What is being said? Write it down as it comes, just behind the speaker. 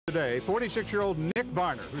Today, 46-year-old Nick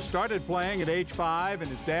Varner, who started playing at age 5 in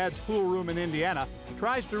his dad's pool room in Indiana,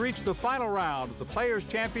 tries to reach the final round of the Players'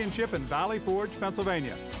 Championship in Valley Forge,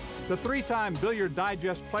 Pennsylvania. The three-time Billiard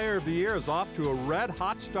Digest Player of the Year is off to a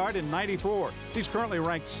red-hot start in '94. He's currently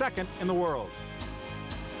ranked second in the world.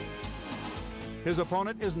 His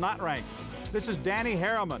opponent is not ranked. This is Danny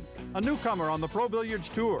Harriman, a newcomer on the Pro Billiards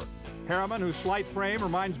Tour. Harriman, whose slight frame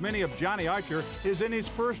reminds many of Johnny Archer, is in his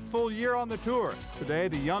first full year on the tour. Today,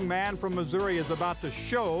 the young man from Missouri is about to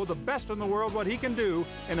show the best in the world what he can do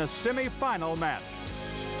in a semi-final match.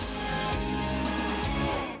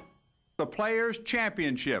 The Players'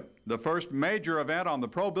 Championship, the first major event on the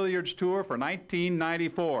Pro Billiards Tour for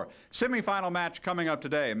 1994. Semi-final match coming up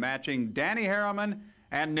today, matching Danny Harriman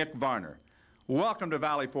and Nick Varner. Welcome to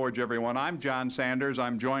Valley Forge, everyone. I'm John Sanders.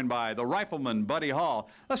 I'm joined by the rifleman, Buddy Hall.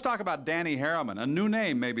 Let's talk about Danny Harriman, a new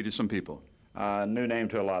name maybe to some people. New name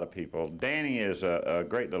to a lot of people. Danny is a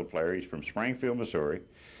great little player. He's from Springfield, Missouri.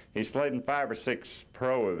 He's played in 5 or 6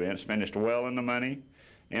 pro events, finished well in the money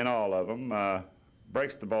in all of them.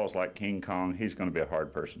 Breaks the balls like King Kong. He's going to be a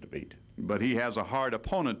hard person to beat. But he has a hard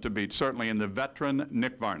opponent to beat, certainly in the veteran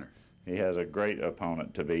Nick Varner. He has a great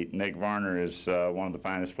opponent to beat. Nick Varner is one of the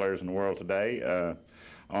finest players in the world today.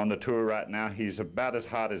 On the tour right now, he's about as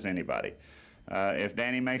hot as anybody. If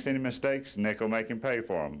Danny makes any mistakes, Nick will make him pay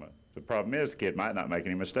for them. The problem is the kid might not make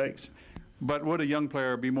any mistakes. But would a young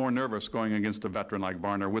player be more nervous going against a veteran like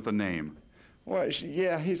Varner with a name? Well,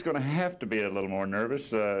 yeah, he's going to have to be a little more nervous.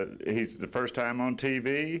 He's the first time on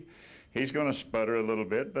TV. He's going to sputter a little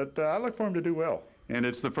bit, but I look for him to do well. And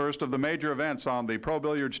it's the first of the major events on the Pro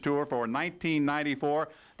Billiards Tour for 1994,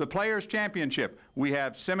 the Players' Championship. We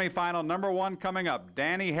have semifinal number 1 coming up,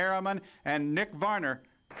 Danny Harriman and Nick Varner.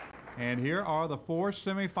 And here are the 4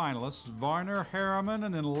 semifinalists, Varner, Harriman,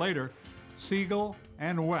 and then later, Siegel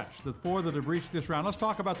and Wetch, the 4 that have reached this round. Let's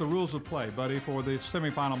talk about the rules of play, Buddy, for the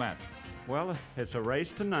semifinal match. Well, it's a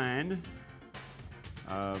race to 9.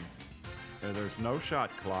 There's no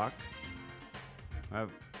shot clock.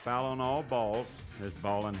 Foul on all balls. There's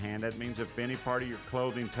ball in hand. That means if any part of your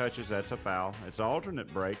clothing touches, that's a foul. It's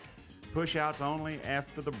alternate break. Push-outs only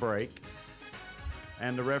after the break.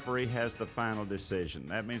 And the referee has the final decision.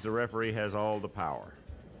 That means the referee has all the power.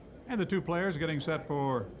 And the 2 players getting set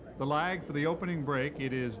for the lag for the opening break.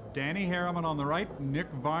 It is Danny Harriman on the right, Nick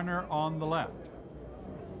Varner on the left.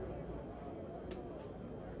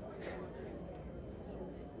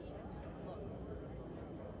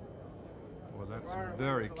 That's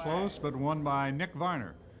very close, but won by Nick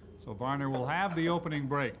Varner. So Varner will have the opening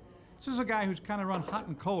break. This is a guy who's kind of run hot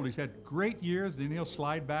and cold. He's had great years, then he'll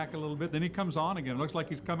slide back a little bit, then he comes on again. It looks like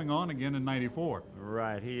he's coming on again in '94.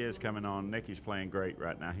 Right, he is coming on. Nicky's playing great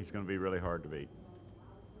right now. He's going to be really hard to beat.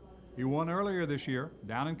 He won earlier this year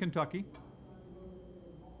down in Kentucky.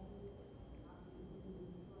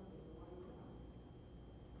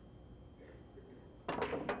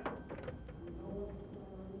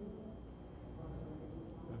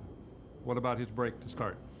 What about his break to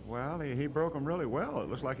start? Well, he broke them really well. It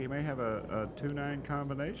looks like he may have a 2-9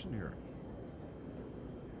 combination here.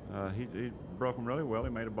 He broke them really well.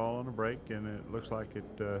 He made a ball on the break, and it looks like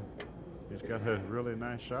he's got a really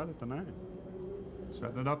nice shot at the 9.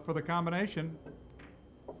 Setting it up for the combination.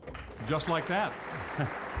 Just like that.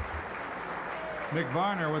 Nick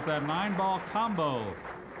Varner with that 9-ball combo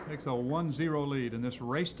takes a 1-0 lead in this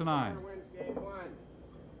race to 9.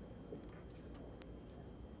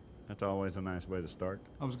 That's always a nice way to start.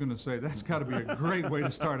 I was going to say, that's got to be a great way to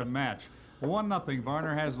start a match. 1-0.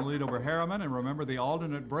 Varner has the lead over Harriman, and remember the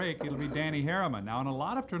alternate break, it'll be Danny Harriman. Now, in a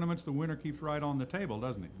lot of tournaments, the winner keeps right on the table,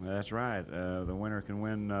 doesn't he? That's right. The winner can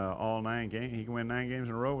win all 9 games. He can win 9 games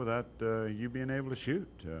in a row without you being able to shoot.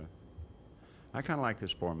 I kind of like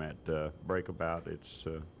this format, breakabout. It's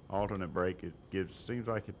alternate break. Seems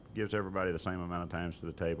like it gives everybody the same amount of times to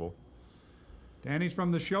the table. Danny's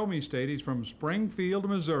from the Show Me State. He's from Springfield,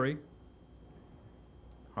 Missouri.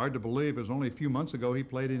 Hard to believe, it was only a few months ago he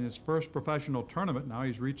played in his first professional tournament. Now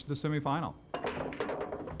he's reached the semifinal.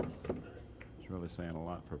 It's really saying a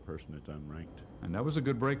lot for a person that's unranked. And that was a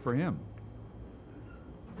good break for him.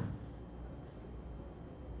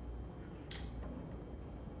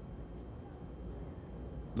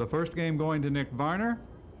 The first game going to Nick Varner.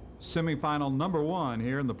 Semifinal number 1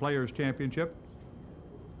 here in the Players' Championship.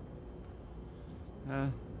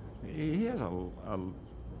 He has a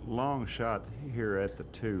long shot here at the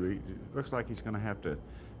 2. It looks like he's going to have to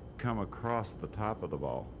come across the top of the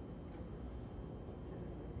ball.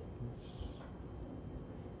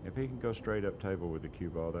 If he can go straight up table with the cue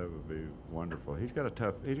ball, that would be wonderful. He's got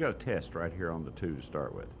a test right here on the 2 to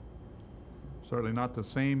start with. Certainly not the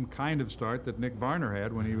same kind of start that Nick Varner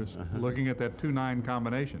had when he was looking at that 2-9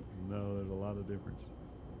 combination. No, there's a lot of difference.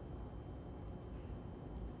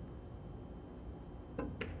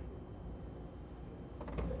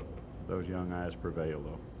 Those young eyes prevail,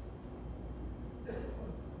 though.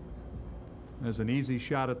 There's an easy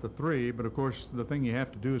shot at the 3, but of course the thing you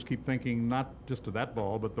have to do is keep thinking not just to that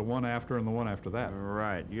ball, but the one after and the one after that.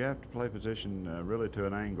 Right. You have to play position really to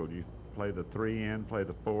an angle. You play the 3 in, play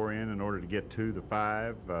the 4 in order to get to the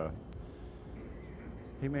 5.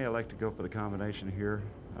 He may elect to go for the combination here.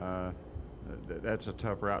 That's a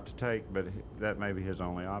tough route to take, but that may be his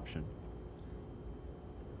only option.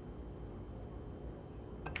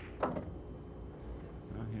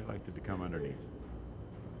 He elected to come underneath.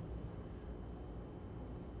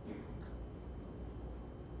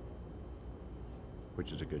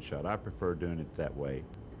 Which is a good shot. I prefer doing it that way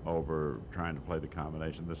over trying to play the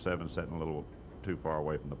combination. The 7 setting a little too far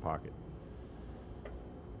away from the pocket.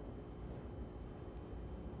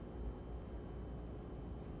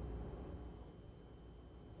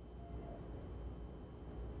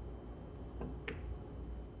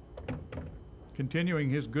 Continuing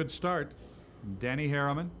his good start, Danny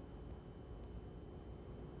Harriman.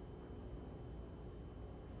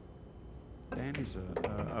 Danny's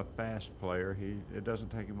a fast player. It doesn't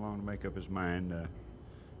take him long to make up his mind.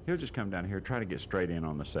 He'll just come down here, try to get straight in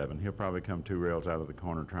on the 7. He'll probably come 2 rails out of the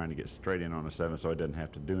corner trying to get straight in on the 7 so he doesn't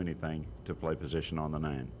have to do anything to play position on the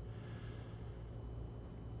 9.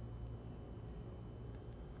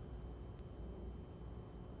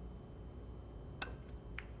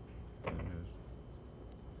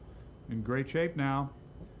 In great shape now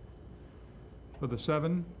for the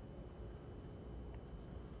 7.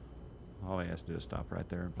 All he has to do is stop right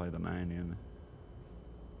there and play the 9 in.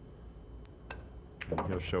 And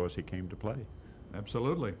he'll show us he came to play.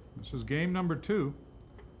 Absolutely. This is game number 2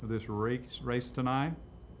 of this race to 9.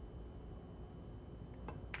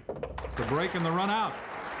 The break and the run out.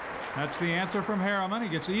 That's the answer from Harriman. He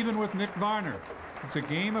gets even with Nick Varner. It's a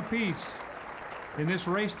game apiece in this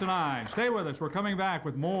race to 9. Stay with us. We're coming back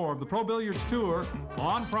with more of the Pro Billiards Tour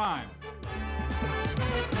on Prime.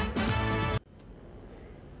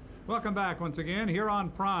 Welcome back once again here on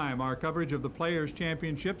Prime, our coverage of the Players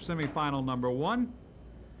Championship semifinal number 1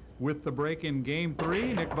 with the break in game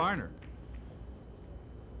 3, Nick Varner.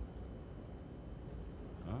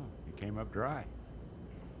 Oh, he came up dry.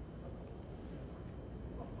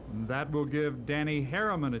 And that will give Danny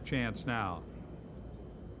Harriman a chance now.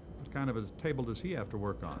 What kind of a table does he have to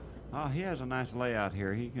work on? Oh, he has a nice layout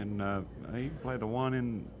here. He can play the 1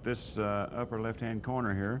 in this upper left-hand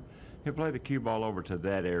corner here. He'll play the cue ball over to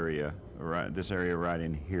that area, right, this area right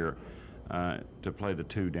in here, to play the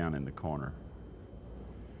 2 down in the corner.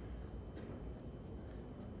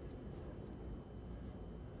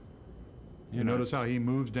 You notice how he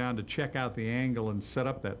moves down to check out the angle and set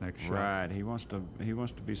up that next shot. Right. He wants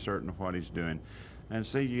to be certain of what he's doing. And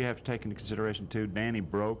see, you have to take into consideration too, Danny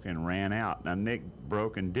broke and ran out. Now Nick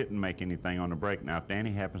broke and didn't make anything on the break. Now if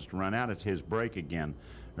Danny happens to run out, it's his break again.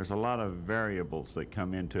 There's a lot of variables that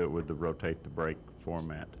come into it with the rotate the break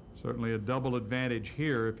format. Certainly a double advantage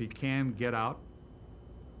here if he can get out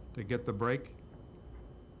to get the break.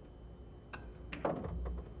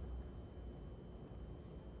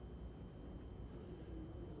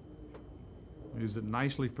 Use it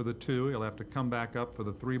nicely for the 2. He'll have to come back up for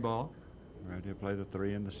the 3 ball. Right, he'll play the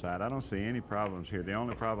 3 in the side. I don't see any problems here. The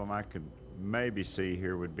only problem I could maybe see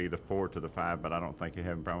here would be the 4 to the 5, but I don't think he'd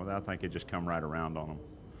have a problem with that. I think he'd just come right around on him.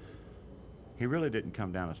 He really didn't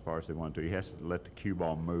come down as far as he wanted to. He has to let the cue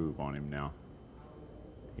ball move on him now.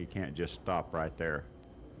 He can't just stop right there.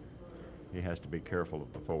 He has to be careful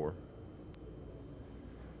of the 4.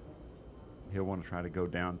 He'll want to try to go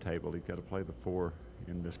down table. He's got to play the 4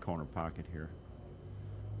 in this corner pocket here.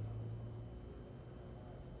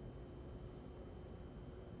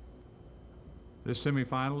 This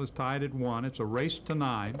semifinal is tied at 1. It's a race to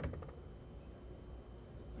 9.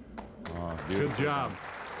 Oh, good job.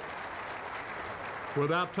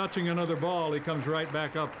 Without touching another ball, he comes right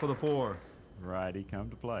back up for the 4. Right, he come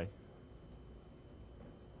to play.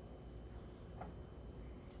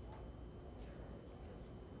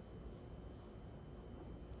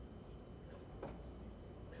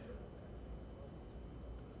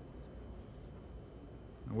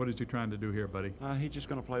 What is he trying to do here, buddy? He's just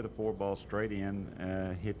going to play the 4 ball straight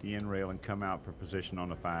in, hit the end rail, and come out for position on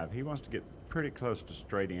the 5. He wants to get pretty close to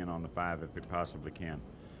straight in on the 5 if he possibly can.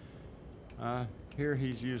 Here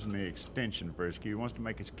he's using the extension for his cue. He wants to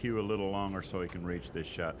make his cue a little longer so he can reach this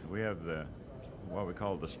shot. We have what we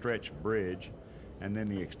call the stretch bridge, and then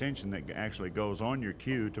the extension that actually goes on your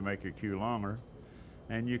cue to make your cue longer.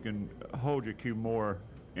 and you can hold your cue more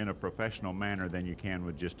in a professional manner than you can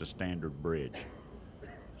with just a standard bridge.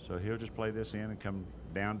 So he'll just play this in and come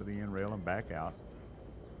down to the end rail and back out.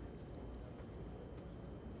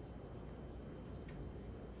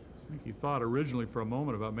 I think he thought originally for a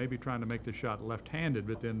moment about maybe trying to make the shot left-handed,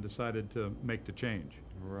 but then decided to make the change.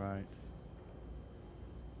 Right.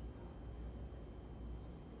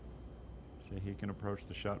 See, he can approach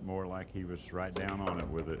the shot more like he was right down on it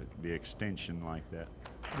with the extension like that.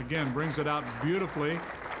 Again, brings it out beautifully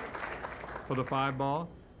for the 5-ball.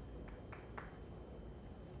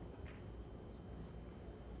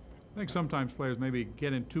 I think sometimes players maybe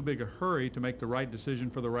get in too big a hurry to make the right decision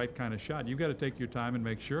for the right kind of shot. You've got to take your time and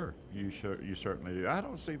make sure. You certainly do. I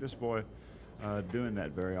don't see this boy doing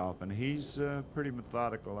that very often. He's pretty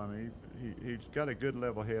methodical. I mean, he's got a good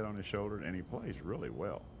level head on his shoulder, and he plays really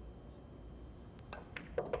well.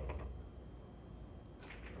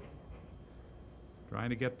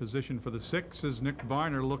 Trying to get position for the 6 as Nick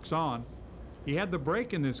Varner looks on. He had the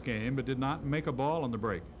break in this game, but did not make a ball on the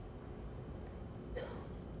break.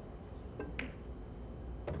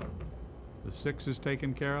 The 6 is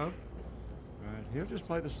taken care of. Right. He'll just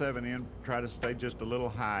play the 7 in, try to stay just a little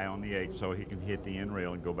high on the 8 so he can hit the end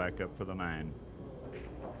rail and go back up for the 9.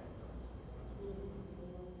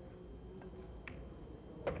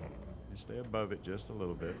 And stay above it just a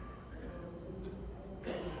little bit.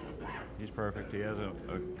 He's perfect. He has a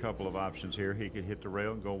couple of options here. He could hit the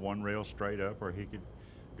rail and go 1 rail straight up, or he could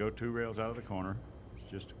go 2 rails out of the corner.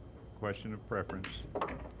 It's just a question of preference.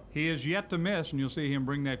 He is yet to miss, and you'll see him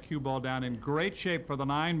bring that cue ball down in great shape for the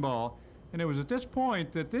 9 ball. And it was at this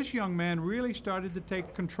point that this young man really started to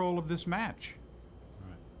take control of this match.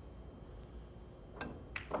 Right.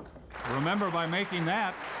 Remember, by making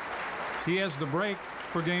that, he has the break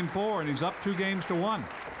for game 4, and he's up 2 games to 1.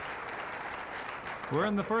 We're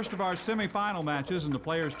in the first of our semifinal matches in the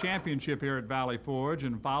Players' Championship here at Valley Forge,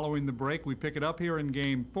 and following the break, we pick it up here in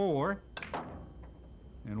game 4.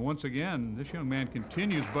 And once again, this young man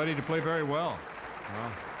continues, Buddy, to play very well.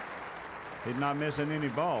 Well, he's not missing any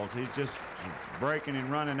balls. He's just breaking and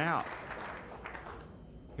running out.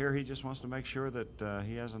 Here he just wants to make sure that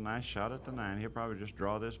he has a nice shot at the 9. He'll probably just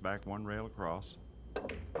draw this back 1 rail across.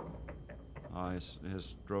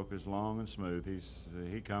 His stroke is long and smooth.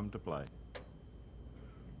 He come to play.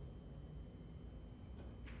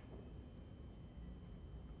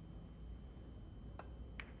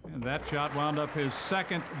 And that shot wound up his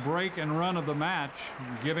 2nd break and run of the match,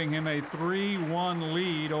 giving him a 3-1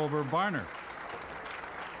 lead over Varner.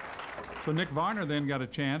 So Nick Varner then got a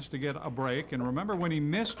chance to get a break. And remember when he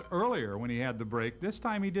missed earlier when he had the break, this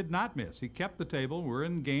time he did not miss. He kept the table. We're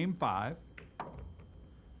in game 5.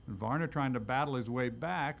 And Varner trying to battle his way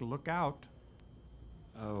back. Look out.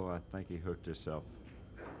 Oh, I think he hooked himself.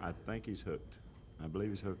 I think he's hooked. I believe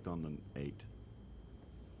he's hooked on the 8.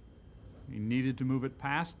 He needed to move it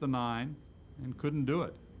past the 9 and couldn't do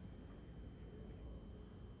it.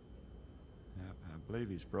 Yep, I believe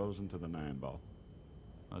he's frozen to the 9 ball.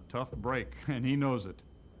 A tough break, and he knows it.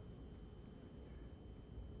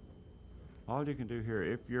 All you can do here,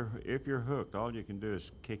 if you're hooked, all you can do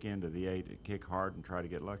is kick into the 8, kick hard, and try to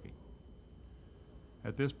get lucky.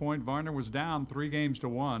 At this point, Varner was down 3 games to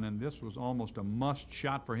 1, and this was almost a must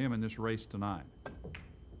shot for him in this race to 9.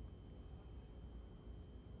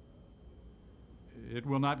 It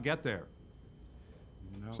will not get there.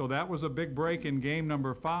 No. So that was a big break in game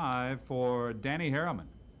number 5 for Danny Harriman.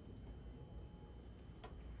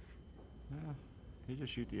 Yeah, he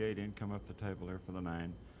just shoot the 8 in, come up the table there for the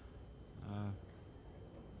 9.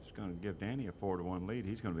 It's going to give Danny a 4-1 lead.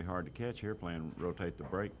 He's going to be hard to catch here playing rotate the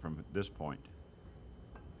break from this point.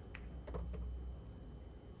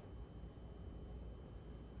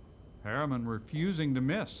 Harriman refusing to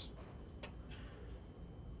miss.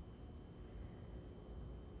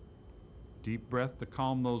 Deep breath to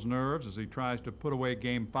calm those nerves as he tries to put away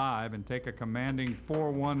game 5 and take a commanding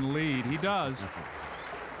 4-1 lead. He does.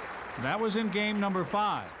 That was in game number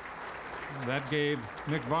 5. That gave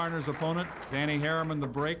Nick Varner's opponent, Danny Harriman, the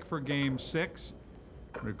break for game 6.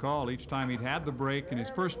 Recall, each time he'd had the break in his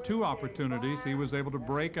first 2 opportunities, he was able to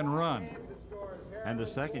break and run. And the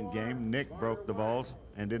second game, Nick broke the balls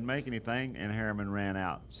and didn't make anything, and Harriman ran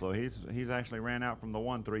out. So he's actually ran out from the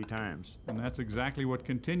 1 3 times. And that's exactly what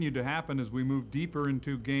continued to happen as we move deeper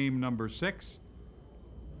into game number 6.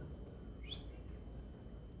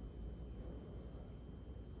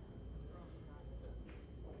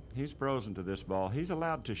 He's frozen to this ball. He's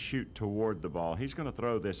allowed to shoot toward the ball. He's going to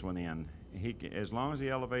throw this one in. As long as he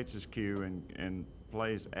elevates his cue and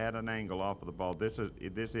plays at an angle off of the ball, this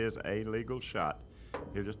is a legal shot.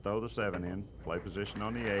 He'll just throw the 7 in, play position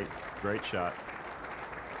on the 8. Great shot.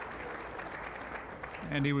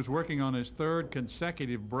 And he was working on his third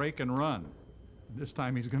consecutive break and run. This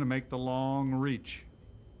time he's going to make the long reach.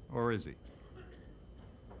 Or is he?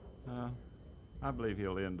 I believe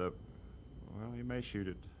he'll end up, well, he may shoot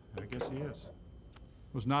it. I guess he is.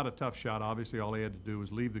 Was not a tough shot. Obviously, all he had to do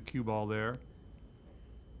was leave the cue ball there.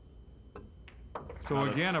 So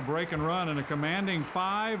again, a break and run and a commanding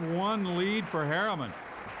 5-1 lead for Harriman.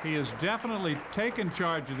 He has definitely taken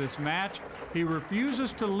charge of this match. He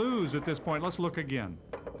refuses to lose at this point. Let's look again.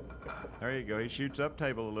 There you go. He shoots up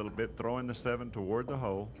table a little bit, throwing the 7 toward the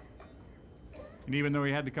hole. And even though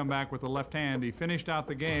he had to come back with the left hand, he finished out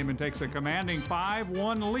the game and takes a commanding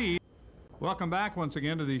 5-1 lead. Welcome back once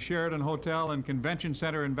again to the Sheraton Hotel and Convention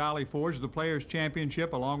Center in Valley Forge, the Players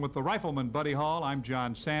Championship, along with the Rifleman Buddy Hall. I'm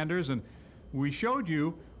John Sanders, and we showed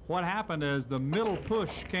you what happened as the middle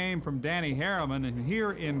push came from Danny Harriman, and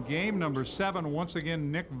here in game number 7, once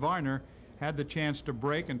again, Nick Varner had the chance to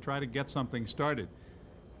break and try to get something started.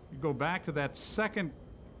 You go back to that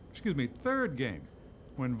third game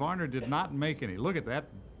when Varner did not make any. Look at that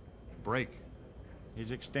break. He's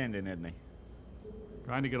extending, isn't he?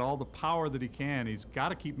 Trying to get all the power that he can. He's got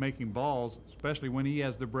to keep making balls, especially when he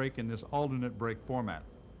has the break in this alternate break format.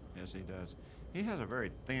 Yes, he does. He has a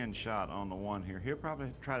very thin shot on the 1 here. He'll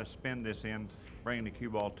probably try to spin this in, bringing the cue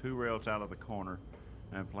ball 2 rails out of the corner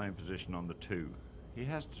and playing position on the 2. He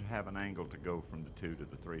has to have an angle to go from the 2 to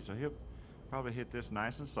the 3, so he'll probably hit this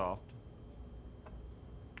nice and soft.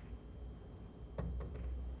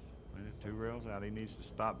 When the 2 rails out, he needs to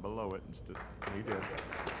stop below it. Instead, he did.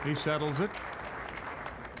 He settles it.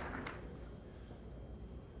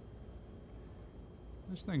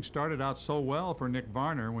 This thing started out so well for Nick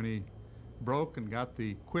Varner when he broke and got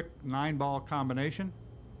the quick 9-ball combination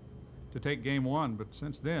to take game 1, but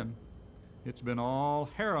since then it's been all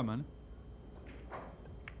Harriman.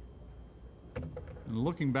 And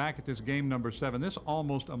looking back at this game number 7, this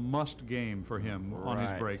almost a must game for him on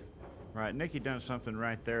his break. Right, Nicky done something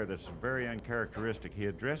right there that's very uncharacteristic. He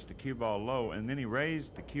addressed the cue ball low, and then he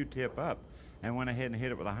raised the cue tip up and went ahead and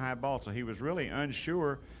hit it with a high ball. So he was really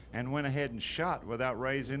unsure and went ahead and shot without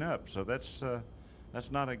raising up. So that's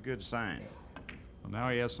not a good sign. Well, now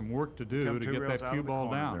he has some work to do to get that cue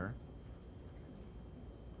ball down. There.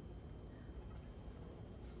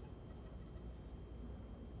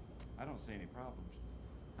 I don't see any problems.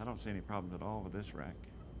 I don't see any problems at all with this rack.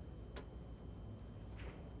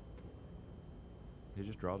 He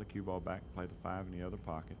just draw the cue ball back, play the 5 in the other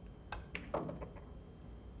pocket.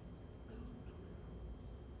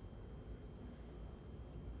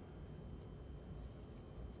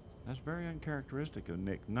 That's very uncharacteristic of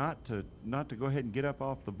Nick, not to go ahead and get up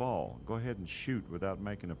off the ball. Go ahead and shoot without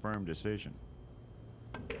making a firm decision.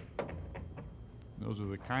 Those are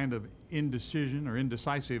the kind of indecision or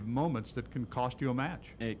indecisive moments that can cost you a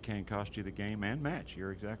match. It can cost you the game and match.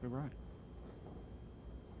 You're exactly right.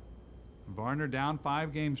 Varner down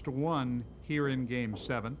 5-1 here in game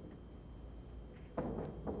 7. The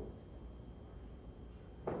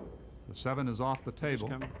 7 is off the table.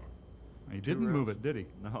 He didn't move it, did he?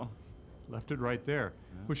 No. Left it right there,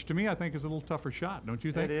 yeah. Which to me I think is a little tougher shot, don't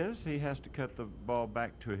you think? It is. He has to cut the ball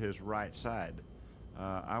back to his right side.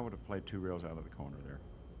 I would have played 2 rails out of the corner there.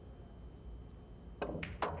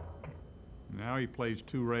 Now he plays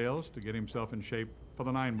 2 rails to get himself in shape for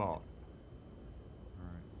the 9-ball. All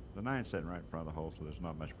right. The 9's sitting right in front of the hole, so there's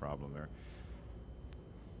not much problem there.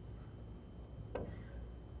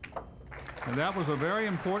 And that was a very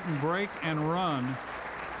important break and run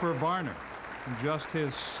for Varner. Just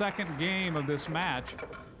his 2nd game of this match.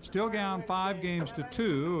 Still down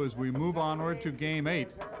 5-2 as we move onward to game 8.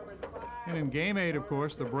 And in game 8, of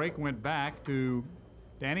course, the break went back to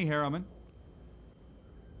Danny Harriman.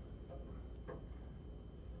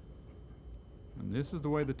 And this is the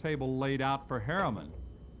way the table laid out for Harriman.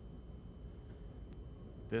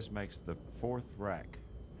 This makes the 4th rack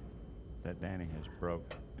that Danny has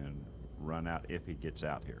broke and run out if he gets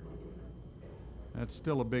out here. That's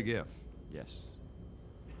still a big if. Yes.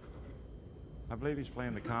 I believe he's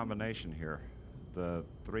playing the combination here. The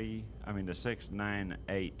 6, 9,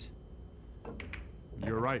 8.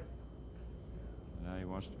 You're right. Now he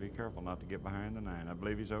wants to be careful not to get behind the 9. I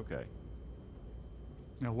believe he's okay.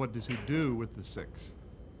 Now what does he do with the 6?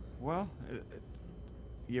 Well,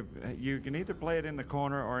 you can either play it in the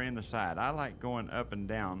corner or in the side. I like going up and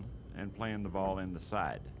down and playing the ball in the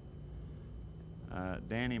side.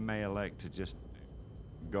 Danny may elect to just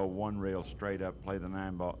go 1 rail straight up, play the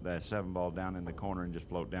 7-ball down in the corner and just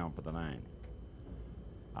float down for the 9.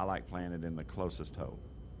 I like playing it in the closest hole.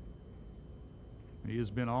 He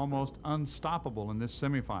has been almost unstoppable in this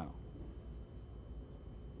semifinal.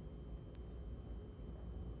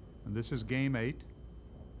 And this is game 8.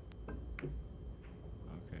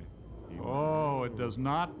 does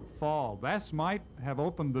not fall. This might have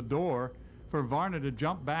opened the door for Varner to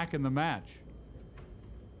jump back in the match.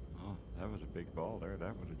 Oh, that was a big ball there.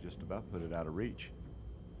 That would have just about put it out of reach.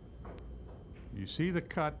 You see the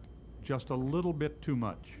cut just a little bit too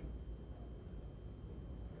much.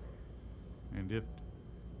 And it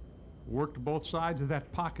worked both sides of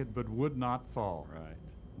that pocket but would not fall. Right.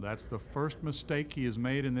 That's the first mistake he has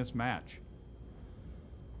made in this match.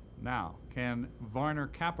 Now, can Varner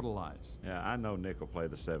capitalize? Yeah, I know Nick will play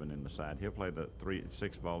the 7 in the side. He'll play the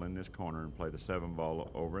 3-6 ball in this corner and play the 7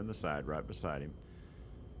 ball over in the side right beside him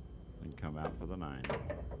and come out for the 9.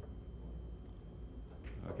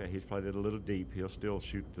 Okay, he's played it a little deep. He'll still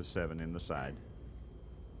shoot the 7 in the side.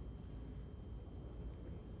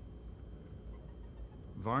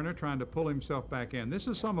 Varner trying to pull himself back in. This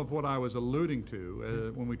is some of what I was alluding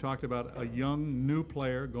to when we talked about a young, new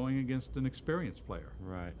player going against an experienced player.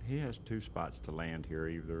 Right. He has 2 spots to land here.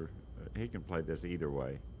 Either he can play this either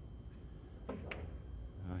way.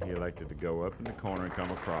 He elected to go up in the corner and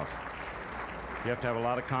come across. You have to have a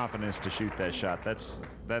lot of confidence to shoot that shot.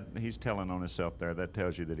 That he's telling on himself there. That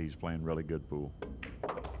tells you that he's playing really good pool.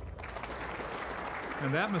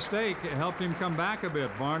 And that mistake helped him come back a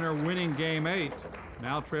bit. Varner winning game 8.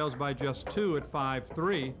 Now trails by just 2 at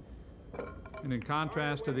 5-3. And in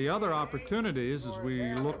contrast to the other opportunities, as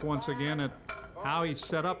we look once again at how he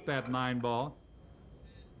set up that 9 ball,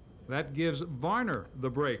 that gives Varner the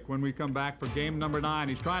break when we come back for game number 9.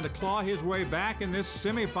 He's trying to claw his way back in this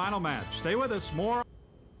semifinal match. Stay with us. More.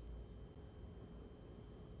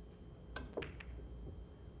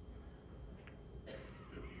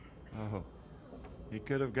 Oh. He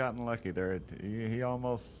could have gotten lucky there. He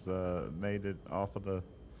almost made it off of the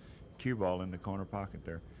cue ball in the corner pocket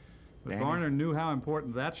there. But Varner knew how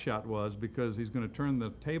important that shot was because he's going to turn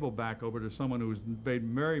the table back over to someone who's made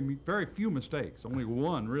very few mistakes, only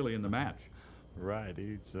 1 really in the match. Right,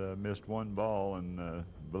 he's missed 1 ball, and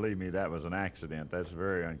believe me, that was an accident. That's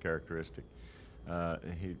very uncharacteristic.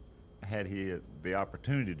 Had he the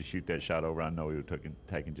opportunity to shoot that shot over, I know he would have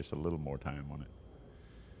taken just a little more time on it.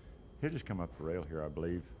 He'll just come up the rail here, I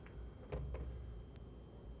believe.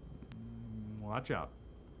 Watch out.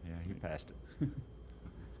 Yeah, he passed it.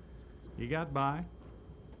 He got by.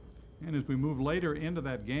 And as we move later into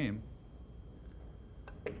that game,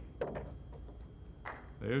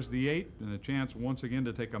 there's the 8 and a chance once again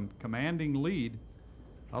to take a commanding lead,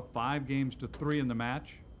 up 5 games to 3 in the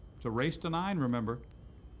match. It's a race to 9, remember.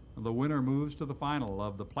 And the winner moves to the final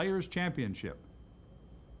of the Players' Championship.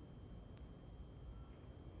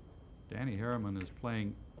 Danny Harriman is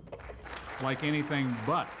playing like anything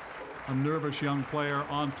but a nervous young player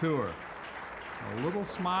on tour. A little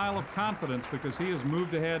smile of confidence because he has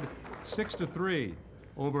moved ahead 6-3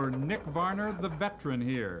 over Nick Varner, the veteran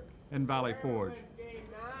here in Valley Forge.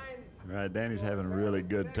 Right, Danny's having a really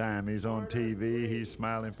good time. He's on TV. He's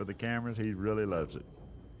smiling for the cameras. He really loves it.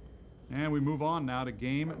 And we move on now to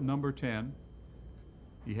game number 10.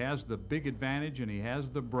 He has the big advantage and he has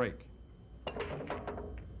the break.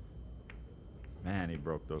 Man, he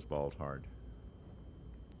broke those balls hard.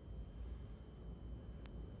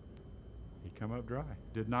 He come up dry.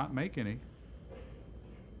 Did not make any.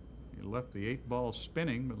 He left the 8 ball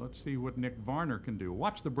spinning, but let's see what Nick Varner can do.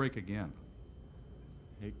 Watch the break again.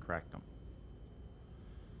 He cracked them.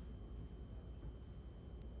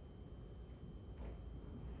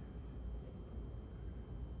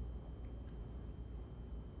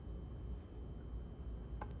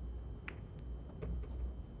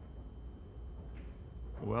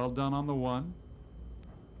 Well done on the 1.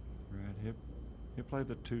 Right, he'll play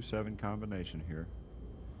the 2-7 combination here.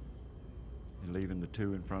 He's leaving the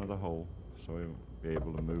 2 in front of the hole, so he'll be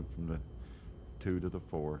able to move from the 2 to the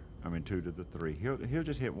 4. I mean 2 to the 3. He'll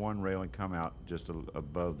just hit 1 rail and come out just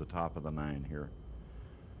above the top of the 9 here.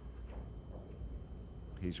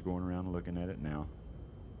 He's going around looking at it now.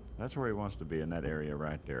 That's where he wants to be, in that area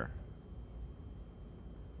right there.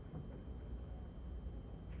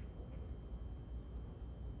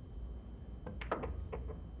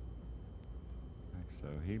 So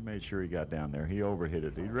he made sure he got down there. He overhit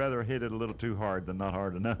it. He'd rather hit it a little too hard than not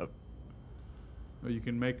hard enough. Well, you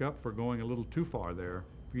can make up for going a little too far there.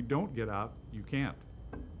 If you don't get out, you can't.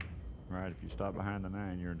 Right, if you stop behind the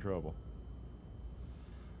 9, you're in trouble.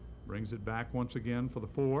 Brings it back once again for the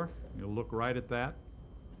 4. You'll look right at that.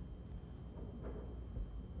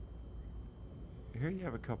 Here you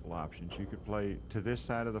have a couple options. You could play to this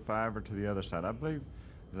side of the 5 or to the other side. I believe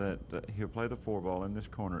that he'll play the 4 ball in this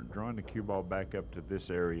corner, drawing the cue ball back up to this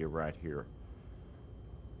area right here.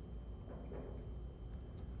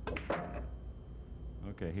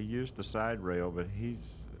 Okay, he used the side rail, but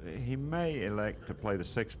he may elect to play the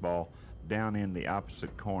 6 ball down in the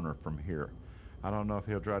opposite corner from here. I don't know if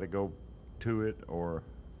he'll try to go to it, or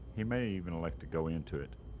he may even elect to go into it.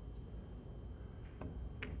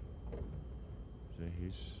 See,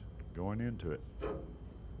 he's going into it.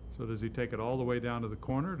 So does he take it all the way down to the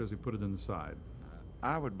corner, or does he put it in the side?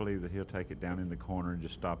 I would believe that he'll take it down in the corner and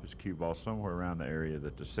just stop his cue ball somewhere around the area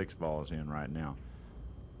that the 6 ball is in right now.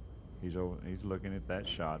 He's looking at that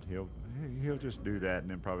shot. He'll just do that and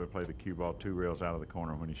then probably play the cue ball 2 rails out of the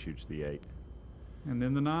corner when he shoots the 8. And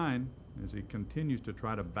then the 9, as he continues to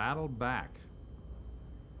try to battle back.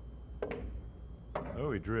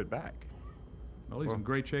 Oh, he drew it back. Well, he's in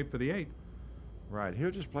great shape for the 8. Right. He'll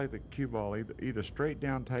just play the cue ball either straight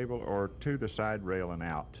down table or to the side rail and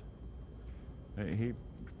out. He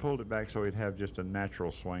pulled it back so he'd have just a natural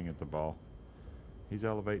swing at the ball. He's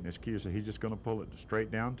elevating his cue, so he's just going to pull it straight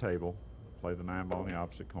down table, play the 9 ball in the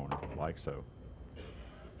opposite corner, like so.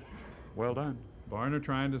 Well done. Varner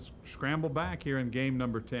trying to scramble back here in game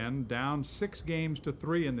number 10, down 6 games to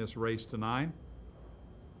 3 in this race to 9.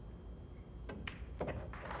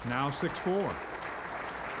 Now 6-4.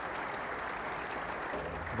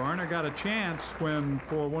 Varner got a chance when,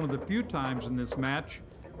 for one of the few times in this match,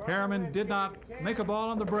 Harriman did not make a ball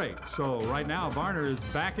on the break. So right now, Varner is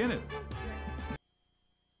back in it.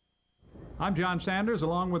 I'm John Sanders,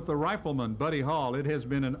 along with the rifleman, Buddy Hall. It has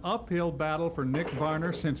been an uphill battle for Nick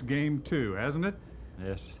Varner since game 2, hasn't it?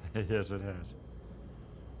 Yes, yes, it has.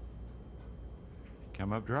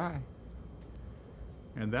 Come up dry.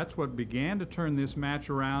 And that's what began to turn this match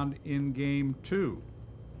around in game 2.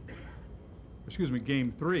 Excuse me, game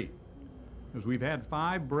 3. Because we've had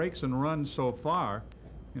 5 breaks and runs so far,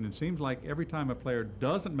 and it seems like every time a player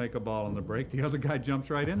doesn't make a ball on the break, the other guy jumps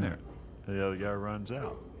right in there. The other guy runs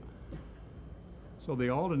out. So the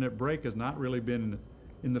alternate break has not really been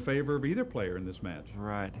in the favor of either player in this match.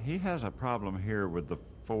 Right. He has a problem here with the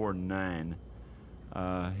 4-9.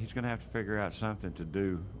 He's going to have to figure out something to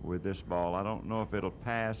do with this ball. I don't know if it'll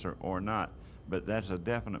pass or not, but that's a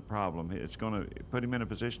definite problem. It's going to put him in a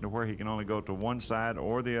position to where he can only go to one side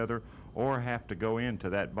or the other, or have to go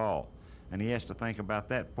into that ball. And he has to think about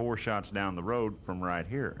that 4 shots down the road from right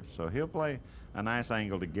here. So he'll play a nice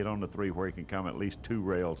angle to get on the 3 where he can come at least 2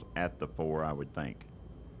 rails at the 4, I would think.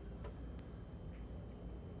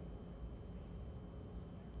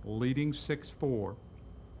 Leading 6-4,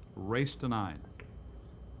 race to 9.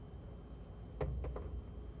 Okay,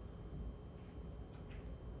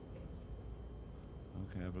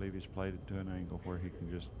 I believe he's played it to an angle where he can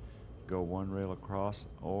just go 1 rail across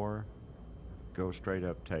or go straight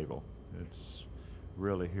up table. It's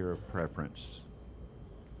really here a preference.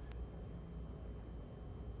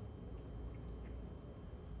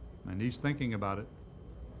 And he's thinking about it.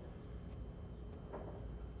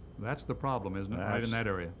 That's the problem, isn't it? Right in that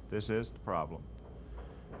area. This is the problem.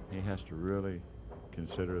 He has to really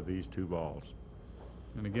consider these 2 balls.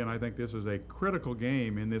 And again, I think this is a critical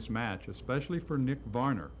game in this match, especially for Nick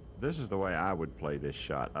Varner. This is the way I would play this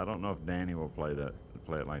shot. I don't know if Danny will play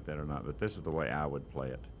it like that or not, but this is the way I would play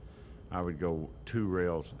it. I would go 2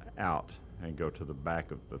 rails out and go to the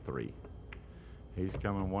back of the 3. He's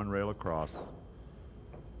coming 1 rail across.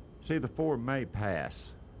 See, the 4 may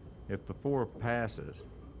pass. If the 4 passes,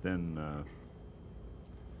 then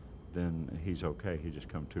he's okay. He just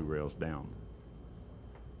come 2 rails down.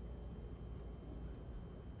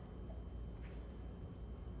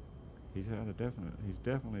 He's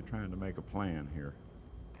definitely trying to make a plan here.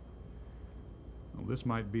 Well, this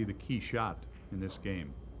might be the key shot in this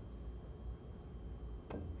game.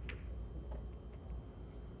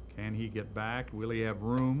 Can he get back? Will he have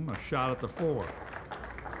room? A shot at the 4.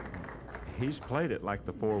 He's played it like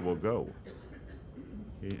the 4 will go.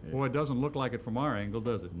 Boy, it doesn't look like it from our angle,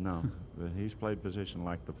 does it? No, but he's played position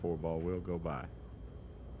like the 4 ball will go by.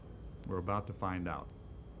 We're about to find out.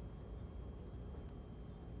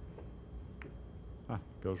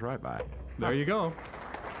 Goes right by. There you go.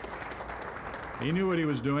 He knew what he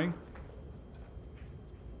was doing.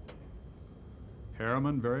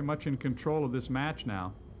 Harriman very much in control of this match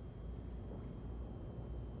now.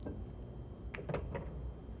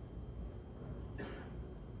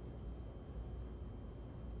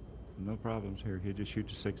 No problems here. He just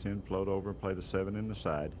shoots a 6 in, float over, and play the 7 in the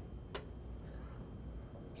side.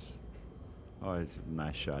 Oh, it's a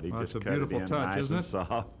nice shot. He just cut it in nice isn't and it?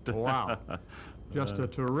 soft. Wow. Just a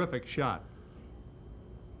terrific shot.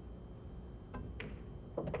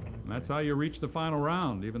 And that's how you reach the final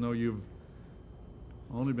round, even though you've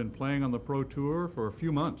only been playing on the Pro Tour for a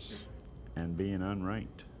few months. And being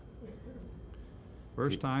unranked.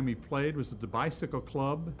 First time he played was at the Bicycle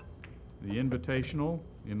Club, the Invitational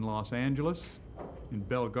in Los Angeles, in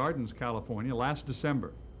Bell Gardens, California, last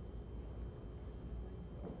December.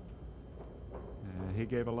 he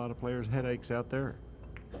gave a lot of players headaches out there.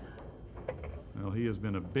 Well, he has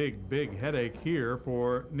been a big, big headache here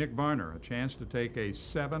for Nick Varner. A chance to take a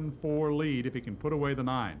 7-4 lead if he can put away the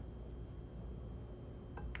 9.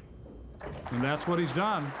 And that's what he's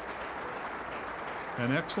done.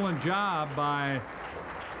 An excellent job by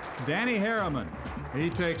Danny Harriman. He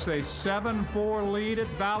takes a 7-4 lead at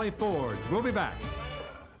Valley Forge. We'll be back.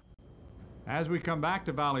 As we come back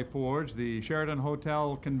to Valley Forge, the Sheraton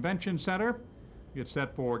Hotel Convention Center gets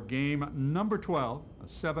set for game number 12, a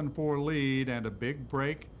 7-4 lead and a big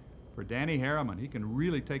break for Danny Harriman. He can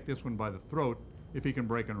really take this one by the throat if he can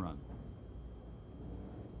break and run.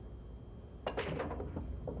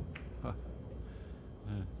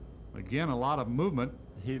 Again, a lot of movement.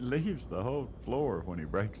 He leaves the whole floor when he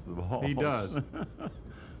breaks the ball. He does.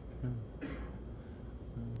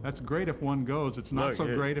 That's great if one goes. It's not so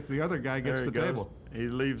great if the other guy gets the table. He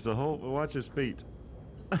leaves the whole, watch his feet.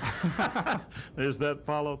 Is that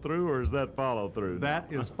follow through or is that follow through? That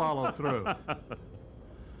is follow through.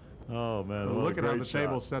 Oh, man. Well, look at how the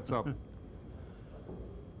table sets up.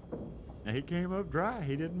 He came up dry.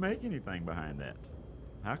 He didn't make anything behind that.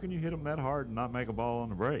 How can you hit him that hard and not make a ball on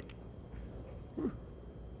the break? Whew.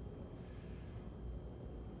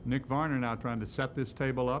 Nick Varner now trying to set this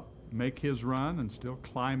table up, make his run, and still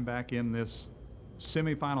climb back in this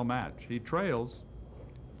semifinal match. He trails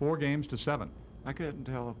 4 games to 7. I couldn't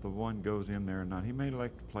tell if the 1 goes in there or not. He may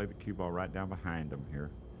like to play the cue ball right down behind him here.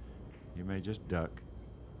 He may just duck.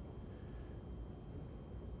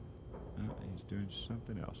 He's doing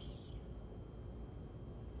something else.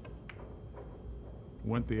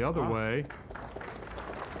 Went the other way.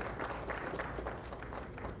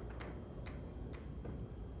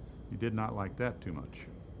 He did not like that too much.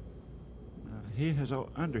 He has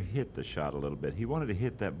underhit the shot a little bit. He wanted to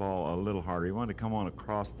hit that ball a little harder. He wanted to come on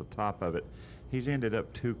across the top of it. He's ended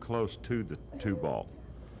up too close to the 2 ball.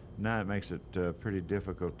 Now it makes it pretty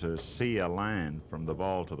difficult to see a line from the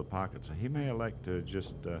ball to the pocket. So he may elect to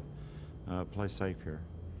just play safe here.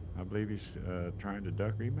 I believe he's trying to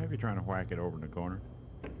duck. He may be trying to whack it over in the corner.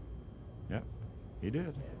 Yep, he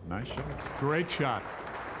did. Nice shot. Great shot.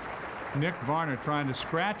 Nick Varner trying to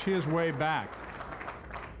scratch his way back.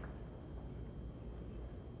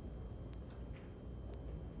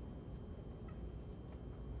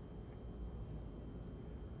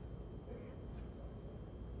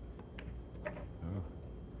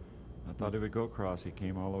 I thought he would go across. He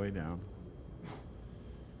came all the way down.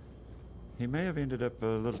 He may have ended up a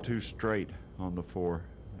little too straight on the 4.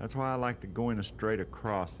 That's why I like to go in a straight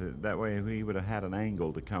across. That way he would have had an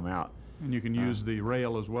angle to come out. And you can use the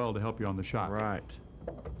rail as well to help you on the shot. Right.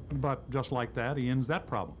 But just like that, he ends that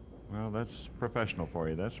problem. Well, that's professional for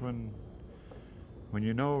you. That's when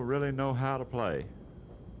you really know how to play.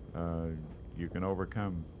 You can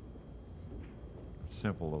overcome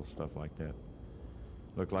simple little stuff like that.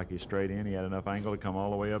 Looked like he's straight in. He had enough angle to come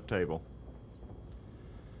all the way up table.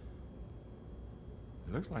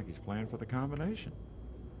 It looks like he's playing for the combination.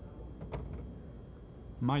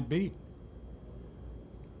 Might be.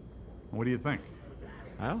 What do you think?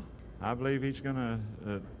 Well, I believe he's going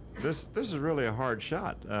to. This is really a hard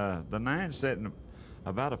shot. The 9's setting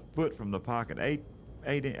about a foot from the pocket,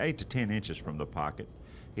 8 to 10 inches from the pocket.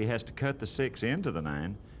 He has to cut the 6 into the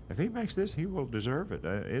 9. If he makes this, he will deserve it.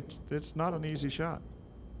 It's not an easy shot.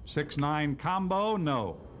 6-9 combo?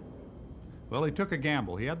 No. Well, he took a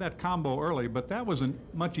gamble. He had that combo early, but that was a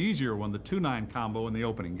much easier one, the 2-9 combo in the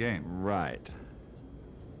opening game. Right.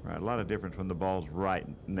 Right. A lot of difference when the ball's right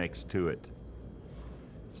next to it.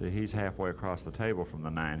 See, he's halfway across the table from the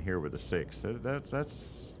 9 here with the 6.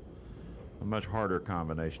 That's a much harder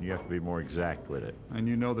combination. You have to be more exact with it. And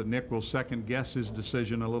you know that Nick will second guess his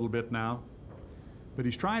decision a little bit now. But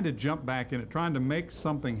he's trying to jump back in it, trying to make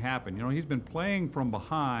something happen. You know, he's been playing from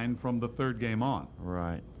behind from the 3rd game on.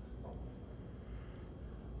 Right.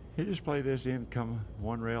 He just play this in, come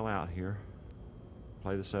 1 rail out here.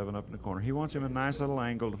 Play the 7 up in the corner. He wants him a nice little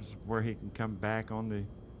angle where he can come back on the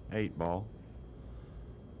 8 ball.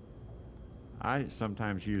 I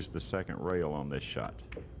sometimes use the 2nd rail on this shot.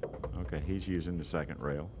 Okay, he's using the 2nd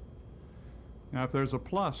rail. Now, if there's a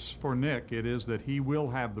plus for Nick, it is that he will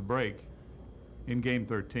have the break in game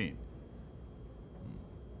 13,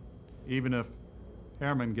 even if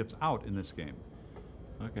Harriman gets out in this game.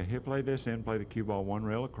 Okay, he'll play this in, play the cue ball 1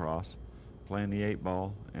 rail across, playing the 8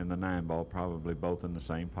 ball and the 9 ball probably both in the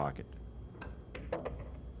same pocket.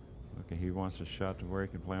 Okay, he wants a shot to where he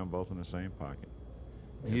can play them both in the same pocket.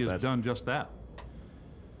 He has done just that.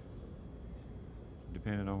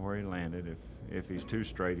 Depending on where he landed, if he's too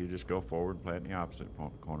straight, he just go forward and play it in the opposite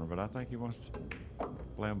corner. But I think he wants to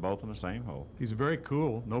Play them both in the same hole. He's very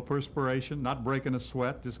cool, no perspiration, not breaking a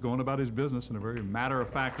sweat, just going about his business in a very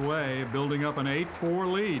matter-of-fact way, building up an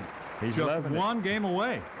 8-4 lead. He's just loving one game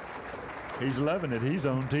away. He's loving it. He's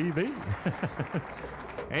on TV.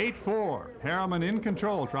 8-4. Harriman in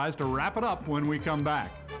control, tries to wrap it up when we come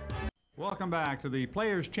back. Welcome back to the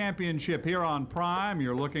Players' Championship here on Prime.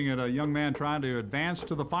 You're looking at a young man trying to advance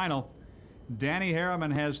to the final. Danny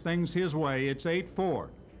Harriman has things his way. It's 8-4.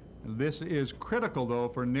 This is critical, though,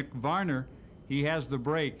 for Nick Varner. He has the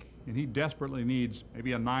break, and he desperately needs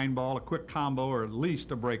maybe a 9-ball, a quick combo, or at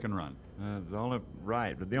least a break and run. But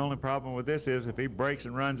the only problem with this is if he breaks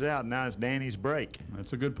and runs out, now it's Danny's break.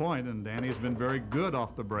 That's a good point, and Danny's been very good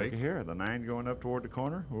off the break. Look here, the 9 going up toward the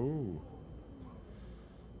corner. Ooh.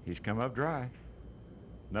 He's come up dry.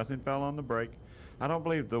 Nothing fell on the break. I don't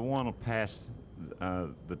believe the 1 will pass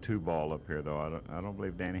the 2-ball up here, though. I don't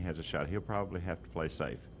believe Danny has a shot. He'll probably have to play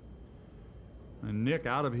safe. And Nick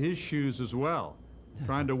out of his shoes as well,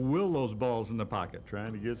 trying to will those balls in the pocket.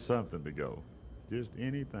 Trying to get something to go. Just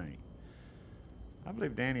anything. I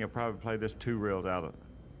believe Danny will probably play this 2 rails out of.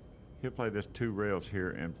 He'll play this 2 rails here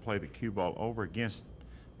and play the cue ball over against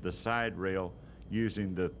the side rail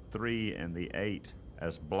using the 3 and the 8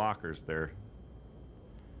 as blockers there.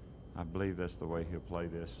 I believe that's the way he'll play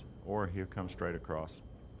this. Or he'll come straight across.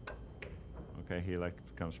 Okay, he elected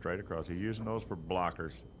to come straight across. He's using those for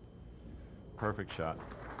blockers. Perfect shot.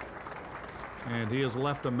 And he has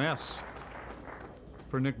left a mess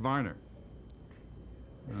for Nick Varner.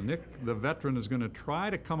 Now, Nick, the veteran, is going to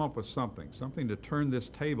try to come up with something to turn this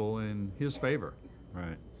table in his favor.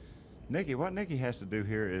 Right. What Nicky has to do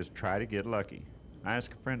here is try to get lucky. I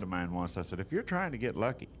asked a friend of mine once, I said, if you're trying to get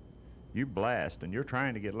lucky, you blast, and you're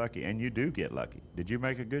trying to get lucky, and you do get lucky. Did you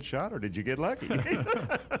make a good shot, or did you get lucky?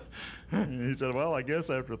 He said, well, I guess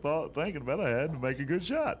after thinking about it, I had to make a good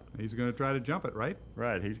shot. He's going to try to jump it, right?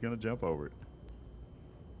 Right, he's going to jump over it.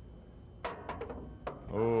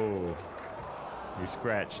 Oh, he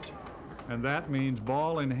scratched. And that means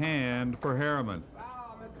ball in hand for Harriman.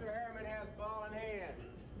 Foul, Mr. Harriman has ball in hand.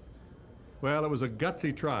 Well, it was a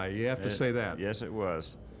gutsy try, you have to say that. Yes, it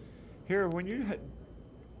was. Here, when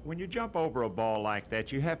you jump over a ball like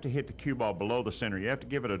that, you have to hit the cue ball below the center. You have to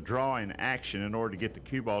give it a drawing action in order to get the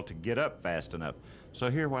cue ball to get up fast enough. So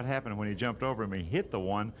here what happened when he jumped over him, he hit the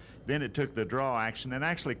 1, then it took the draw action and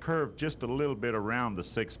actually curved just a little bit around the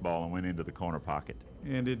 6th ball and went into the corner pocket.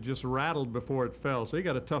 And it just rattled before it fell, so he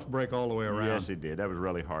got a tough break all the way around. Yes, he did. That was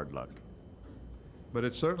really hard luck. But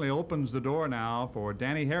it certainly opens the door now for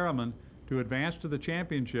Danny Harriman to advance to the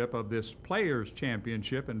championship of this Players'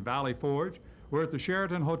 Championship in Valley Forge. We're at the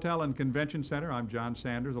Sheraton Hotel and Convention Center. I'm John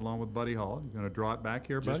Sanders along with Buddy Hall. You're going to draw it back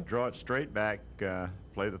here, Buddy? Just draw it straight back,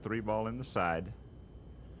 play the 3-ball in the side.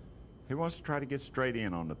 He wants to try to get straight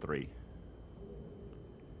in on the 3.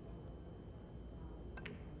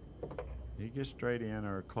 He gets straight in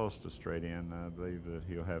or close to straight in, I believe that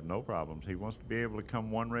he'll have no problems. He wants to be able to come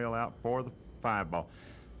 1 rail out for the 5-ball.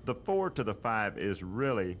 The 4 to the 5 is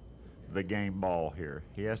really the game ball here.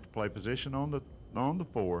 He has to play position on the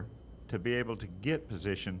 4 to be able to get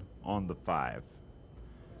position on the 5.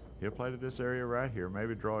 He'll play to this area right here,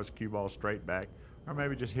 maybe draw his cue ball straight back, or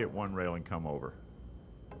maybe just hit 1 rail and come over.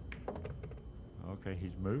 Okay,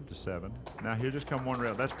 he's moved to 7. Now he'll just come 1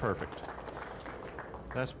 rail. That's perfect.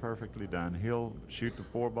 That's perfectly done. He'll shoot the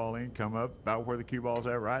 4-ball in, come up about where the cue ball's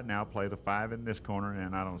at right now, play the 5 in this corner,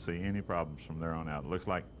 and I don't see any problems from there on out. It looks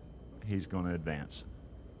like he's going to advance.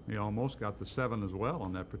 He almost got the 7 as well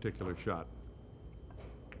on that particular shot.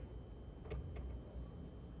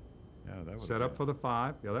 Yeah, that would Set up for the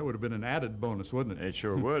 5. Yeah, that would have been an added bonus, wouldn't it? It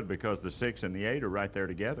sure would, because the 6 and the 8 are right there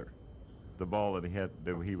together. The ball that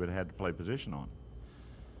he would have had to play position on.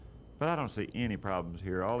 But I don't see any problems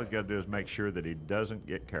here. All he's got to do is make sure that he doesn't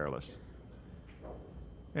get careless.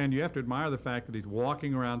 And you have to admire the fact that he's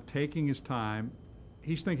walking around, taking his time.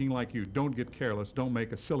 He's thinking like you, don't get careless, don't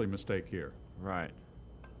make a silly mistake here. Right.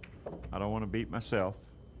 I don't want to beat myself.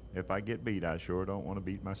 If I get beat, I sure don't want to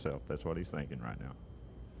beat myself. That's what he's thinking right now.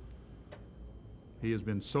 He has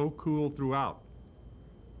been so cool throughout.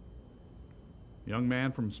 Young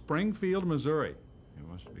man from Springfield, Missouri. He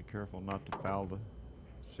wants to be careful not to foul the.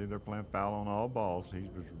 See, they're playing foul on all balls. He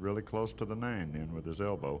was really close to the 9 then with his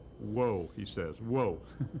elbow. Whoa, he says, whoa.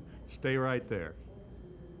 Stay right there.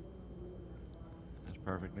 That's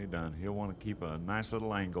perfectly done. He'll want to keep a nice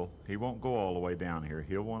little angle. He won't go all the way down here.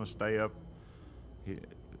 He'll want to stay up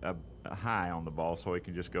high on the ball so he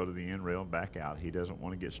can just go to the end rail and back out. He doesn't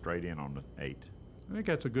want to get straight in on the 8. I think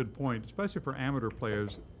that's a good point, especially for amateur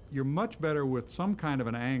players. You're much better with some kind of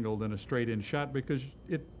an angle than a straight-in shot because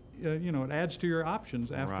it adds to your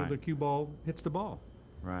options after Right. the cue ball hits the ball.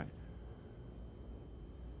 Right.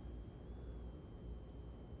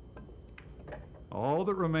 All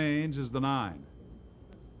that remains is the 9.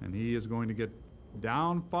 And he is going to get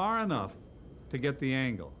down far enough to get the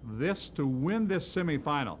angle. This to win this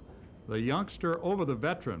semifinal. The youngster over the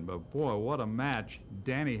veteran, but boy, what a match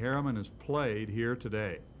Danny Harriman has played here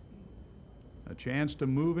today. A chance to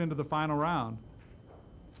move into the final round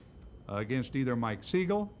against either Mike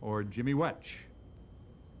Siegel or Jimmy Wetch.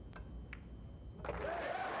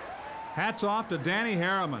 Hats off to Danny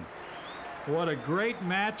Harriman. What a great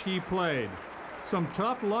match he played. Some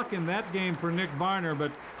tough luck in that game for Nick Varner,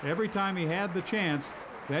 but every time he had the chance,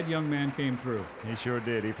 that young man came through. He sure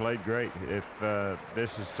did. He played great. If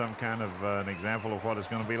this is some kind of an example of what it's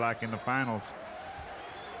going to be like in the finals,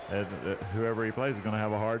 whoever he plays is going to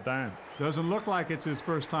have a hard time. Doesn't look like it's his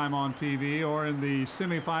first time on TV or in the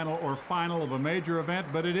semifinal or final of a major event,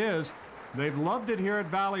 but it is. They've loved it here at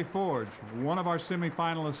Valley Forge. One of our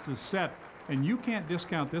semifinalists is set, and you can't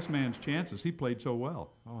discount this man's chances. He played so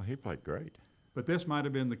well. Oh, he played great. But this might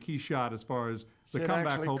have been the key shot as far as the Sid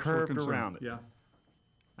comeback actually hopes were curved concerned. around it. Yeah.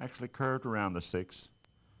 Actually curved around the 6.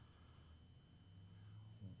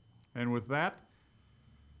 And with that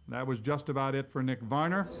was just about it for Nick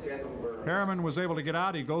Varner. Harriman was able to get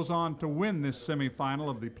out. He goes on to win this semifinal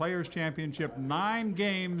of the Players' Championship 9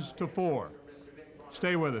 games to 4.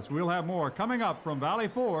 Stay with us. We'll have more coming up from Valley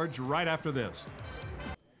Forge right after this.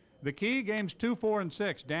 The key, games 2, 4, and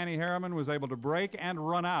 6. Danny Harriman was able to break and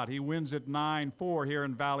run out. He wins at 9-4 here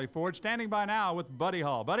in Valley Forge. Standing by now with Buddy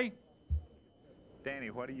Hall. Buddy?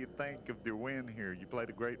 Danny, what do you think of the win here? You played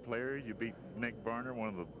a great player. You beat Nick Varner, one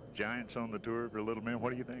of the giants on the tour for a little minute.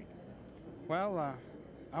 What do you think? Well,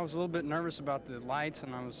 I was a little bit nervous about the lights,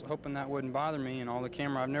 and I was hoping that wouldn't bother me and all the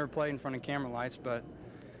camera. I've never played in front of camera lights, but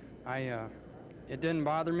it didn't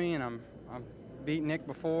bother me, and I've beat Nick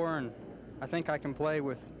before, and I think I can play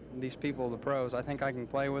with these people, the pros. I think I can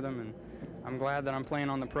play with them, and I'm glad that I'm playing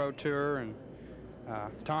on the Pro Tour, and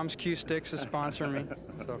Tom's Q Sticks is sponsoring me.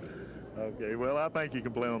 So. Okay, well, I think you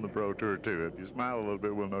can play on the Pro Tour, too. If you smile a little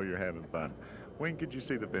bit, we'll know you're having fun. When could you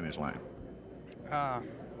see the finish line? I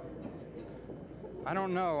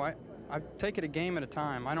don't know. I take it a game at a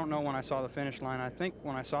time. I don't know when I saw the finish line. I think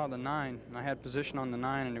when I saw the 9, and I had position on the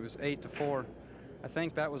 9, and it was 8-4, I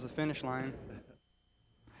think that was the finish line.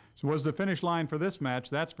 So was the finish line for this match,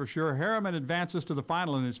 that's for sure. Harriman advances to the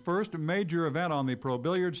final in his first major event on the Pro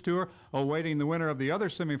Billiards Tour, awaiting the winner of the other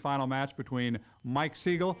semifinal match between Mike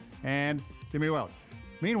Siegel and Jimmy Welch.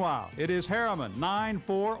 Meanwhile, it is Harriman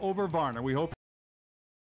 9-4 over Varner. We hope.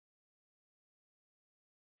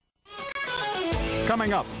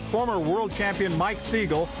 Coming up, former world champion Mike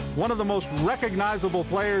Siegel, one of the most recognizable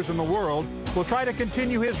players in the world, will try to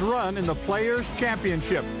continue his run in the Players'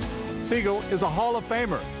 Championship. Siegel is a Hall of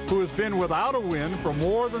Famer who has been without a win for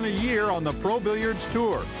more than a year on the Pro Billiards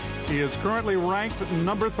Tour. He is currently ranked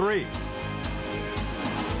number 3.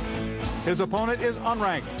 His opponent is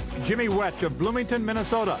unranked, Jimmy Wetch of Bloomington,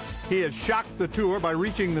 Minnesota. He has shocked the tour by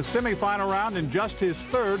reaching the semifinal round in just his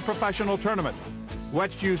 3rd professional tournament.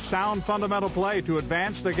 Wetch used sound fundamental play to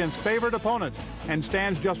advance against favored opponents and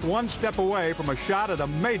stands just 1 step away from a shot at a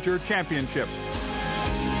major championship.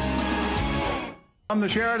 From the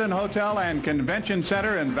Sheraton Hotel and Convention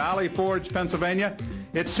Center in Valley Forge, Pennsylvania,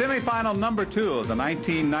 it's semifinal number 2 of the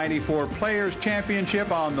 1994 Players' Championship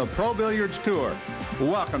on the Pro Billiards Tour.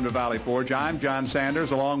 Welcome to Valley Forge. I'm John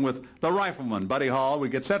Sanders, along with the rifleman, Buddy Hall. We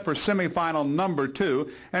get set for semifinal number 2,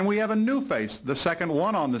 and we have a new face, the second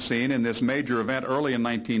one on the scene in this major event early in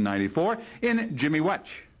 1994, in Jimmy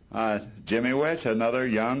Wetch. Jimmy Wetch, another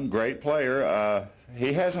young, great player.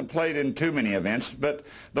 He hasn't played in too many events, but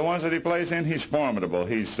the ones that he plays in, he's formidable.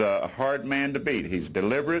 He's a hard man to beat. He's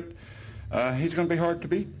deliberate. He's going to be hard to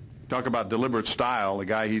beat. Talk about deliberate style. The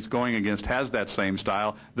guy he's going against has that same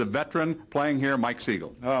style. The veteran playing here, Mike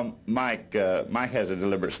Siegel. Mike has a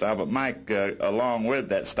deliberate style, but Mike, along with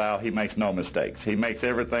that style, he makes no mistakes. He makes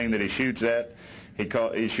everything that he shoots at.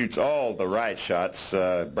 He shoots all the right shots,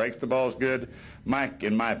 breaks the balls good. Mike,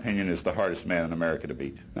 in my opinion, is the hardest man in America to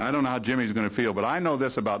beat. I don't know how Jimmy's going to feel, but I know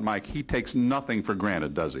this about Mike. He takes nothing for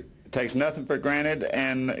granted, does he? Takes nothing for granted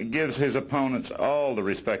and gives his opponents all the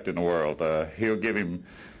respect in the world. He'll give him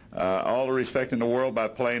all the respect in the world by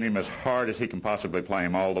playing him as hard as he can possibly play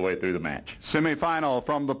him all the way through the match. Semifinal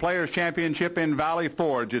from the Players' Championship in Valley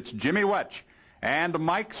Forge. It's Jimmy Wetch and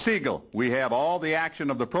Mike Siegel. We have all the action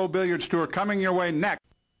of the Pro Billiards Tour coming your way next.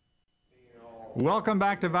 Welcome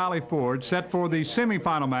back to Valley Forge, set for the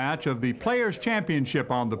semifinal match of the Players' Championship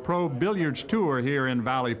on the Pro Billiards Tour here in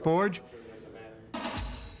Valley Forge.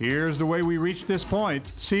 Here's the way we reached this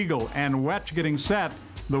point. Siegel and Wetch getting set.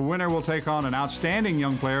 The winner will take on an outstanding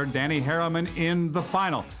young player, Danny Harriman, in the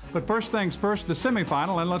final. But first things first, the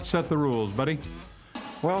semifinal, and let's set the rules, buddy.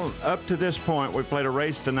 Well, up to this point, we played a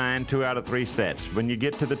race to 9, 2 out of 3 sets. When you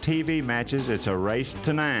get to the TV matches, it's a race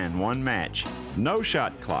to 9, 1 match. No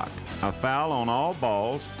shot clock. A foul on all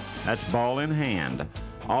balls. That's ball in hand.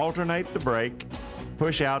 Alternate the break.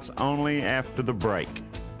 Push-outs only after the break.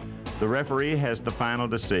 The referee has the final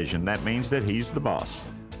decision. That means that he's the boss.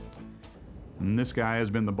 And this guy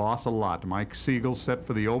has been the boss a lot. Mike Siegel set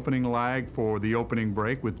for the opening lag for the opening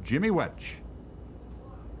break with Jimmy Wetch.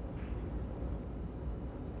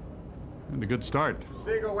 And a good start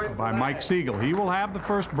by Mike Siegel. He will have the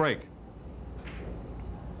first break.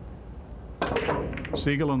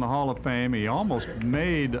 Siegel in the Hall of Fame. He almost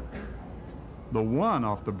made the 1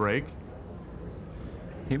 off the break.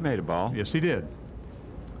 He made a ball. Yes, he did.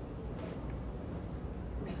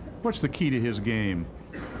 What's the key to his game?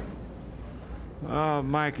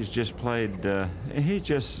 Mike has just played, he's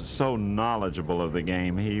just so knowledgeable of the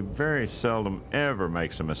game. He very seldom ever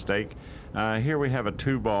makes a mistake. Here we have a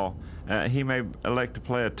 2-ball. He may elect to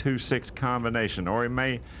play a 2-6 combination, or he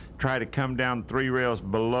may try to come down 3 rails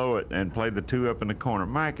below it and play the 2 up in the corner.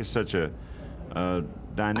 Mike is such a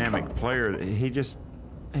dynamic player.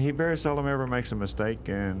 He very seldom ever makes a mistake,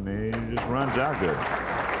 and he just runs out good.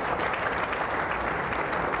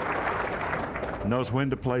 Knows when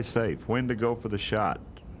to play safe, when to go for the shot.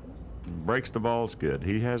 Breaks the balls good.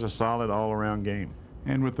 He has a solid all-around game.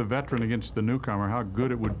 And with the veteran against the newcomer, how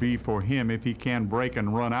good it would be for him if he can break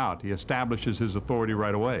and run out. He establishes his authority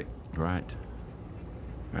right away. Right.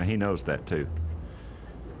 He knows that too.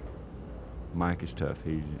 Mike is tough.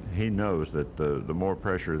 He knows that the more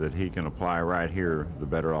pressure that he can apply right here, the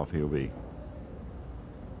better off he'll be.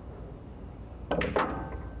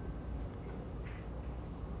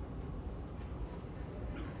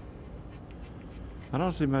 I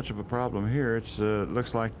don't see much of a problem here. It's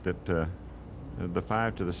looks like that the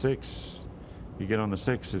 5 to the 6, you get on the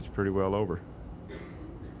 6, it's pretty well over.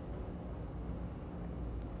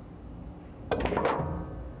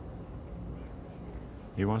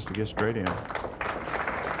 He wants to get straight in. Now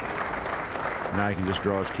he can just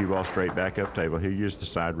draw his cue ball straight back up table. He'll use the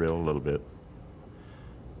side rail a little bit.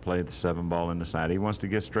 Play the 7-ball in the side. He wants to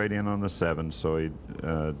get straight in on the 7, so he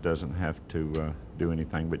doesn't have to do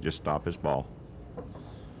anything but just stop his ball.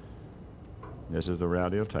 This is the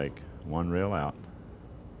route he'll take. 1 rail out.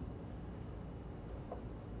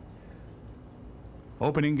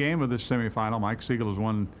 Opening game of this semifinal. Mike Siegel has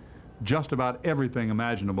won just about everything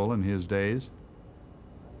imaginable in his days.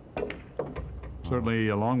 Certainly,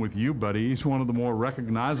 along with you, buddy, he's one of the more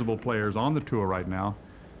recognizable players on the tour right now.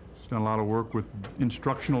 He's done a lot of work with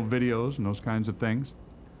instructional videos and those kinds of things.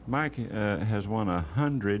 Mike has won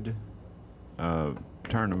 100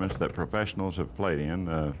 tournaments that professionals have played in.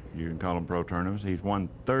 You can call them pro tournaments. He's won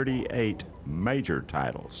 38 major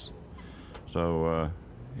titles. So,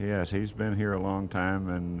 yes, he's been here a long time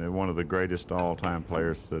and one of the greatest all-time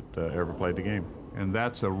players that ever played the game. And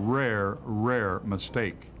that's a rare, rare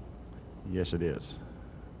mistake. Yes, it is.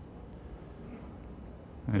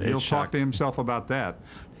 And he'll talk to himself about that.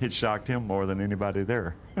 It shocked him more than anybody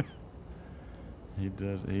there. He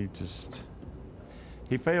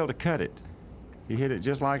failed to cut it. He hit it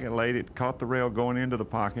just like it laid. It caught the rail going into the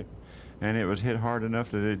pocket, and it was hit hard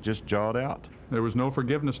enough that it just jawed out. There was no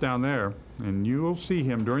forgiveness down there, and you will see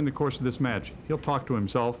him during the course of this match. He'll talk to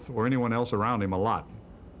himself or anyone else around him a lot.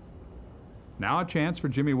 Now a chance for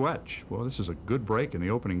Jimmy Wetch. Well, this is a good break in the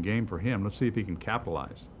opening game for him. Let's see if he can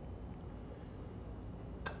capitalize.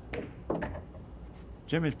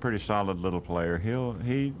 Jimmy's a pretty solid little player.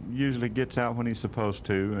 He usually gets out when he's supposed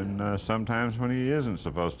to, and sometimes when he isn't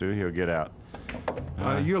supposed to, he'll get out.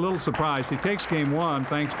 You're a little surprised. He takes game 1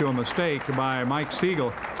 thanks to a mistake by Mike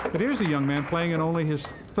Siegel. But here's a young man playing in only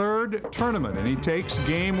his 3rd tournament, and he takes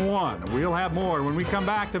game 1. We'll have more when we come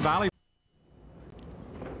back to Valley.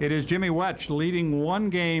 It is Jimmy Wetch leading 1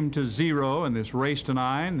 game to 0 in this race to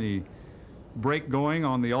 9. The break going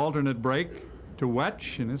on the alternate break to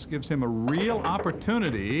Wetch, and this gives him a real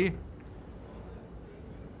opportunity.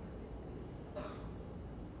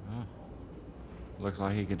 Looks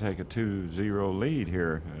like he can take a 2-0 lead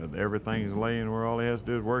here. Everything's laying where all he has to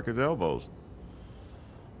do is work his elbows.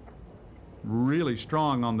 Really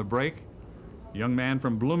strong on the break. Young man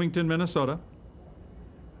from Bloomington, Minnesota.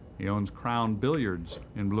 He owns Crown Billiards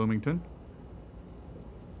in Bloomington.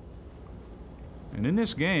 And in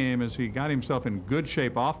this game, as he got himself in good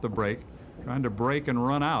shape off the break, trying to break and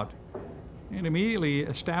run out, and immediately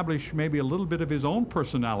establish maybe a little bit of his own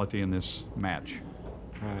personality in this match.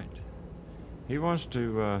 Right. He wants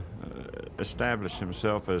to establish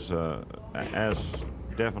himself as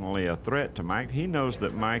definitely a threat to Mike. He knows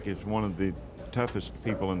that Mike is one of the toughest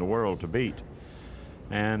people in the world to beat.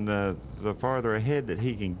 And the farther ahead that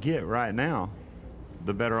he can get right now,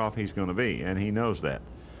 the better off he's going to be, and he knows that.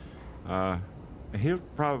 He'll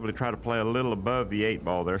probably try to play a little above the 8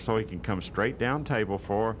 ball there so he can come straight down table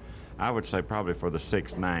for, I would say, probably for the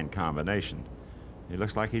 6-9 combination. It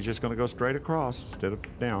looks like he's just going to go straight across instead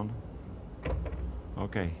of down.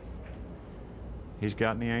 Okay. He's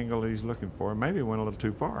gotten the angle he's looking for. Maybe he went a little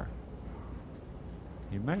too far.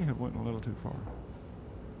 He may have went a little too far.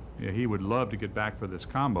 Yeah, he would love to get back for this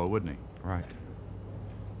combo, wouldn't he? Right.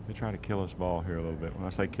 They try to kill his ball here a little bit. When I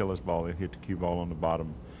say kill his ball, they hit the cue ball on the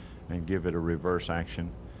bottom and give it a reverse action.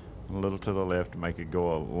 A little to the left to make it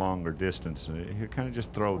go a longer distance. He'll kind of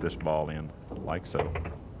just throw this ball in like so.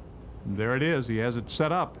 There it is. He has it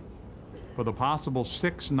set up for the possible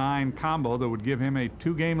 6-9 combo that would give him a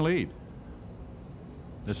 2-game lead.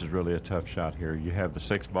 This is really a tough shot here. You have the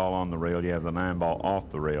 6 ball on the rail. You have the 9 ball off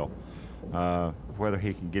the rail. Whether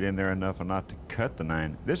he can get in there enough or not to cut the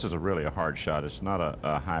 9. This is really a hard shot. It's not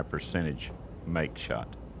a high percentage make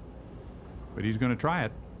shot. But he's going to try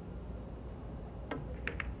it.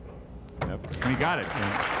 Yep. And he got it.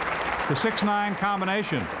 The 6-9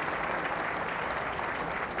 combination.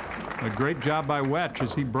 A great job by Wetch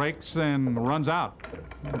as he breaks and runs out.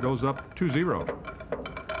 Goes up 2-0.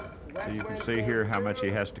 So you can see here how much he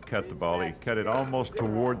has to cut the ball. He cut it almost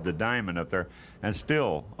toward the diamond up there and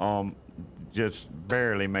still just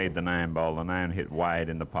barely made the 9 ball. The 9 hit wide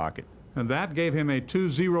in the pocket. And that gave him a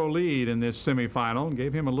 2-0 lead in this semifinal.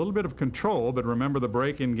 Gave him a little bit of control, but remember the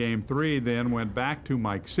break in game 3 then went back to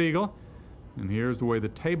Mike Siegel. And here's the way the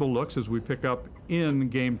table looks as we pick up in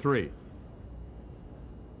game 3.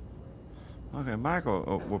 Okay,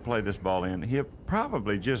 Michael will play this ball in. He'll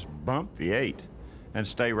probably just bump the 8 and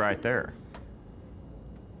stay right there.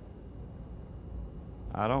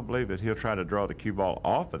 I don't believe that he'll try to draw the cue ball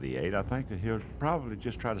off of the 8. I think that he'll probably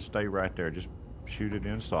just try to stay right there, just shoot it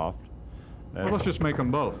in soft. Well, let's just make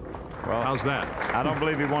them both. Well, how's that? I don't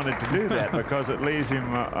believe he wanted to do that because it leaves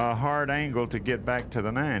him a hard angle to get back to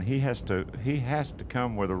the 9. He has to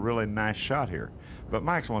come with a really nice shot here. But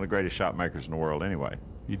Mike's one of the greatest shot makers in the world anyway.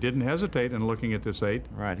 He didn't hesitate in looking at this 8.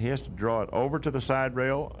 Right, he has to draw it over to the side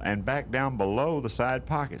rail and back down below the side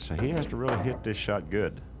pocket. So he has to really hit this shot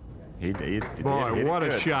good. Boy, what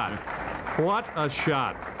a shot. What a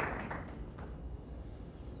shot.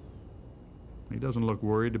 He doesn't look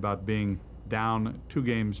worried about being down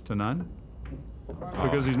 2-0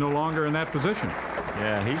 because he's no longer in that position.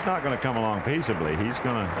 Yeah, he's not going to come along peaceably. He's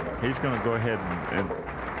going to go ahead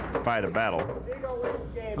and fight a battle.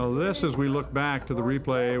 Well, this, as we look back to the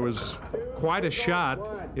replay, was quite a shot.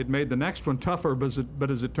 It made the next one tougher, but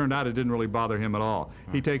as it turned out, it didn't really bother him at all.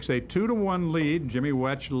 He takes a 2-1 lead. Jimmy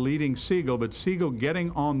Wetch leading Siegel, but Siegel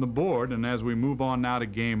getting on the board. And as we move on now to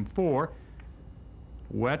game 4,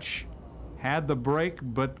 Wetch had the break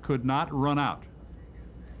but could not run out.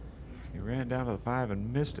 He ran down to the 5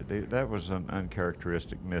 and missed it. That was an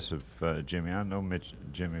uncharacteristic miss of Jimmy. I know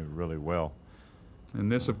Jimmy really well. And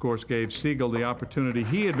this, of course, gave Siegel the opportunity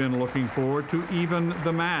he had been looking for to even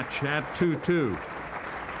the match at 2-2.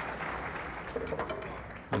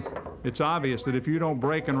 It's obvious that if you don't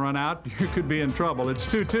break and run out, you could be in trouble. It's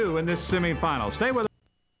 2-2 in this semifinal. Stay with us.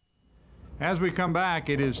 As we come back,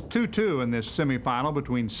 it is 2-2 in this semifinal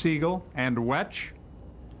between Siegel and Wetch.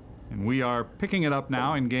 And we are picking it up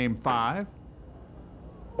now in game 5.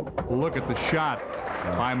 Look at the shot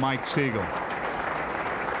by Mike Siegel.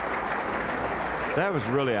 That was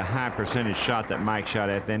really a high percentage shot that Mike shot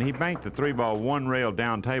at then. He banked the 3 ball 1 rail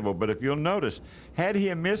down table, but if you'll notice, had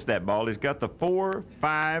he missed that ball, he's got the 4,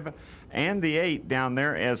 5, and the 8 down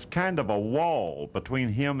there as kind of a wall between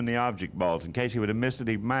him and the object balls. In case he would have missed it,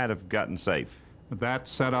 he might have gotten safe. That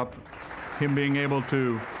set up him being able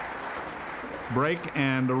to break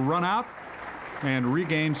and run out and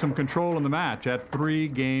regain some control in the match at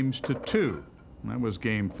 3-2. That was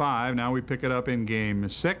game 5. Now we pick it up in game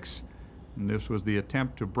 6. And this was the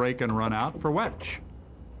attempt to break and run out for Wetch.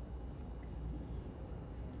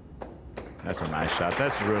 That's a nice shot.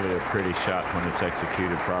 That's really a pretty shot when it's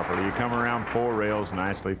executed properly. You come around 4 rails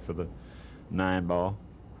nicely for the 9 ball.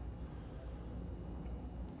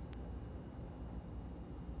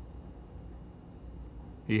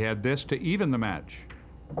 He had this to even the match.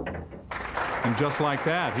 And just like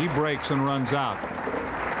that, he breaks and runs out.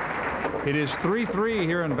 It is 3-3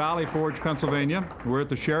 here in Valley Forge, Pennsylvania. We're at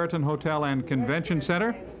the Sheraton Hotel and Convention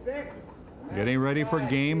Center, getting ready for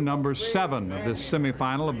game number 7 of this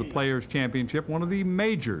semifinal of the Players' Championship, one of the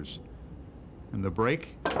majors. And the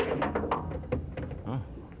break,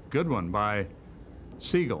 good one by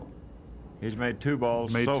Siegel. He's made 2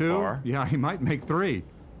 balls Made so 2. far. Yeah, he might make 3.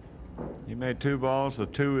 He made 2 balls. The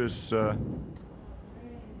 2 is okay,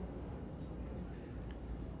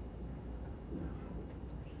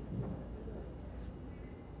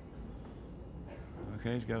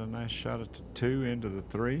 he's got a nice shot at the 2 into the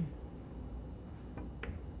 3.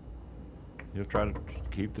 He'll try to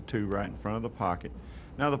keep the 2 right in front of the pocket.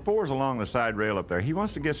 Now the 4's along the side rail up there. He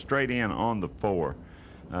wants to get straight in on the 4.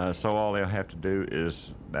 So all he'll have to do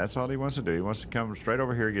is, that's all he wants to do. He wants to come straight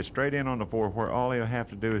over here, get straight in on the 4, where all he'll have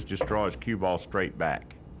to do is just draw his cue ball straight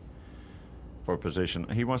back for position.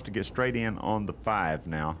 He wants to get straight in on the 5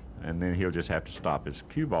 now, and then he'll just have to stop his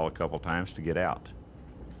cue ball a couple times to get out.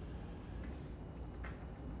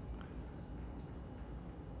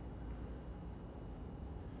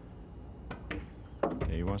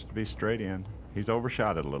 Okay, he wants to be straight in. He's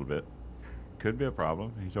overshot it a little bit. Could be a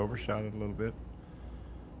problem. He's overshot it a little bit.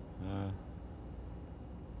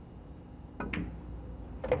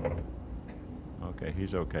 Okay,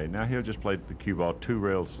 he's okay. Now he'll just play the cue ball 2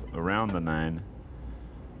 rails around the 9,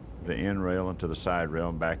 the end rail into the side rail,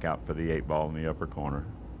 and back out for the 8 ball in the upper corner.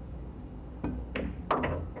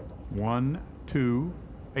 1, 2,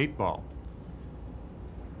 8 ball.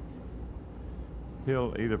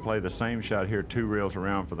 He'll either play the same shot here, 2 rails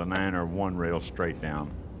around for the 9, or 1 rail straight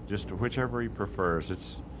down. Just whichever he prefers.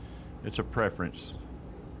 It's a preference.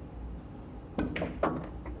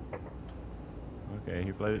 Okay,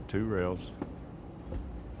 he played it 2 rails.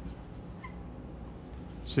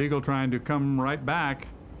 Siegel trying to come right back,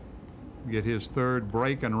 get his 3rd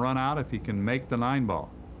break and run out if he can make the 9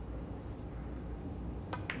 ball.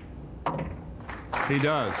 He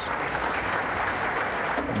does.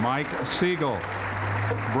 Mike Siegel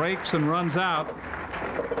breaks and runs out,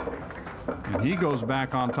 and he goes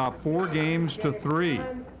back on top 4 games to 3.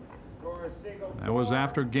 That was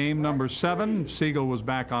after game number 7. Siegel was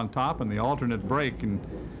back on top in the alternate break, and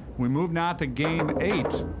we move now to game 8.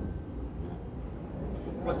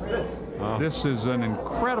 What's this? This is an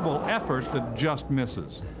incredible effort that just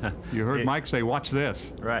misses. You heard Mike say, watch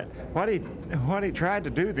this. Right. What he tried to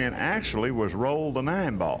do then actually was roll the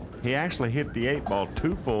 9 ball. He actually hit the 8 ball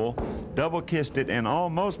 2 full, double kissed it, and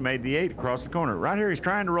almost made the 8 across the corner. Right here he's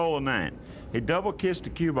trying to roll a 9. He double kissed the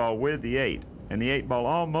cue ball with the 8, and the 8 ball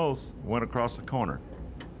almost went across the corner.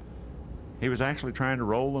 He was actually trying to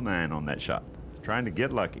roll the 9 on that shot, trying to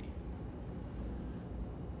get lucky.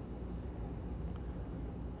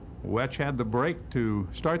 Wetch had the break to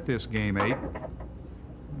start this game 8,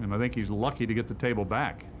 and I think he's lucky to get the table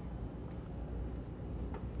back.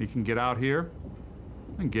 He can get out here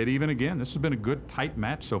and get even again. This has been a good tight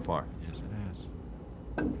match so far. Yes, it has.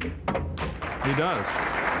 He does.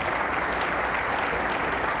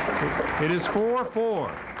 It is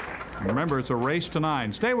 4-4. Remember, it's a race to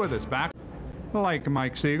 9. Stay with us. Back like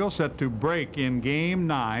Mike Siegel, set to break in game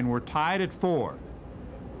 9. We're tied at 4.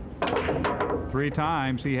 3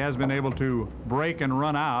 times he has been able to break and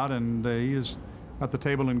run out, and he is at the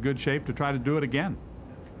table in good shape to try to do it again.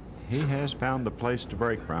 He has found the place to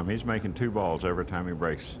break from. He's making 2 balls every time he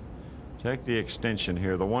breaks. Check the extension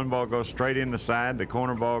here. The 1 ball goes straight in the side. The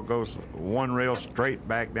corner ball goes 1 rail straight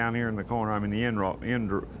back down here in the corner. I mean the end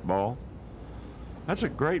ball. That's a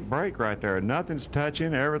great break right there. Nothing's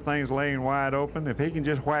touching. Everything's laying wide open. If he can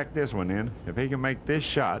just whack this one in, if he can make this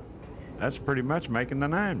shot, that's pretty much making the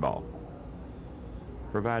 9 ball.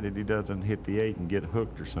 Provided he doesn't hit the 8 and get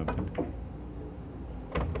hooked or something.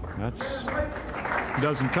 That's...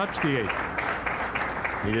 Doesn't touch the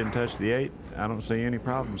 8. He didn't touch the 8. I don't see any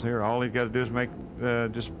problems here. All he's got to do is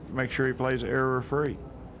just make sure he plays error-free.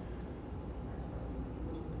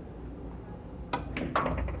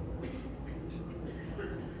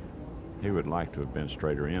 He would like to have been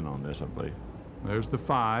straighter in on this, I believe. There's the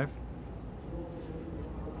 5.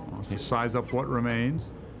 He size up what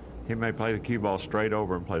remains. He may play the cue ball straight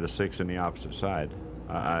over and play the 6 in the opposite side.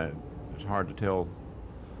 It's hard to tell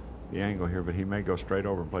the angle here, but he may go straight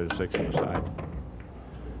over and play the 6 in the side.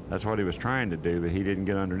 That's what he was trying to do, but he didn't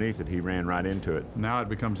get underneath it. He ran right into it. Now it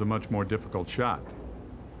becomes a much more difficult shot.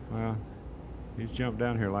 Well, he's jumped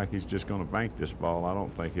down here like he's just going to bank this ball. I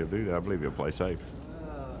don't think he'll do that. I believe he'll play safe.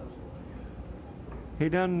 He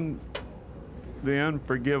done the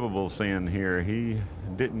unforgivable sin here. He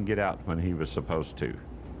didn't get out when he was supposed to.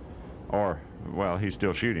 Or, well, he's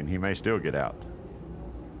still shooting. He may still get out.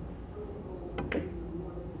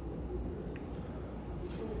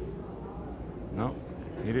 No,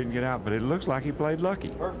 he didn't get out, but it looks like he played lucky.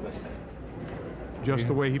 Perfect. Just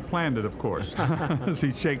the way he planned it, of course, as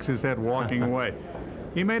he shakes his head walking away.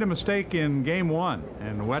 He made a mistake in game 1,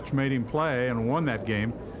 and Wetch made him play and won that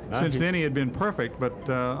game. Since then, he had been perfect, but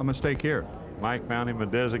a mistake here. Mike found him a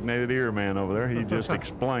designated ear man over there. He just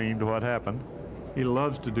explained what happened. He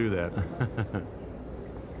loves to do that.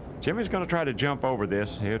 Jimmy's going to try to jump over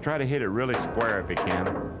this. He'll try to hit it really square if he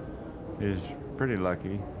can. He's pretty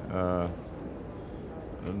lucky.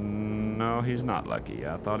 No, he's not lucky.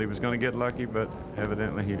 I thought he was going to get lucky, but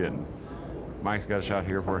evidently he didn't. Mike's got a shot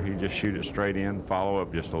here where he just shoot it straight in, follow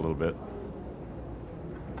up just a little bit.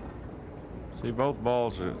 See, both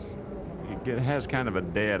balls, it has kind of a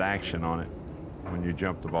dead action on it when you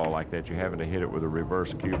jump the ball like that. You're having to hit it with a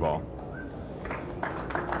reverse cue ball.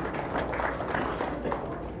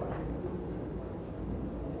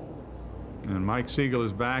 And Mike Siegel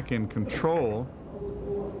is back in control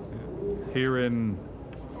here in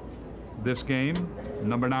this game,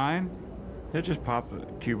 number 9. He'll just pop the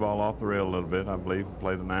cue ball off the rail a little bit, I believe,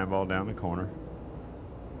 play the 9 ball down the corner.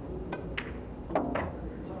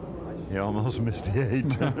 He almost missed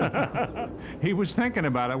the 8. He was thinking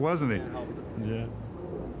about it, wasn't he? Yeah.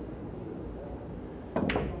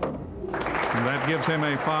 And that gives him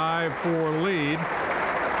a 5-4 lead.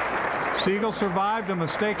 Siegel survived a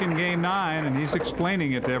mistake in game 9, and he's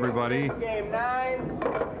explaining it to everybody. Game 9.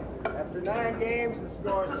 After 9 games, the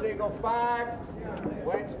score is Siegel 5,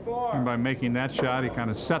 Wetch 4. And by making that shot, he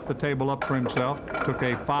kind of set the table up for himself, took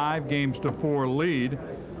a 5-4 lead.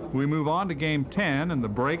 We move on to game 10, and the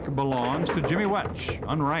break belongs to Jimmy Wetch,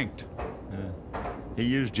 unranked. He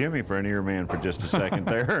used Jimmy for an ear man for just a second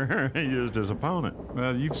there. He used his opponent.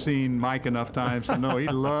 Well, you've seen Mike enough times to know he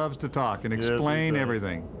loves to talk and explain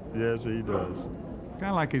everything. Yes, he does. Kind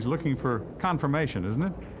of like he's looking for confirmation, isn't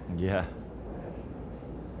it? Yeah.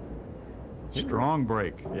 Strong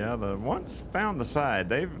break. Yeah, the ones found the side.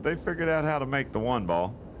 They figured out how to make the 1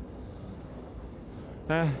 ball.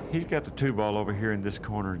 He's got the 2 ball over here in this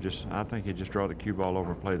corner. I think he'll just draw the cue ball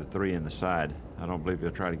over and play the 3 in the side. I don't believe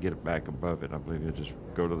he'll try to get it back above it. I believe he'll just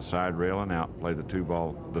go to the side rail and out, play the 3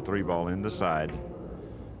 ball in the side.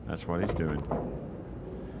 That's what he's doing.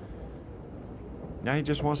 Now he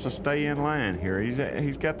just wants to stay in line here.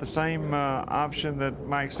 He's got the same option that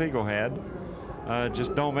Mike Siegel had.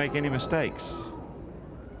 Just don't make any mistakes.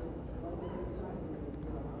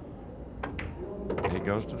 He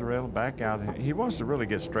goes to the rail and back out. He wants to really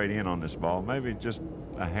get straight in on this ball, maybe just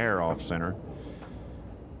a hair off center.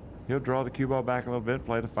 He'll draw the cue ball back a little bit,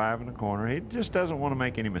 play the 5 in the corner. He just doesn't want to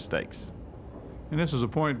make any mistakes. And this is a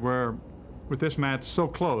point where, with this match so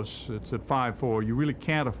close, it's at 5-4, you really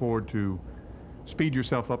can't afford to speed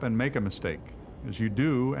yourself up and make a mistake, as you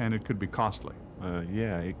do, and it could be costly.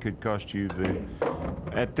 Yeah, it could cost you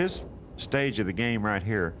at this stage of the game right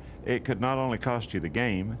here, it could not only cost you the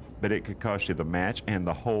game, but it could cost you the match and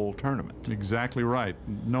the whole tournament. Exactly right,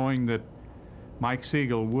 knowing that Mike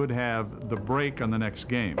Siegel would have the break on the next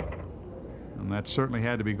game. And that certainly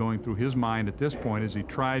had to be going through his mind at this point as he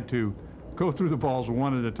tried to go through the balls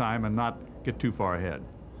one at a time and not get too far ahead.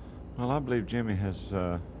 Well, I believe Jimmy has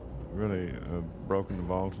really broken the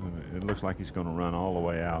balls, and it looks like he's going to run all the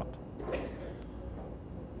way out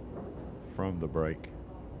from the break.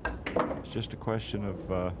 It's just a question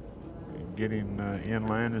of getting in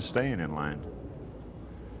line and staying in line.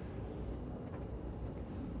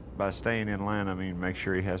 By staying in line, I mean make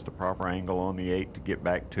sure he has the proper angle on the 8 to get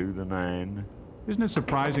back to the 9. Isn't it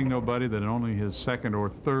surprising, nobody, that in only his 2nd or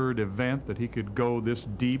 3rd event that he could go this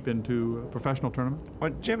deep into a professional tournament?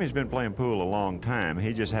 Well, Jimmy's been playing pool a long time.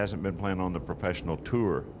 He just hasn't been playing on the professional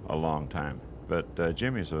tour a long time. But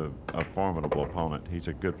Jimmy's a formidable opponent. He's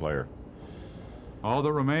a good player. All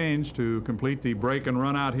that remains to complete the break and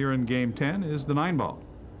run out here in game 10 is the 9 ball.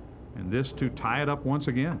 And this to tie it up once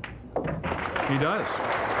again. He does.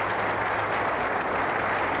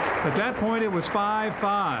 At that point, it was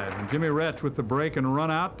 5-5, and Jimmy Wetch with the break and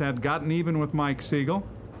run out had gotten even with Mike Siegel.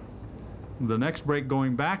 The next break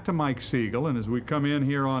going back to Mike Siegel, and as we come in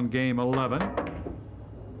here on game 11,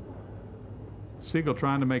 Siegel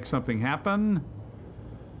trying to make something happen.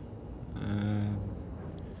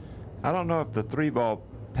 I don't know if the 3 ball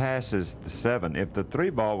passes the 7. If the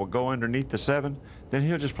 3 ball will go underneath the 7, then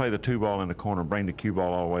he'll just play the 2 ball in the corner and bring the cue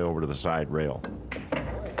ball all the way over to the side rail.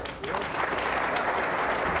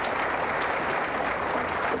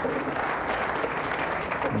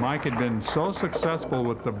 Mike had been so successful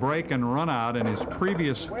with the break and run out in his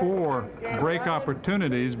previous 4 break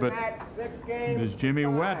opportunities, but it is Jimmy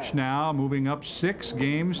Wetch now moving up 6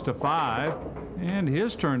 games to 5, and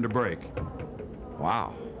his turn to break.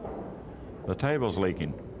 Wow. The table's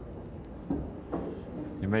leaking.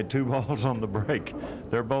 He made 2 balls on the break.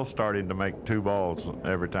 They're both starting to make 2 balls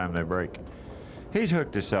every time they break. He's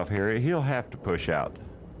hooked himself here. He'll have to push out.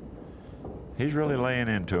 He's really laying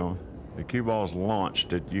into him. The cue ball's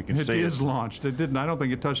launched. You can see it is launched. It didn't. I don't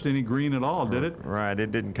think it touched any green at all, did it? Right.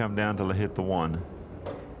 It didn't come down till it hit the 1.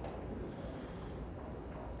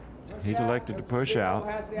 He's elected to push out.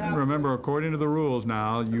 And remember, according to the rules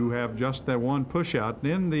now, you have just that 1 push out.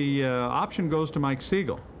 Then the option goes to Mike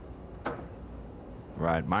Siegel.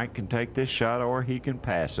 Right. Mike can take this shot or he can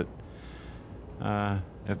pass it.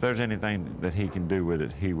 If there's anything that he can do with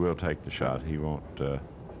it, he will take the shot. He won't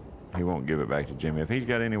give it back to Jimmy. If he's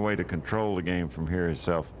got any way to control the game from here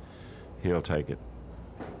himself, he'll take it.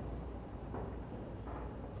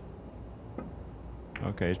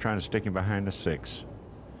 Okay, he's trying to stick him behind the 6,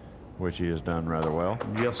 which he has done rather well.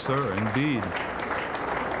 Yes, sir, indeed.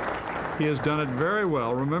 He has done it very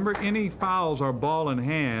well. Remember, any fouls are ball in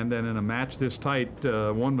hand, and in a match this tight,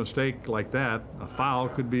 one mistake like that, a foul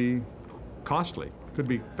could be costly, could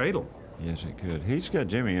be fatal. Yes, it could. He's got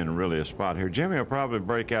Jimmy in really a spot here. Jimmy will probably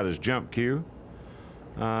break out his jump cue.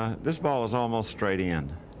 This ball is almost straight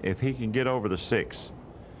in. If he can get over the 6,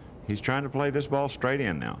 he's trying to play this ball straight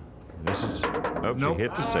in now. This is, oops, nope. He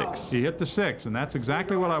hit the 6. He hit the 6, and that's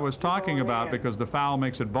exactly what I was talking about, because the foul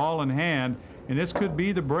makes it ball in hand, and this could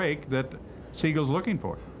be the break that Siegel's looking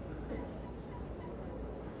for.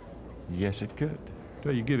 Yes, it could.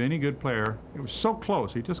 You give any good player, it was so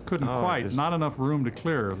close, he just couldn't quite, not enough room to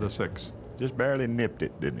clear the 6. Just barely nipped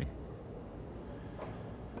it, didn't he?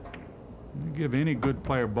 You give any good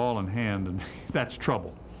player ball in hand, and that's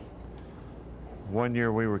trouble. One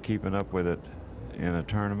year we were keeping up with it in a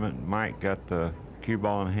tournament. Mike got the cue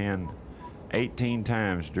ball in hand 18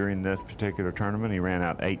 times during this particular tournament. He ran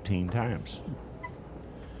out 18 times.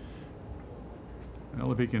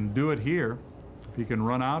 Well, if he can do it here, if he can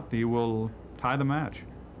run out, he will tie the match.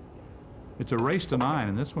 It's a race to 9,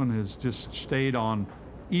 and this one has just stayed on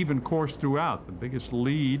even course throughout. The biggest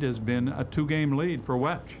lead has been a 2-game lead for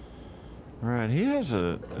Wetch. Right, he has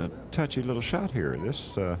a touchy little shot here.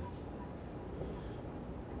 This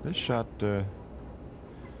shot, I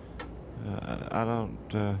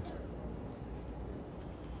don't.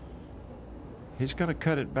 He's going to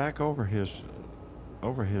cut it back over his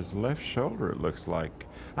left shoulder. It looks like.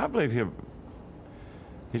 I believe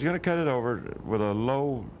he's going to cut it over with a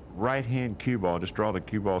low right-hand cue ball. Just draw the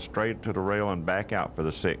cue ball straight to the rail and back out for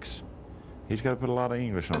the 6. He's got to put a lot of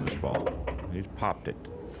English on this ball. He's popped it.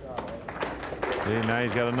 See, now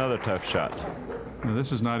he's got another tough shot. Now,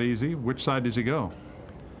 this is not easy. Which side does he go?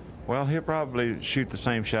 Well, he'll probably shoot the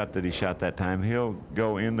same shot that he shot that time. He'll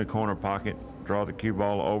go in the corner pocket, draw the cue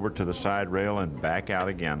ball over to the side rail, and back out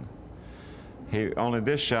again. Only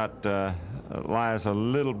this shot lies a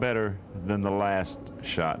little better than the last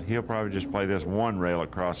shot. He'll probably just play this 1 rail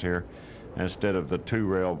across here instead of the 2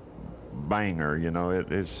 rail banger. You know,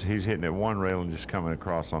 he's hitting it 1 rail and just coming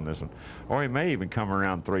across on this one. Or he may even come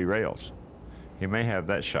around 3 rails. He may have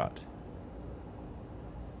that shot.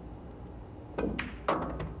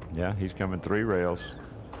 Yeah, he's coming 3 rails.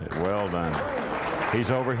 Well done. He's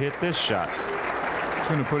overhit this shot. It's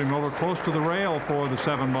going to put him over close to the rail for the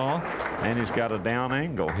 7 ball. And he's got a down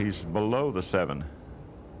angle. He's below the 7.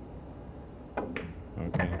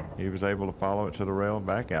 Okay, he was able to follow it to the rail and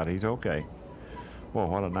back out. He's okay. Whoa,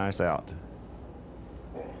 what a nice out.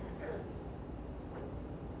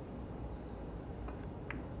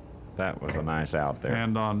 That was a nice out there.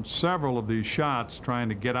 And on several of these shots trying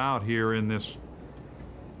to get out here in this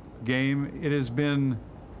game, it has been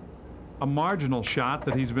a marginal shot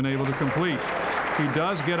that he's been able to complete. He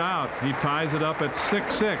does get out. He ties it up at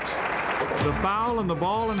 6-6. The foul and the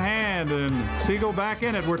ball in hand, and Siegel back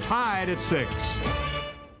in it. We're tied at 6.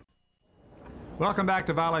 Welcome back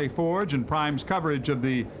to Valley Forge and Prime's coverage of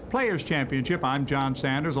the Players' Championship. I'm John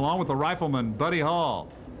Sanders, along with the rifleman, Buddy Hall.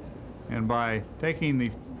 And by taking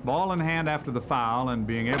the ball in hand after the foul and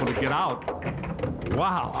being able to get out,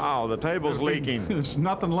 wow. Wow, the table's leaking. There's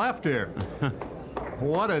nothing left here.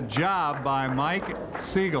 What a job by Mike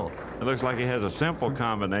Siegel. It looks like he has a simple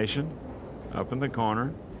combination up in the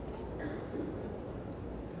corner.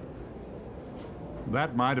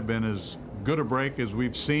 That might have been as good a break as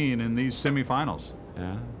we've seen in these semifinals.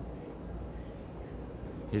 Yeah.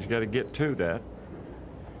 He's got to get to that.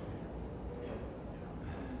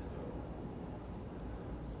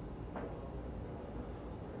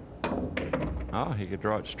 Oh, he could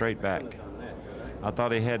draw it straight back. I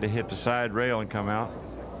thought he had to hit the side rail and come out.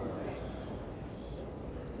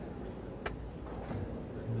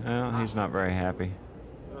 Well, he's not very happy.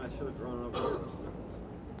 I should have drawn over.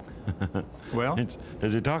 Well,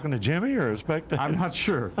 is he talking to Jimmy or a spectator? I'm not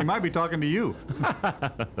sure. He might be talking to you.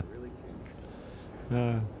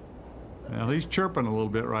 Well, he's chirping a little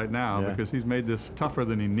bit right now because he's made this tougher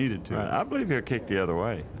than he needed to. Right. I believe he'll kick the other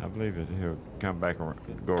way. I believe that he'll come back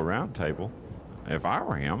and go around table. If I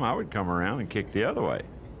were him, I would come around and kick the other way.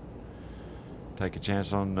 Take a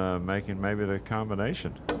chance on making maybe the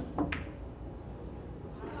combination.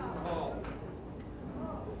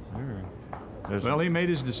 Well, he made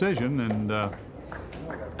his decision, and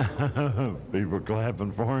people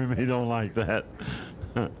clapping for him. He don't like that.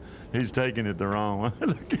 He's taking it the wrong way.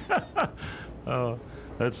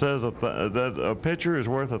 That says that a picture is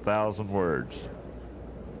worth 1,000 words.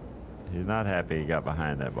 He's not happy he got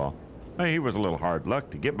behind that ball. I mean, he was a little hard luck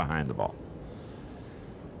to get behind the ball.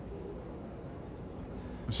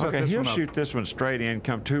 Okay, he'll shoot this one straight in,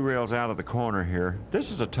 come 2 rails out of the corner here.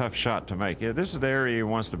 This is a tough shot to make. This is the area he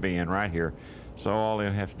wants to be in right here. So all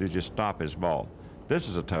he'll have to do is just stop his ball. This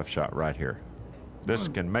is a tough shot right here. This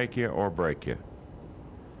can make you or break you.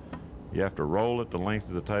 You have to roll it the length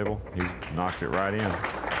of the table. He's knocked it right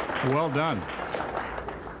in. Well done.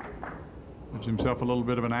 Gives himself a little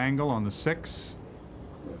bit of an angle on the 6.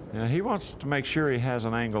 Now he wants to make sure he has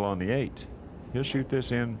an angle on the 8. He'll shoot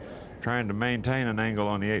this in trying to maintain an angle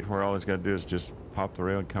on the 8 where all he's got to do is just pop the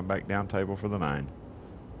rail and come back down table for the 9.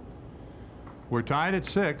 We're tied at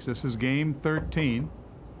 6. This is game 13.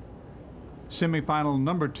 Semifinal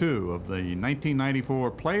number 2 of the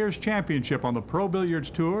 1994 Players Championship on the Pro Billiards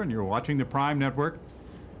Tour, and you're watching the Prime Network.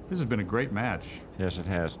 This has been a great match. Yes, it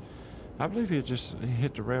has. I believe he just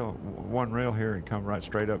hit the rail, one rail here, and come right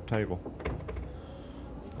straight up table.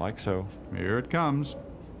 Like so. Here it comes.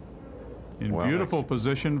 In Well beautiful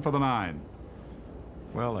position for the 9.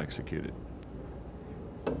 Well executed.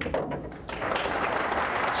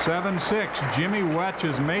 7-6. Jimmy Wetch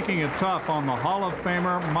is making it tough on the Hall of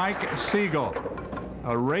Famer Mike Siegel.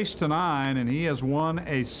 A race to 9, and he has won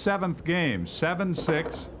a 7th game.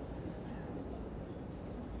 7-6.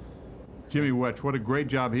 Jimmy Wetch, what a great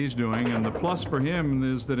job he's doing, and the plus for him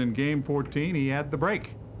is that in game 14 he had the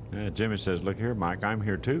break. Yeah, Jimmy says, "Look here, Mike, I'm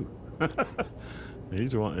here too."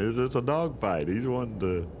 He's one. It's a dog fight. He's one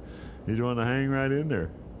to hang right in there.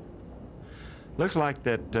 Looks like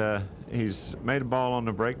that he's made a ball on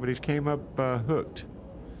the break, but he's came up hooked.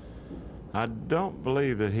 I don't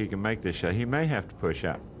believe that he can make this shot. He may have to push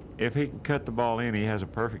out. If he can cut the ball in, he has a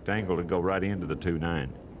perfect angle to go right into the 2-9.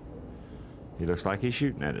 He looks like he's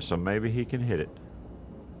shooting at it, so maybe he can hit it.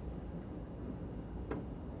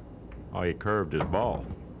 Oh, he curved his ball.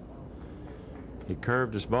 He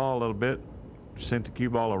curved his ball a little bit, sent the cue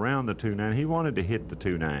ball around the 2-9. He wanted to hit the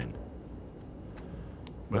 2-9.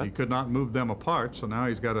 But he could not move them apart, so now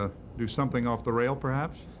he's got to do something off the rail,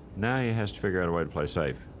 perhaps? Now he has to figure out a way to play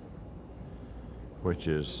safe, which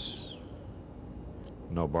is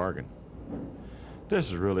no bargain.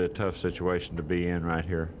 This is really a tough situation to be in right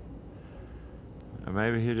here.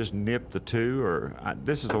 Maybe he'll just nip the 2, or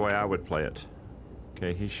this is the way I would play it.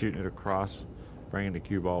 Okay, he's shooting it across, bringing the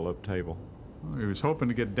cue ball up table. Well, he was hoping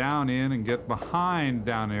to get down in and get behind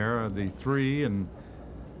down there, the 3 and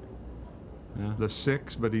the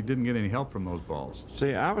 6, but he didn't get any help from those balls.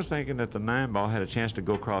 See, I was thinking that the 9 ball had a chance to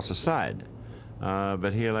go across the side,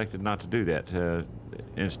 but he elected not to do that.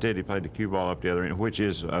 Instead, he played the cue ball up the other end, which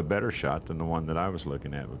is a better shot than the one that I was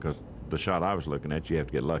looking at, because the shot I was looking at, you have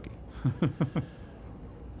to get lucky.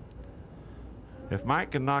 If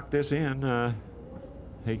Mike can knock this in,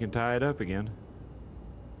 he can tie it up again.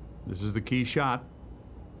 This is the key shot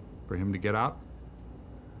for him to get out.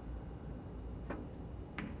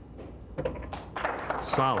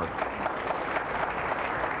 Solid.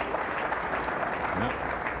 Yep.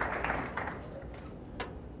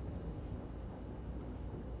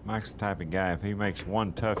 Mike's the type of guy, if he makes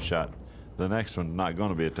one tough shot, the next one's not going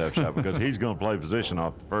to be a tough shot because he's going to play position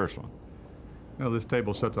off the first one. Well, this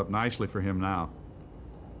table sets up nicely for him now.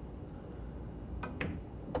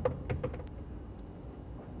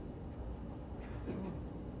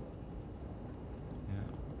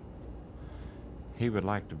 He would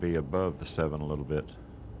like to be above the 7 a little bit.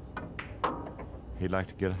 He'd like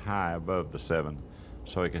to get high above the 7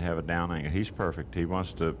 so he could have a down angle. He's perfect. He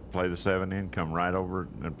wants to play the 7 in, come right over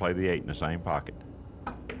and play the 8 in the same pocket.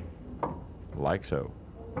 Like so.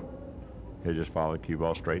 He'll just follow the cue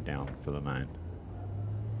ball straight down for the 9.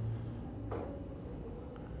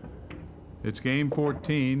 It's game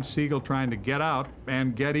 14. Siegel trying to get out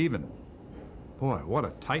and get even. Boy, what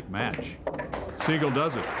a tight match. Siegel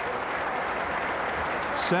does it.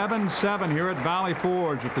 7-7 here at Valley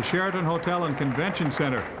Forge at the Sheraton Hotel and Convention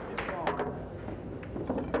Center.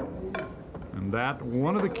 And that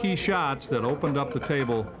one of the key shots that opened up the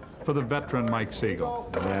table for the veteran Mike Siegel.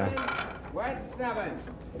 Yeah. Wet 7.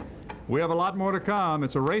 We have a lot more to come.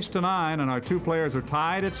 It's a race to 9, and our two players are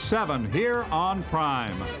tied at 7 here on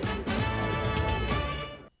Prime.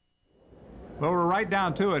 Well, we're right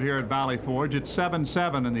down to it here at Valley Forge. It's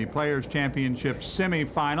 7-7 in the Players' Championship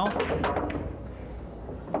semifinal.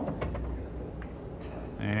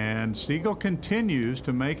 And Siegel continues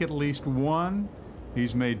to make at least one.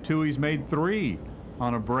 He's made 2. He's made 3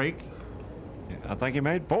 on a break. I think he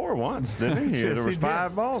made 4 once, didn't he? Yes, There was he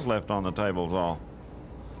 5 did. balls left on the tables all.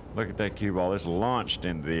 Look at that cue ball. It's launched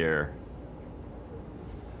into the air.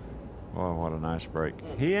 Oh, what a nice break.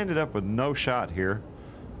 He ended up with no shot here.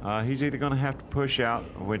 He's either going to have to push out,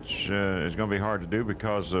 which is going to be hard to do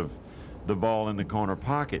because of the ball in the corner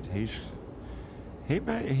pocket. He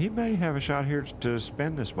may have a shot here to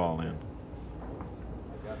spin this ball in.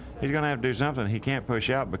 He's going to have to do something. He can't push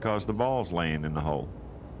out because the ball's laying in the hole.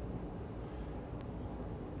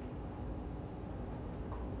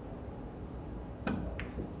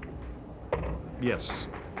 Yes.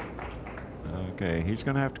 Okay, he's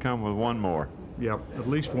going to have to come with one more. Yep, at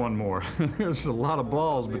least one more. There's a lot of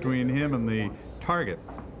balls between him and the target.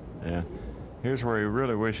 Yeah. Here's where he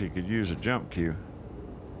really wish he could use a jump cue.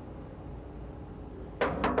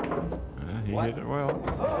 He hit it well.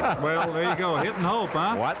 Well, there you go. Hit and hope,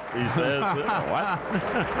 huh? What? He says. What?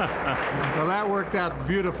 Well, that worked out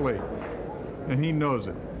beautifully, and he knows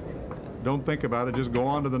it. Don't think about it. Just go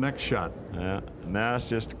on to the next shot. Yeah. Now it's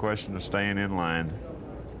just a question of staying in line.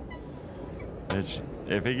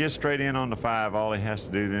 If he gets straight in on the 5, all he has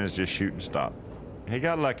to do then is just shoot and stop. He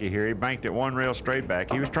got lucky here. He banked it 1 rail straight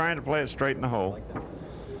back. He was trying to play it straight in the hole.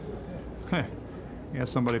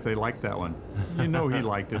 Ask somebody if they liked that one. You know he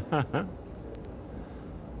liked it.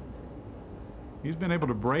 He's been able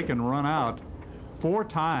to break and run out 4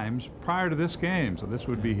 times prior to this game, so this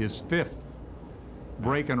would be his 5th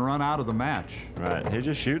break and run out of the match. Right. He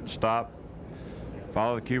just shoot and stop.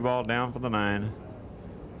 Follow the cue ball down for the 9.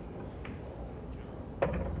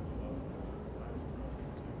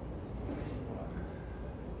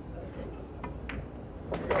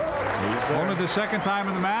 Only the 2nd time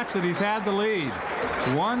in the match that he's had the lead.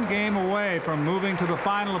 1 game away from moving to the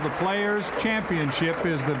final of the Players' Championship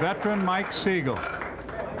is the veteran Mike Siegel.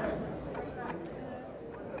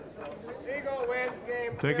 Siegel wins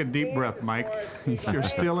game. Take a deep breath, Mike. You're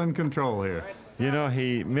still in control here. You know,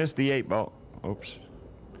 he missed the 8 ball. Oops.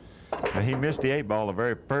 He missed the 8 ball the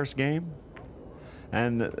very first game.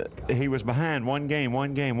 And he was behind 1 game,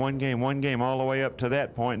 1 game, 1 game, 1 game, all the way up to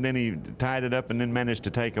that point. And then he tied it up and then managed to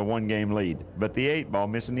take a 1-game lead. But the 8 ball,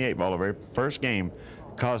 missing the 8 ball the very first game,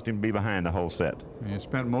 caused him to be behind the whole set. He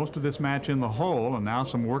spent most of this match in the hole, and now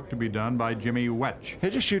some work to be done by Jimmy Wetch. He'll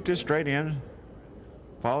just shoot this straight in.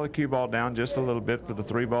 Follow the cue ball down just a little bit for the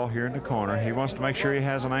 3 ball here in the corner. He wants to make sure he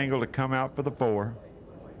has an angle to come out for the 4.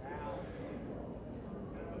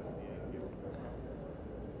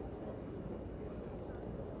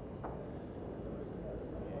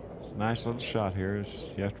 Nice little shot here.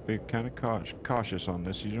 You have to be kind of cautious on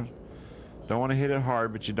this. You don't want to hit it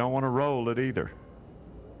hard, but you don't want to roll it either.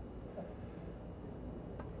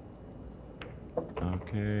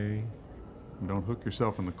 Okay. Don't hook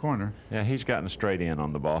yourself in the corner. Yeah, he's gotten straight in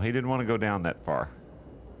on the ball. He didn't want to go down that far.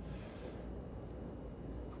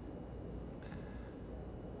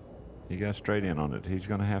 He got straight in on it. He's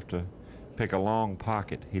going to have to pick a long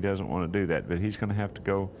pocket. He doesn't want to do that, but he's going to have to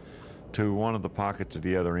go to one of the pockets at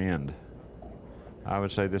the other end. I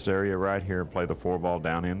would say this area right here and play the 4 ball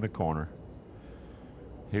down in the corner.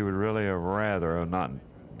 He would really have rather have not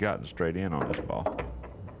gotten straight in on this ball.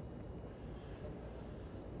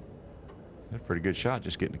 That's a pretty good shot,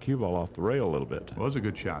 just getting the cue ball off the rail a little bit. Was a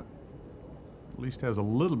good shot. At least has a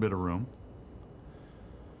little bit of room.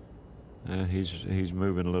 He's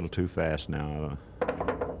moving a little too fast now.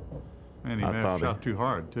 And he may have shot too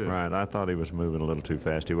hard, too. Right, I thought he was moving a little too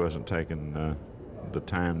fast. He wasn't taking the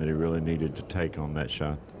time that he really needed to take on that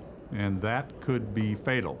shot. And that could be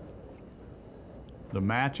fatal. The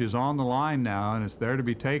match is on the line now, and it's there to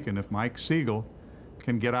be taken if Mike Siegel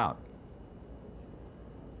can get out.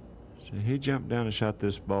 See, he jumped down and shot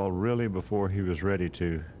this ball really before he was ready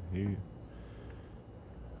to.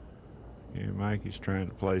 Mike, he's trying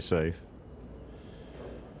to play safe.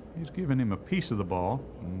 He's giving him a piece of the ball.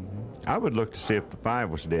 I would look to see if the 5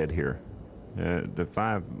 was dead here. The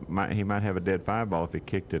 5, he might have a dead 5 ball if he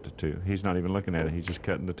kicked it to 2. He's not even looking at it. He's just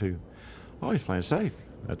cutting the 2. Oh, he's playing safe.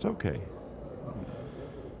 That's okay.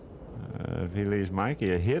 If he leaves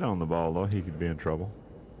Mikey a hit on the ball, though, he could be in trouble.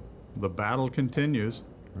 The battle continues.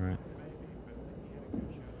 Right.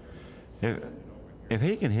 If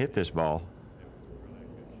he can hit this ball,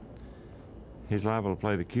 he's liable to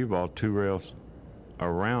play the cue ball 2 rails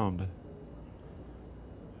around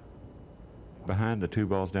behind the 2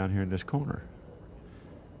 balls down here in this corner.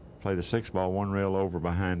 Play the 6 ball 1 rail over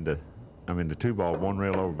behind the, the 2 ball 1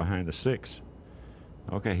 rail over behind the 6.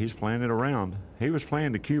 Okay, he's playing it around. He was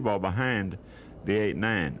playing the cue ball behind the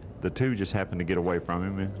 8-9. The 2 just happened to get away from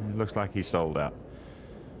him, and it looks like he sold out.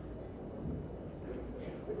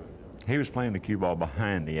 He was playing the cue ball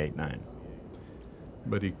behind the 8-9.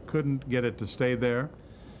 But he couldn't get it to stay there.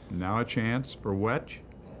 Now a chance for Wetch.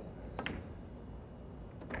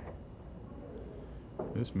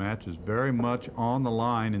 This match is very much on the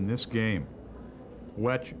line in this game.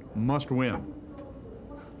 Wetch must win.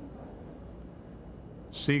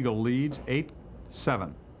 Siegel leads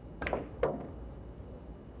 8-7.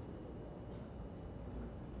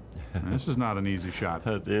 This is not an easy shot.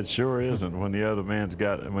 It sure isn't when the other man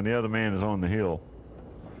is on the hill.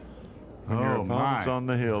 When your opponent's on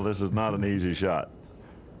the hill, this is not an easy shot.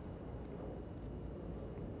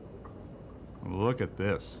 Look at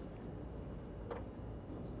this.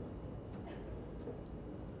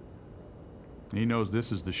 He knows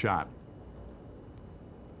this is the shot.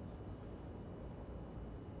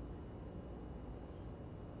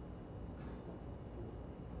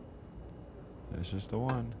 This is the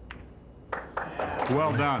one.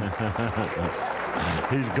 Well done.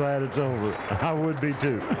 He's glad it's over. I would be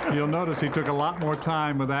too. You'll notice he took a lot more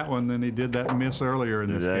time with that one than he did that miss earlier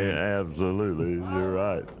in this game. Absolutely. You're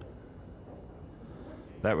right.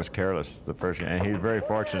 That was careless the first game, and he's very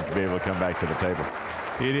fortunate to be able to come back to the table.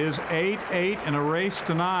 It is 8-8 and a race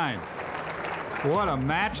to 9. What a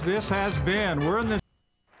match this has been. We're in this.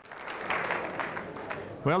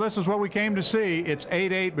 Well, this is what we came to see. It's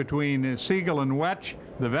 8-8 between Siegel and Wetch.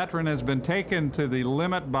 The veteran has been taken to the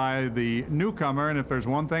limit by the newcomer, and if there's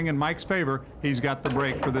one thing in Mike's favor, he's got the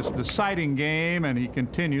break for this deciding game, and he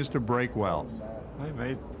continues to break well. He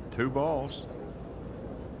made 2 balls.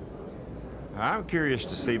 I'm curious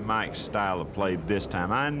to see Mike's style of play this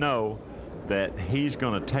time. I know that he's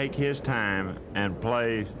going to take his time and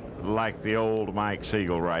play like the old Mike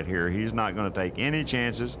Siegel right here. He's not going to take any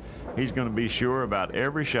chances. He's going to be sure about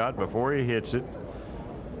every shot before he hits it.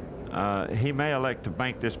 He may elect to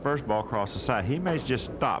bank this first ball across the side. He may just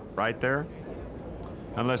stop right there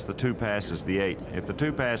unless the 2 passes the 8. If the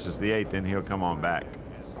 2 passes the 8, then he'll come on back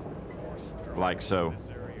like so.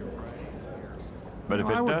 But if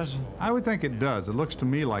it does, I would think it does. It looks to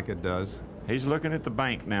me like it does. He's looking at the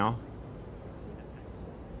bank now.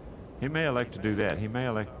 He may elect to do that. He may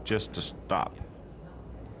elect just to stop.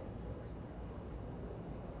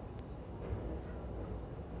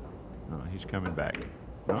 No, he's coming back.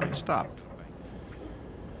 No, he stopped.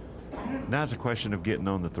 Now it's a question of getting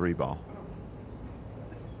on the 3 ball.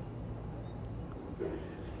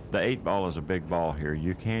 The 8 ball is a big ball here.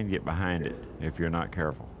 You can get behind it if you're not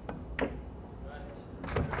careful.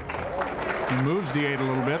 He moves the 8 a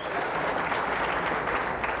little bit.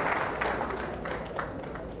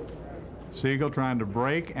 Siegel trying to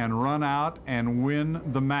break and run out and win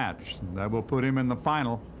the match. That will put him in the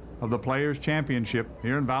final of the Players' Championship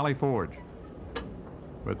here in Valley Forge.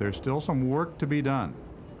 But there's still some work to be done.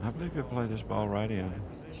 I believe he'll play this ball right in.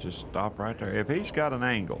 Just stop right there. If he's got an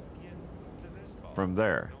angle from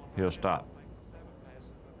there, he'll stop.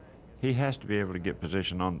 He has to be able to get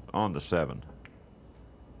position on the 7.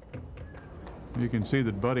 You can see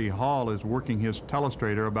that Buddy Hall is working his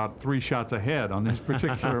telestrator about 3 shots ahead on this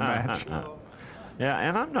particular match. Yeah,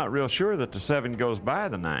 and I'm not real sure that the 7 goes by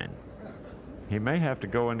the 9. He may have to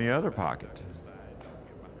go in the other pocket.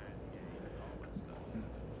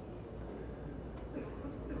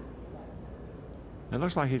 It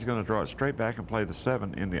looks like he's going to draw it straight back and play the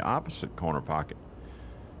 7 in the opposite corner pocket.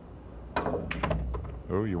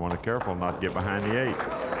 Oh, you want to be careful not to get behind the 8.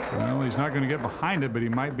 Well, he's not going to get behind it, but he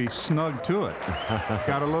might be snug to it.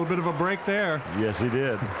 Got a little bit of a break there. Yes, he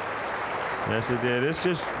did. Yes, he did. It's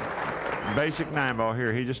just basic 9 ball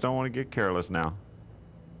here. He just don't want to get careless now.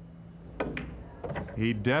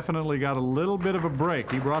 He definitely got a little bit of a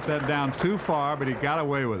break. He brought that down too far, but he got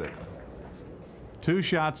away with it. 2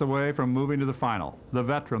 shots away from moving to the final. The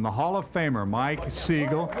veteran, the Hall of Famer, Mike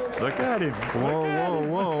Siegel. Look at him. Whoa,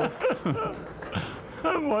 whoa, whoa.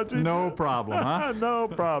 I'm watching. No problem, huh? No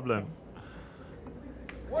problem.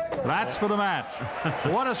 That's for the match.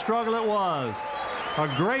 What a struggle it was. A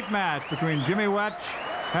great match between Jimmy Wetch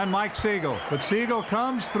and Mike Siegel. But Siegel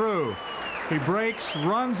comes through. He breaks,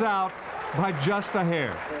 runs out by just a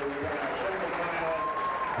hair.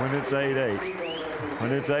 When it's 8-8.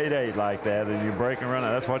 When it's 8-8 like that and you break and run out,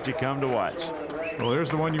 that's what you come to watch. Well, here's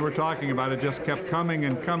the one you were talking about. It just kept coming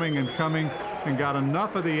and coming and coming and got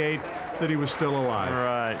enough of the 8 that he was still alive.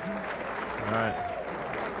 Right.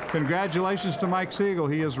 Congratulations to Mike Siegel.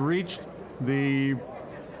 He has reached the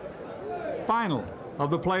final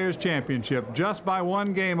of the Players' Championship, just by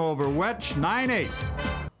one game over Wetch, 9-8.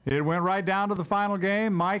 It went right down to the final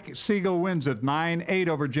game. Mike Siegel wins it 9-8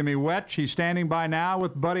 over Jimmy Wetch. He's standing by now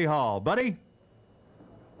with Buddy Hall. Buddy?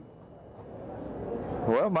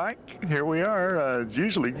 Well, Mike, here we are.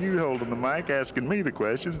 Usually you holding the mic, asking me the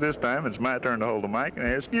questions. This time it's my turn to hold the mic and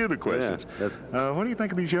ask you the questions. Yeah, what do you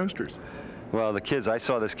think of these youngsters? Well, the kids, I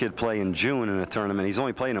saw this kid play in June in a tournament. He's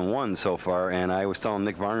only played in one so far, and I was telling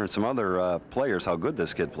Nick Varner and some other players how good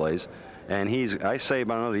this kid plays. And I say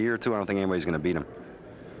about another year or two, I don't think anybody's going to beat him.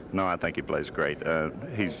 No, I think he plays great.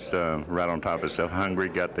 He's right on top of himself, hungry,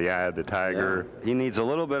 got the eye of the tiger. Yeah. He needs a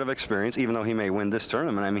little bit of experience, even though he may win this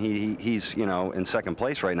tournament. I mean, he's in second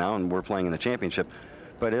place right now, and we're playing in the championship.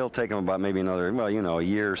 But it'll take him about maybe another, well, a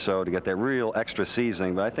year or so to get that real extra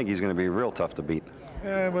seasoning. But I think he's going to be real tough to beat.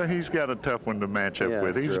 Yeah, well, he's got a tough one to match up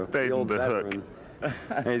with. He's fading the hook.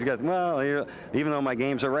 And he's got, well, even though my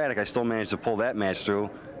game's erratic, I still managed to pull that match through.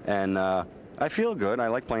 And I feel good. I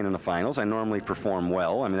like playing in the finals. I normally perform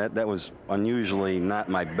well. I mean, that was unusually not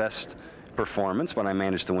my best performance, but I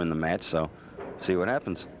managed to win the match, so see what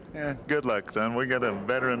happens. Yeah, good luck, son. We got a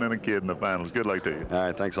veteran and a kid in the finals. Good luck to you. All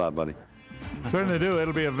right, thanks a lot, buddy. Certainly do.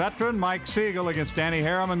 It'll be a veteran, Mike Siegel, against Danny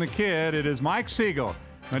Harriman, the kid. It is Mike Siegel.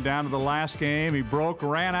 Went down to the last game. He broke,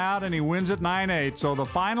 ran out, and he wins it 9-8. So the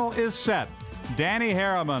final is set. Danny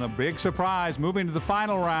Harriman, a big surprise, moving to the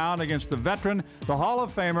final round against the veteran, the Hall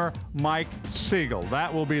of Famer, Mike Siegel.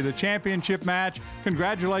 That will be the championship match.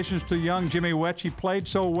 Congratulations to young Jimmy Wetch. He played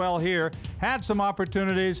so well here, had some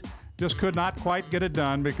opportunities, just could not quite get it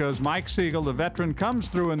done because Mike Siegel, the veteran, comes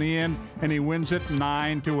through in the end, and he wins it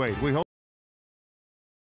 9-8. We hope.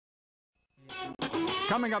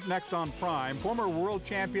 Coming up next on Prime, former world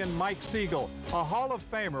champion Mike Siegel, a Hall of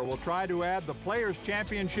Famer, will try to add the Players'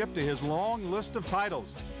 Championship to his long list of titles.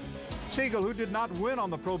 Siegel, who did not win on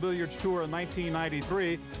the Pro Billiards Tour in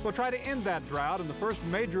 1993, will try to end that drought in the first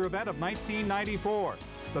major event of 1994.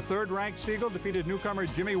 The third-ranked Siegel defeated newcomer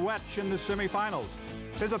Jimmy Wetch in the semifinals.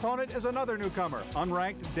 His opponent is another newcomer,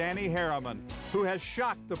 unranked Danny Harriman, who has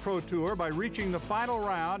shocked the Pro Tour by reaching the final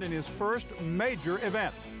round in his first major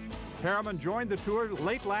event. Harriman joined the tour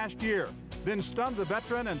late last year, then stunned the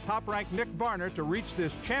veteran and top-ranked Nick Varner to reach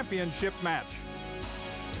this championship match.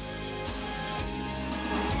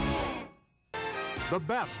 The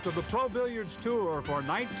best of the Pro Billiards Tour for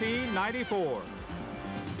 1994.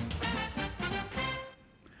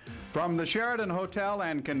 From the Sheraton Hotel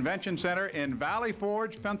and Convention Center in Valley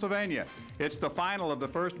Forge, Pennsylvania, it's the final of the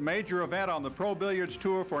first major event on the Pro Billiards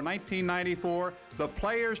Tour for 1994, the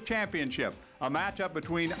Players' Championship, a matchup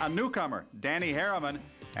between a newcomer, Danny Harriman,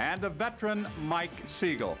 and a veteran, Mike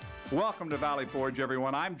Siegel. Welcome to Valley Forge,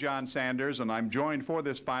 everyone. I'm John Sanders, and I'm joined for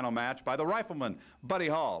this final match by the rifleman, Buddy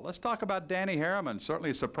Hall. Let's talk about Danny Harriman.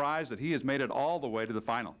 Certainly a surprise that he has made it all the way to the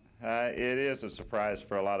final. It is a surprise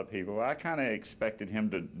for a lot of people. I kind of expected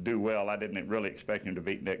him to do well. I didn't really expect him to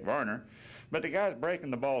beat Nick Varner. But the guy's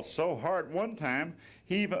breaking the ball so hard one time,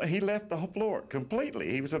 he left the floor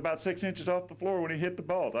completely. He was about 6 inches off the floor when he hit the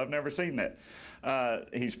ball. I've never seen that.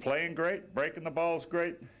 He's playing great, breaking the ball's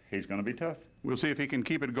great. He's going to be tough. We'll see if he can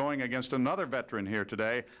keep it going against another veteran here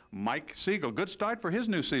today, Mike Siegel. Good start for his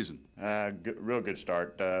new season. Real good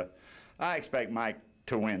start. I expect Mike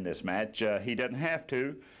to win this match. He doesn't have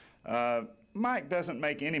to. Mike doesn't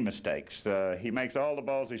make any mistakes. He makes all the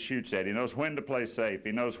balls he shoots at. He knows when to play safe.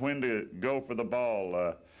 He knows when to go for the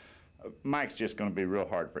ball. Mike's just going to be real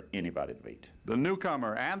hard for anybody to beat. The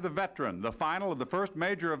newcomer and the veteran, the final of the first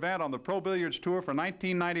major event on the Pro Billiards Tour for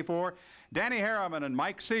 1994, Danny Harriman and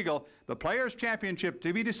Mike Siegel, the Players' Championship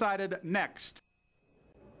to be decided next.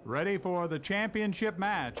 Ready for the championship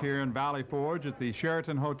match here in Valley Forge at the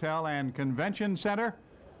Sheraton Hotel and Convention Center.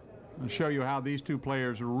 I'll show you how these two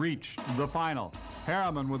players reached the final.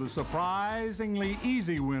 Harriman with a surprisingly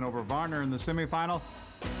easy win over Varner in the semifinal.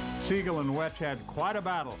 Siegel and Wetch had quite a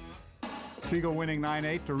battle. Siegel winning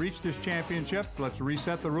 9-8 to reach this championship. Let's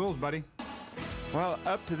reset the rules, buddy. Well,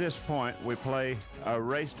 up to this point, we play a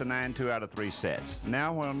race to 9, 2 out of 3 sets.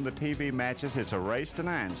 Now, when the TV matches, it's a race to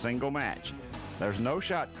 9, single match. There's no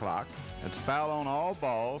shot clock. It's foul on all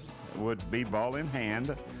balls. It would be ball in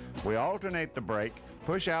hand. We alternate the break.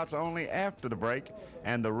 Push-outs only after the break,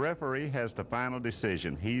 and the referee has the final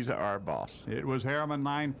decision. He's our boss. It was Harriman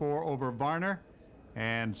 9-4 over Varner,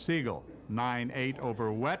 and Siegel 9-8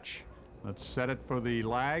 over Wetch. Let's set it for the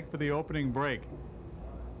lag for the opening break.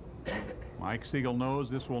 Mike Siegel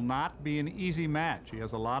knows this will not be an easy match. He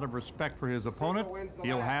has a lot of respect for his opponent.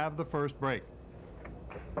 He'll have the first break.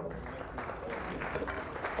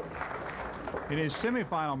 In his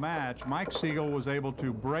semifinal match, Mike Siegel was able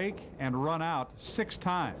to break and run out 6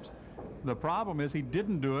 times. The problem is he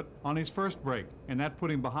didn't do it on his first break, and that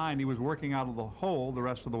put him behind. He was working out of the hole the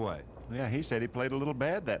rest of the way. Yeah, he said he played a little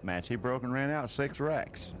bad that match. He broke and ran out 6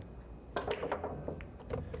 racks.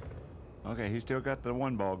 Okay, he's still got the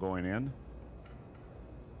 1 ball going in.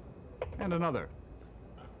 And another.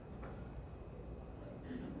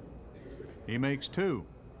 He makes 2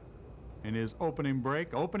 in his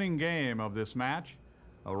opening game of this match.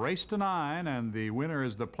 A race to 9, and the winner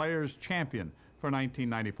is the Players' Champion for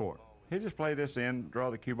 1994. He just play this in, draw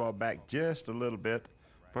the cue ball back just a little bit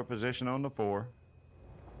for position on the 4.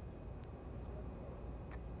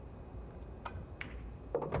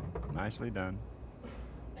 Nicely done.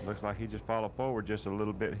 Looks like he just followed forward just a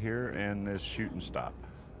little bit here and is shoot and stop.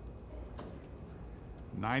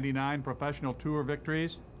 99 professional tour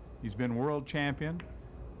victories. He's been world champion.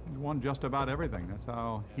 He's won just about everything. That's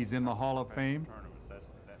how he's in the Hall of Fame.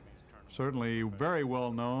 Certainly very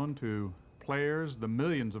well known to players, the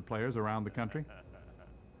millions of players around the country.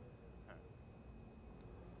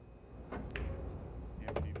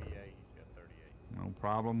 No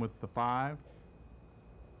problem with the 5.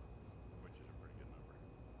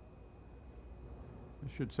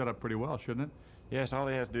 This should set up pretty well, shouldn't it? Yes, all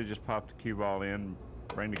he has to do is just pop the cue ball in,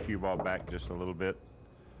 bring the cue ball back just a little bit.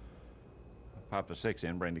 Pop the 6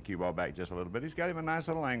 in, bring the cue ball back just a little bit. He's got him a nice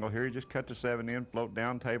little angle here. He just cut the 7 in, float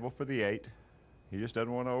down table for the 8. He just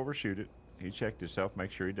doesn't want to overshoot it. He checked himself,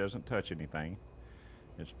 make sure he doesn't touch anything.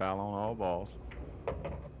 It's foul on all balls.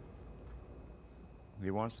 He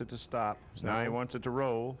wants it to stop. So now he wants it to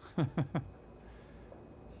roll.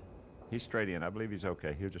 He's straight in. I believe he's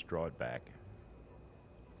okay. He'll just draw it back.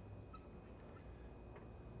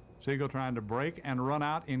 Siegel trying to break and run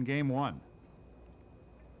out in game 1.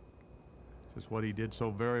 This is what he did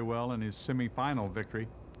so very well in his semifinal victory.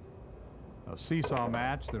 A seesaw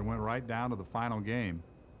match that went right down to the final game.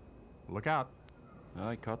 Look out.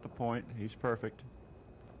 Well, he caught the point. He's perfect.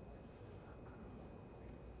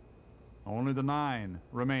 Only the 9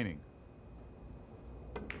 remaining.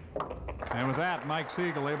 And with that, Mike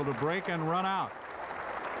Siegel able to break and run out.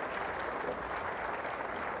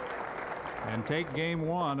 And take game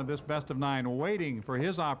 1 of this best of 9. Waiting for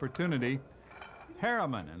his opportunity,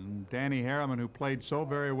 Harriman. And Danny Harriman, who played so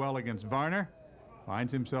very well against Varner,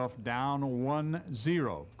 finds himself down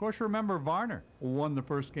 1-0. Of course, remember, Varner won the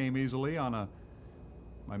first game easily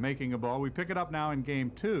by making a ball. We pick it up now in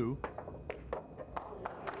game 2.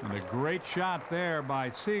 And a great shot there by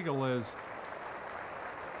Siegel as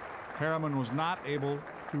Harriman was not able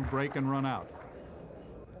to break and run out.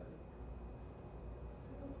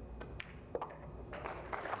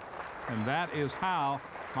 And that is how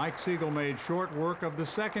Mike Siegel made short work of the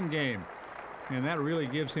second game. And that really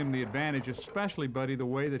gives him the advantage, especially, Buddy, the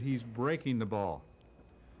way that he's breaking the ball.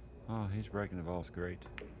 Oh, he's breaking the balls great.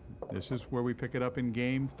 This is where we pick it up in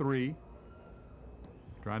game 3.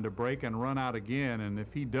 Trying to break and run out again, and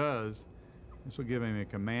if he does, this will give him a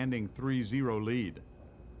commanding 3-0 lead.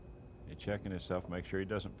 He's checking himself, make sure he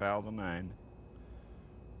doesn't foul the 9.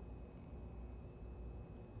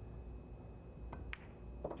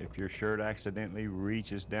 If your shirt accidentally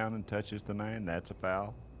reaches down and touches the 9, that's a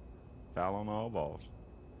foul. Foul on all balls.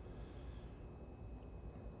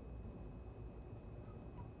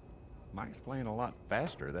 Mike's playing a lot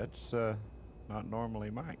faster. That's not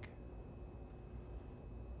normally Mike.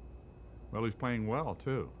 Well, he's playing well,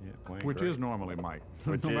 too. Yeah, playing which great. Is normally Mike,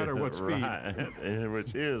 no matter what speed. Right.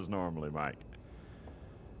 Which is normally Mike.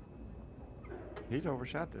 He's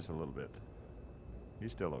overshot this a little bit.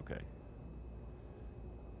 He's still okay.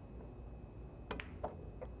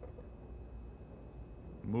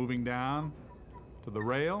 Moving down to the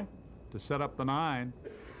rail to set up the 9.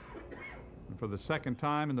 And for the second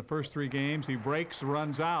time in the first 3 games, he breaks,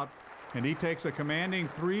 runs out, and he takes a commanding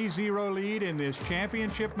 3-0 lead in this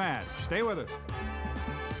championship match. Stay with us.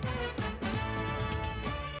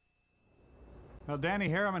 Well, Danny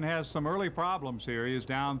Harriman has some early problems here. He is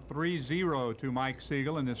down 3-0 to Mike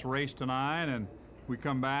Siegel in this race to 9, and we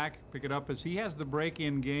come back, pick it up as he has the break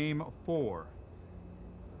in game 4.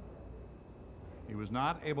 He was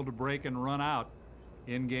not able to break and run out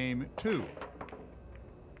in game 2.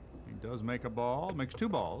 He does make a ball, makes 2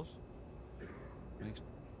 balls. Makes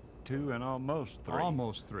 2 and almost 3.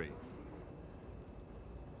 Almost 3.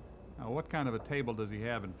 Now, what kind of a table does he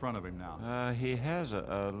have in front of him now? He has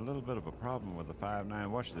a little bit of a problem with the 5-9.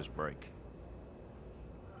 Watch this break.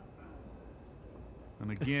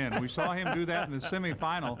 And again, we saw him do that in the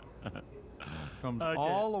semifinal. Comes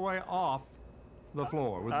all the way off the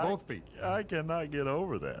floor with both feet. I cannot get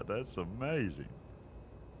over that. That's amazing.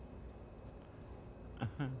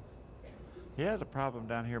 He has a problem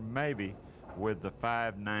down here maybe with the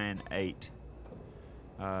 5-9-8.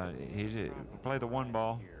 He's play the one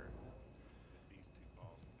ball.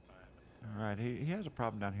 All right, he has a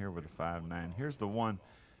problem down here with the 5-9. Here's the one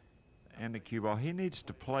and the cue ball. He needs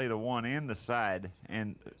to play the one in the side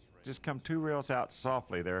and just come 2 rails out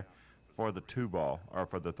softly there for the 2 ball or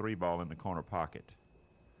for the 3 ball in the corner pocket.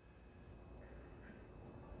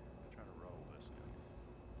 Try to roll this.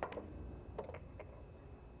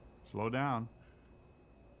 Slow down.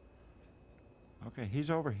 Okay, he's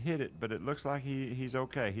overhit it, but it looks like he's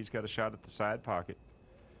okay. He's got a shot at the side pocket.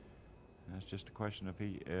 That's just a question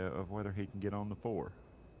of whether he can get on the 4.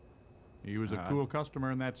 He was a cool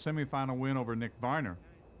customer in that semifinal win over Nick Varner.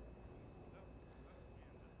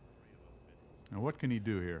 And what can he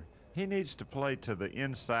do here? He needs to play to the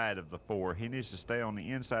inside of the 4. He needs to stay on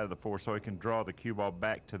the inside of the 4 so he can draw the cue ball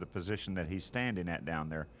back to the position that he's standing at down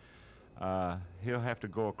there. He'll have to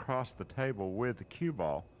go across the table with the cue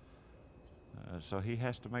ball. So he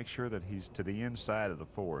has to make sure that he's to the inside of the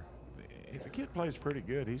 4. The kid plays pretty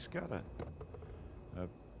good. He's got a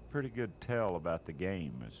pretty good tell about the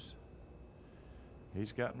game.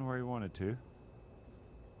 He's gotten where he wanted to.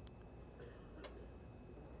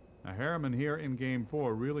 Now Harriman here in game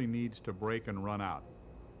 4 really needs to break and run out.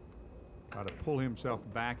 Try to pull himself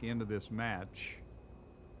back into this match.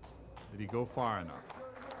 Did he go far enough?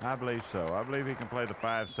 I believe so. I believe he can play the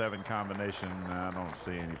 5-7 combination. I don't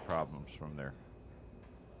see any problems from there.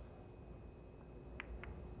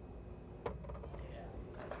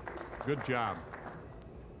 Good job.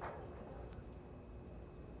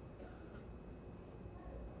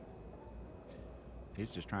 He's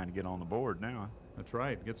just trying to get on the board now. That's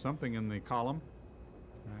right. Get something in the column.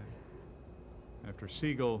 Right. After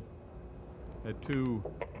Siegel had 2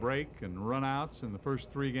 break and run-outs in the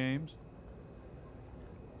first 3 games.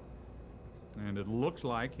 And it looks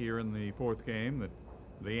like here in the 4th game that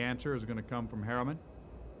the answer is going to come from Harriman.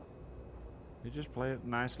 You just play it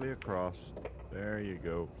nicely across. There you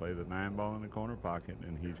go. Play the 9 ball in the corner pocket,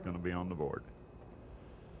 and he's going to be on the board.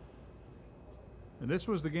 And this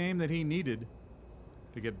was the game that he needed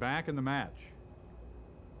to get back in the match.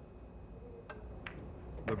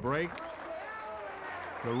 The break,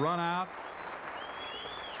 the run out,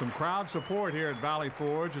 some crowd support here at Valley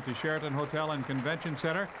Forge at the Sheraton Hotel and Convention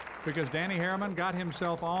Center because Danny Harriman got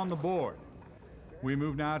himself on the board. We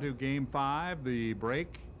move now to game 5. The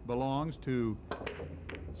break belongs to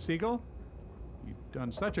Siegel. He's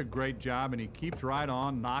done such a great job, and he keeps right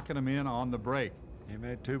on knocking them in on the break. He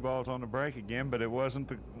made 2 balls on the break again, but it wasn't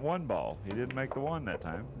the 1 ball. He didn't make the 1 that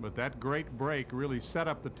time. But that great break really set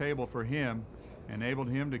up the table for him, enabled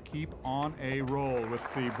him to keep on a roll with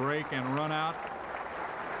the break and run out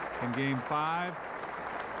in game 5.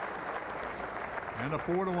 And a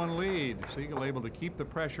 4-1 lead. Siegel able to keep the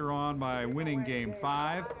pressure on by winning game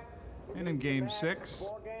 5. And in game 6,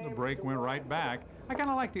 the break went right back. I kind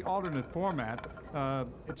of like the alternate format.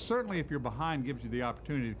 It certainly, if you're behind, gives you the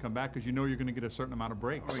opportunity to come back because you know you're going to get a certain amount of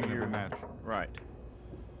breaks in every match. Right.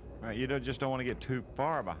 Right. You just don't want to get too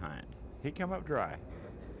far behind. He come up dry.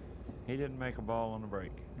 He didn't make a ball on the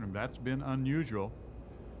break. And that's been unusual.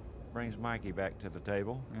 Brings Mikey back to the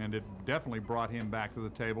table. And it definitely brought him back to the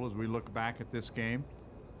table as we look back at this game.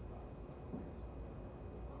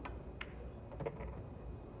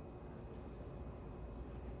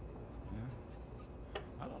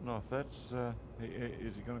 I don't know if that's,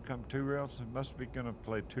 is he going to come 2 rails? He must be going to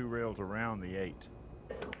play 2 rails around the 8.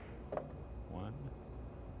 1,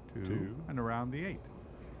 2. And around the 8.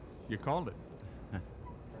 You called it.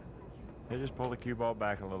 He'll just pull the cue ball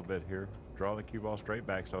back a little bit here. Draw the cue ball straight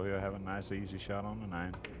back so he'll have a nice easy shot on the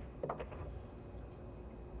 9.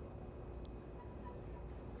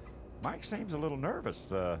 Mike seems a little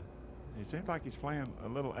nervous. He seems like he's playing a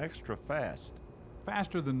little extra fast.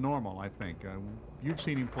 Faster than normal, I think. You've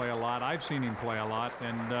seen him play a lot. I've seen him play a lot.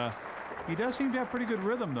 And he does seem to have pretty good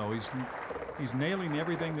rhythm, though. He's nailing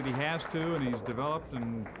everything that he has to, and he's developed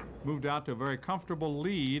and moved out to a very comfortable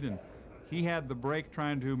lead. And he had the break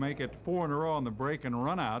trying to make it 4 in a row on the break and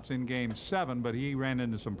runouts in game 7, but he ran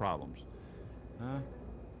into some problems.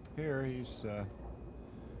 Here he's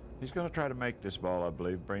going to try to make this ball, I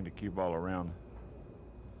believe, bring the cue ball around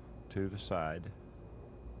to the side.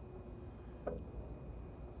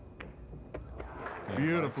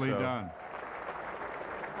 Beautifully done.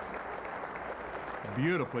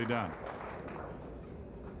 Beautifully done.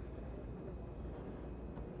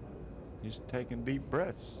 He's taking deep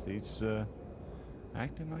breaths. He's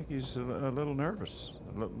acting like he's a little nervous,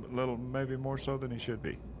 a little maybe more so than he should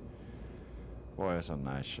be. Boy, that's a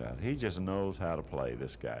nice shot. He just knows how to play,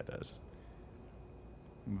 this guy does.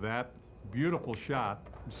 That beautiful shot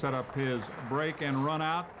set up his break and run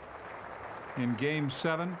out in game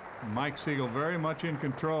 7. Mike Siegel very much in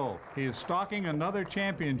control. He is stalking another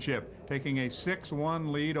championship, taking a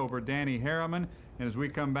 6-1 lead over Danny Harriman. And as we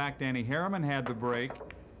come back, Danny Harriman had the break.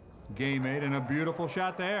 Game 8, and a beautiful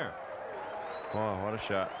shot there. Oh, what a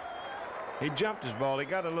shot. He jumped his ball. He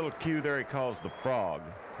got a little cue there he calls the frog.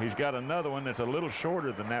 He's got another one that's a little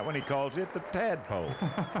shorter than that one. He calls it the tadpole.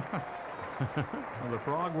 Well, the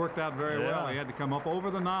frog worked out very well. He had to come up over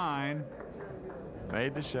the 9.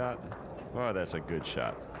 Made the shot. Oh, that's a good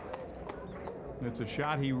shot. It's a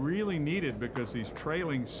shot he really needed because he's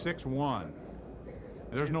trailing 6-1.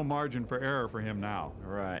 There's no margin for error for him now.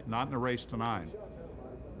 Right. Not in a race to 9.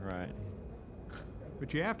 Right.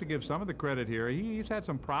 But you have to give some of the credit here. He's had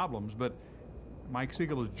some problems, but Mike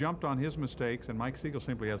Siegel has jumped on his mistakes, and Mike Siegel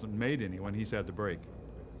simply hasn't made any when he's had the break.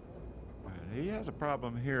 He has a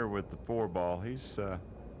problem here with the 4 ball. He's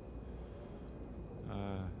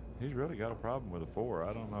really got a problem with the 4.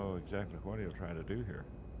 I don't know exactly what he'll try to do here.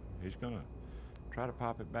 He's going to try to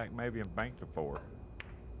pop it back maybe and bank the 4.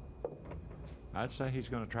 I'd say he's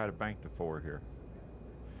going to try to bank the 4 here.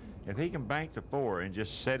 If he can bank the 4 and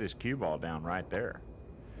just set his cue ball down right there.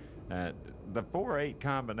 The 4-8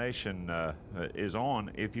 combination is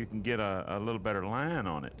on if you can get a little better line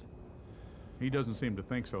on it. He doesn't seem to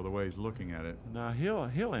think so the way he's looking at it. No,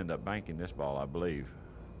 he'll end up banking this ball, I believe,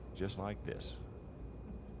 just like this.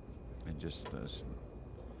 And just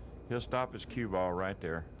he'll stop his cue ball right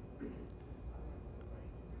there.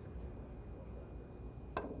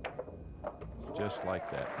 Just like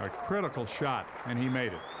that. A critical shot, and he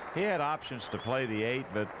made it. He had options to play the 8,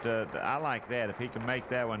 but I like that. If he can make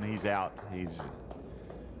that one, he's out.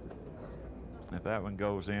 If that one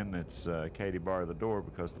goes in, it's Katie bar the door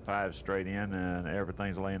because the 5's straight in and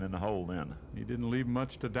everything's laying in the hole then. He didn't leave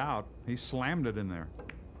much to doubt. He slammed it in there.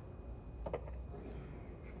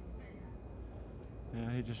 Yeah,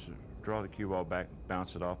 he just draw the cue ball back,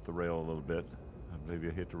 bounce it off the rail a little bit. I believe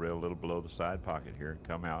he'll hit the rail a little below the side pocket here and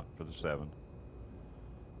come out for the 7.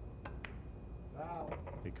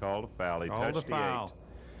 He called a foul. He touched the 8.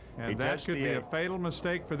 And that could be a fatal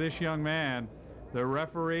mistake for this young man. The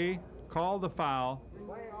referee called the foul.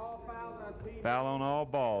 Foul on all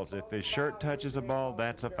balls. If his shirt touches a ball,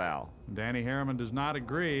 that's a foul. Danny Harriman does not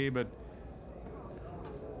agree, but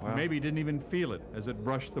maybe he didn't even feel it as it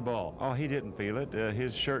brushed the ball. Oh, he didn't feel it.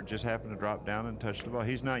 His shirt just happened to drop down and touch the ball.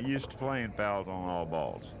 He's not used to playing fouls on all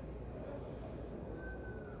balls.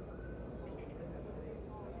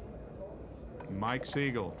 Mike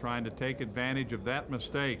Siegel trying to take advantage of that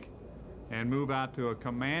mistake and move out to a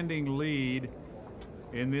commanding lead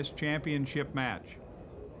in this championship match.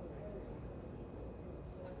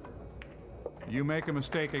 You make a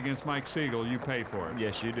mistake against Mike Siegel, you pay for it.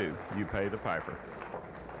 Yes, you do. You pay the piper.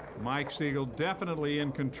 Mike Siegel definitely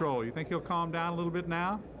in control. You think he'll calm down a little bit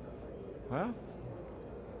now? Well.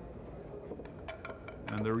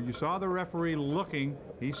 And you saw the referee looking.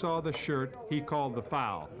 He saw the shirt. He called the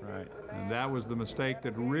foul. Right. And that was the mistake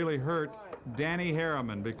that really hurt Danny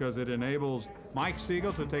Harriman because it enables Mike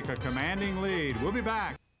Siegel to take a commanding lead. We'll be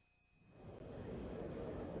back.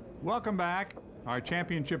 Welcome back. Our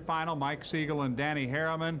championship final, Mike Siegel and Danny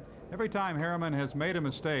Harriman. Every time Harriman has made a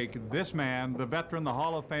mistake, this man, the veteran, the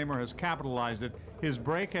Hall of Famer, has capitalized it. His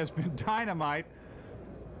break has been dynamite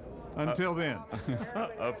until then.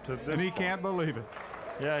 Up to this And he point. can't believe it.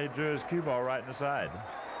 Yeah, he drew his cue ball right in the side.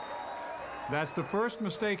 That's the first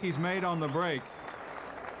mistake he's made on the break.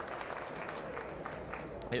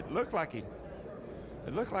 It looked like he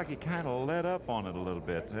kind of let up on it a little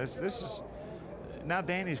bit. This is now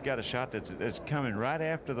Danny's got a shot that's coming right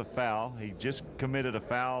after the foul. He just committed a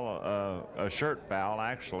foul, a shirt foul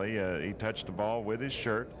actually. He touched the ball with his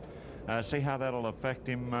shirt. See how that'll affect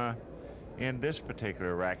him in this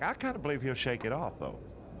particular rack. I kind of believe he'll shake it off though.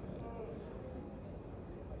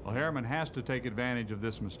 Well, Harriman has to take advantage of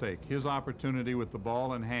this mistake. His opportunity with the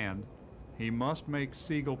ball in hand. He must make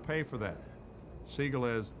Siegel pay for that. Siegel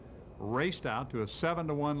has raced out to a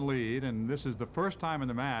 7-1 lead, and this is the first time in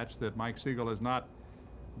the match that Mike Siegel has not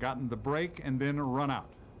gotten the break and then run out.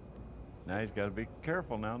 Now he's got to be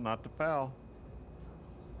careful now not to foul.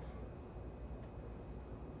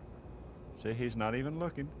 See, he's not even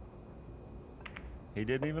looking. He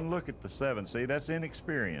didn't even look at the 7. See, that's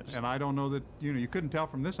inexperience. And I don't know that, you couldn't tell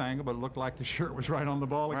from this angle, but it looked like the shirt was right on the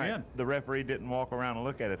ball again. The referee didn't walk around and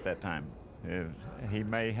look at it that time. He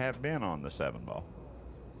may have been on the 7 ball.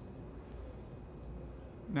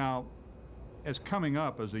 Now, as coming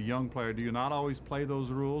up as a young player, do you not always play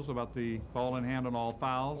those rules about the ball in hand on all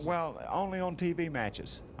fouls? Well, only on TV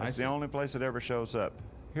matches. That's the only place it ever shows up.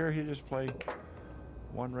 Here he just played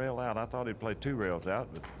 1 rail out. I thought he'd play 2 rails out,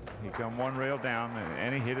 but he come 1 rail down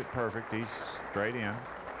and he hit it perfect. He's straight in.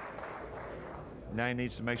 Now he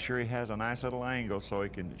needs to make sure he has a nice little angle so he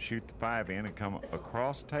can shoot the 5 in and come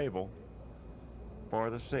across table for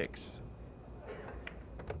the 6.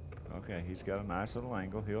 Okay, he's got a nice little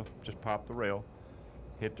angle. He'll just pop the rail,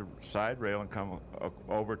 hit the side rail, and come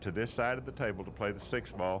over to this side of the table to play the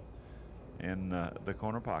 6 ball in the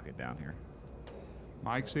corner pocket down here.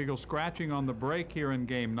 Mike Siegel scratching on the break here in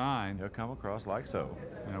game 9. He'll come across like so.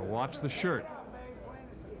 Now watch the shirt.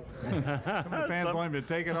 The fans want him to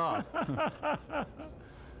take it off.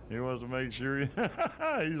 He wants to make sure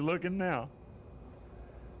he's looking now.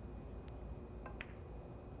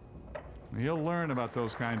 He'll learn about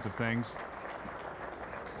those kinds of things.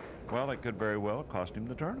 Well, it could very well cost him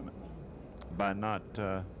the tournament by not,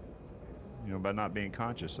 by not being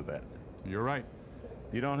conscious of that. You're right.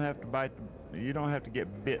 You don't have to bite. You don't have to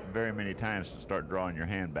get bit very many times to start drawing your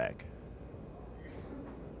hand back.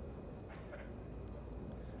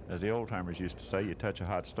 As the old timers used to say, you touch a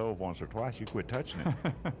hot stove once or twice, you quit touching it.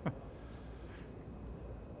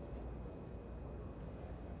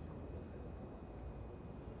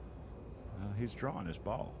 Well, he's drawing his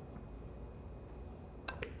ball.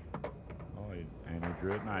 Oh, and he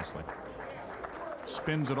drew it nicely.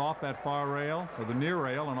 Spins it off that far rail, or the near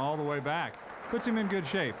rail, and all the way back. Puts him in good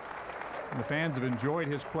shape. And the fans have enjoyed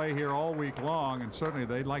his play here all week long, and certainly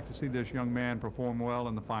they'd like to see this young man perform well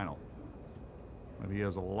in the final. But he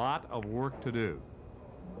has a lot of work to do.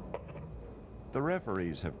 The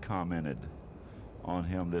referees have commented on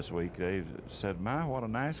him this week. They've said, "My, what a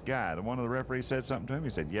nice guy." One of the referees said something to him. He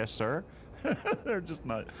said, "Yes, sir." They're just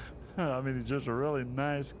not. I mean, he's just a really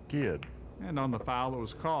nice kid. And on the foul that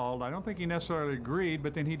was called, I don't think he necessarily agreed,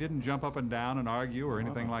 but then he didn't jump up and down and argue or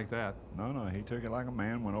anything like that. No, he took it like a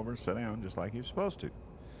man, went over and sat down just like he was supposed to.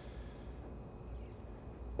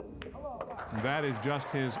 That is just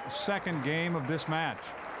his second game of this match.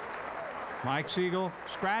 Mike Siegel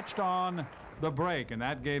scratched on the break, and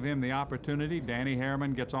that gave him the opportunity. Danny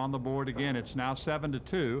Harriman gets on the board again. It's now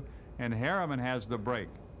 7-2, and Harriman has the break.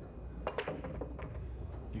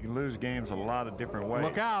 You can lose games a lot of different ways.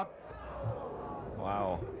 Look out.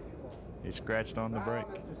 Wow. He scratched on the break.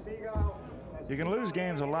 You can lose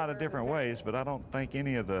games a lot of different ways, but I don't think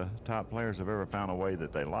any of the top players have ever found a way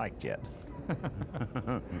that they liked yet.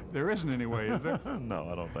 There isn't any way, is there? No,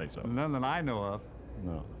 I don't think so. None that I know of.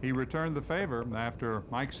 No. He returned the favor after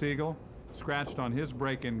Mike Siegel scratched on his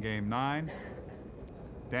break in game 9.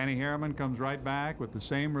 Danny Harriman comes right back with the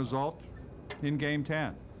same result in game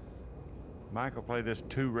 10. Mike will play this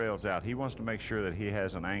 2 rails out. He wants to make sure that he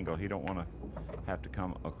has an angle. He don't want to have to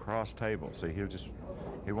come across table. See,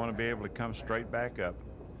 he'll want to be able to come straight back up.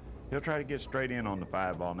 He'll try to get straight in on the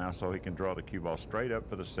 5 ball now so he can draw the cue ball straight up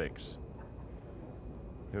for the 6.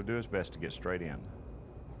 He'll do his best to get straight in.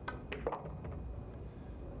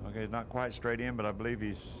 Okay, he's not quite straight in, but I believe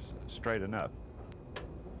he's straight enough.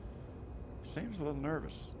 Seems a little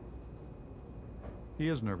nervous. He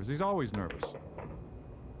is nervous. He's always nervous.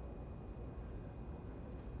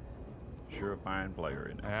 Sure a fine player,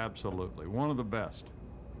 isn't he? Absolutely. One of the best.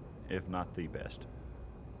 If not the best.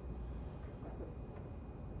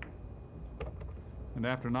 And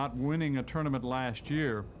after not winning a tournament last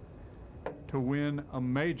year, to win a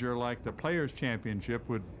major like the Players' Championship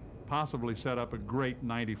would possibly set up a great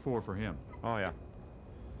 94 for him. Oh, yeah.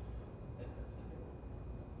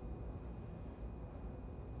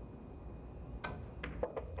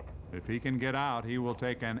 If he can get out, he will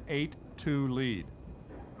take an 8-2 lead.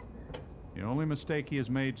 The only mistake he has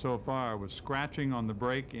made so far was scratching on the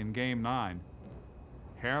break in game 9.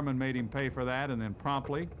 Harriman made him pay for that and then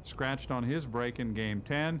promptly scratched on his break in game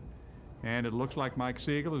 10. And it looks like Mike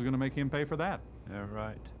Siegel is going to make him pay for that. Yeah,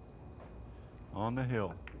 right. On the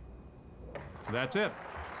hill. That's it.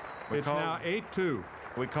 It's now 8-2.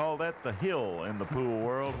 We call that the hill in the pool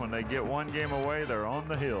world. When they get one game away, they're on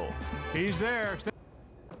the hill. He's there.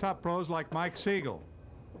 Top pros like Mike Siegel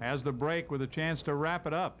has the break with a chance to wrap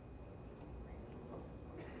it up.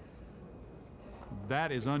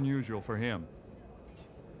 That is unusual for him.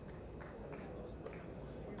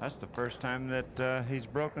 That's the first time that he's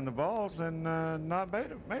broken the balls and not made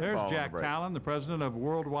a ball. There's Jack Talon, the president of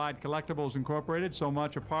Worldwide Collectibles Incorporated, so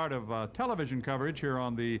much a part of television coverage here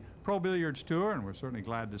on the Pro Billiards Tour, and we're certainly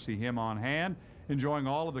glad to see him on hand, enjoying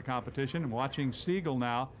all of the competition and watching Siegel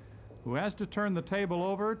now, who has to turn the table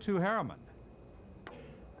over to Harriman.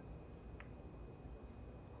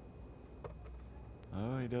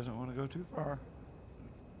 Oh, he doesn't want to go too far.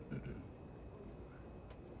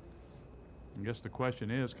 I guess the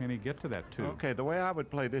question is, can he get to that 2? Okay, the way I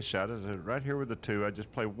would play this shot is right here with the 2. I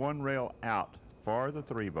just play 1 rail out for the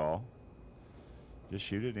 3 ball. Just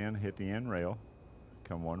shoot it in, hit the end rail,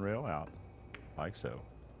 come 1 rail out, like so.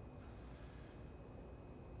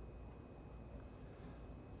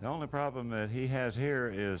 The only problem that he has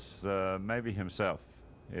here is maybe himself.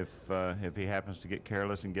 If he happens to get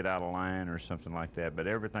careless and get out of line or something like that, but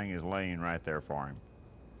everything is laying right there for him.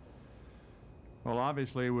 Well,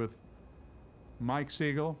 obviously, with Mike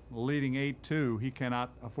Siegel leading 8-2, he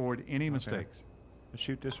cannot afford any mistakes. Let's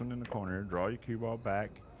shoot this one in the corner. Draw your cue ball back.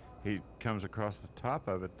 He comes across the top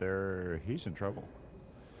of it there. He's in trouble.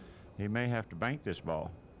 He may have to bank this ball.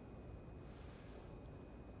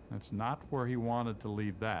 That's not where he wanted to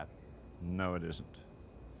leave that. No, it isn't.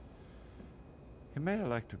 He may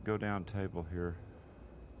elect to go down table here.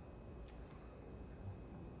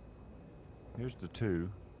 Here's the 2.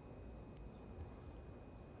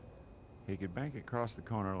 He could bank it across the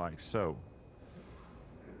corner like so.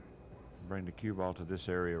 Bring the cue ball to this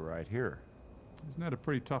area right here. Isn't that a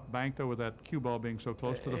pretty tough bank, though, with that cue ball being so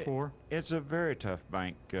close to the 4? It's a very tough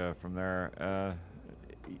bank from there.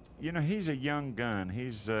 You know, he's a young gun.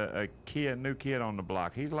 He's a new kid on the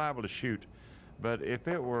block. He's liable to shoot. But if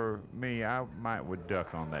it were me, I would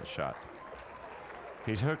duck on that shot.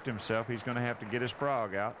 He's hooked himself. He's going to have to get his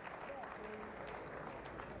frog out.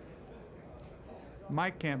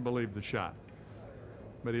 Mike can't believe the shot,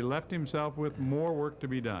 but he left himself with more work to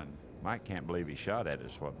be done. Mike can't believe he shot at it,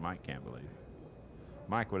 is what Mike can't believe.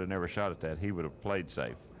 Mike would have never shot at that. He would have played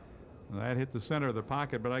safe. That hit the center of the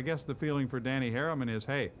pocket, but I guess the feeling for Danny Harriman is,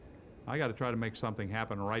 hey, I got to try to make something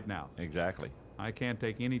happen right now. Exactly. I can't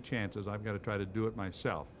take any chances. I've got to try to do it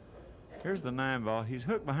myself. Here's the 9 ball. He's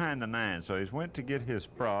hooked behind the 9, so he's went to get his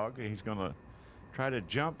frog. He's going to try to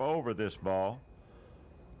jump over this ball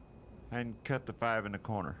and cut the 5 in the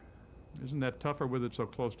corner. Isn't that tougher with it so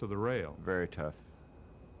close to the rail? Very tough.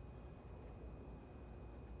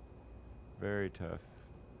 Very tough.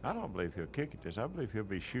 I don't believe he'll kick at this. I believe he'll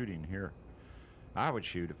be shooting here. I would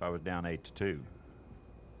shoot if I was down 8-2.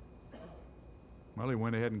 Well, he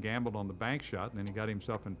went ahead and gambled on the bank shot, and then he got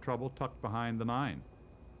himself in trouble tucked behind the 9.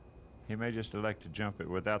 He may just elect to jump it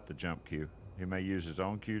without the jump cue. He may use his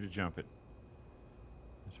own cue to jump it.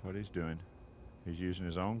 That's what he's doing. He's using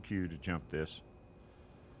his own cue to jump this.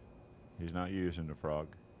 He's not using the frog.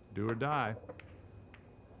 Do or die.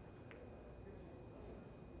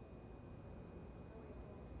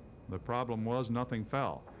 The problem was nothing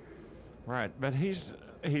fell. Right, but he's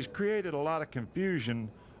created a lot of confusion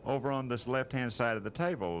over on this left-hand side of the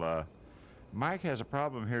table. Mike has a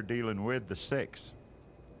problem here dealing with the 6.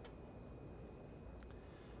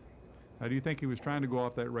 Now, do you think he was trying to go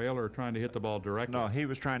off that rail or trying to hit the ball directly? No, he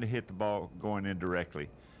was trying to hit the ball going in directly.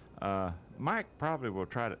 Mike probably will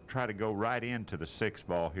try to go right into the 6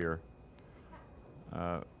 ball here.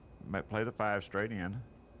 Might play the 5 straight in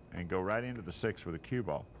and go right into the 6 with a cue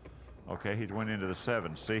ball. Okay, he went into the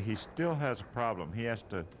 7. See, he still has a problem. He has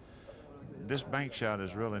to. This bank shot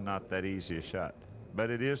is really not that easy a shot, but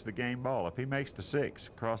it is the game ball. If he makes the 6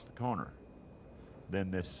 across the corner, then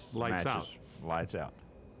this lights out. Lights out.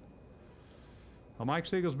 Well, Mike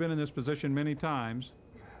Siegel's been in this position many times.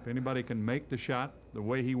 If anybody can make the shot the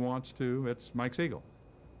way he wants to, it's Mike Siegel.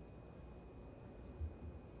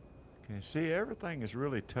 Okay, see, everything is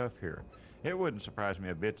really tough here. It wouldn't surprise me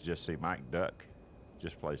a bit to just see Mike duck,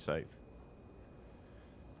 just play safe.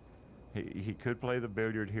 He could play the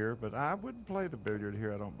billiard here, but I wouldn't play the billiard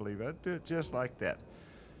here, I don't believe. I'd do it just like that.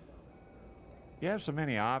 You have so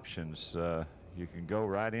many options. You can go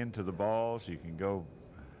right into the balls, you can go,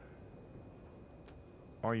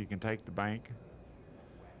 or you can take the bank,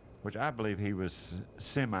 which I believe he was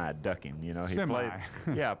semi-ducking. You know, he played,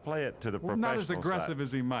 yeah, play it to the professional not as aggressive side.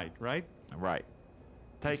 As he might, right? Right.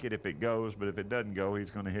 Take it if it goes, but if it doesn't go,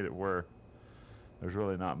 he's going to hit it where there's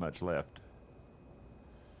really not much left.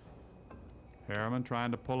 Harriman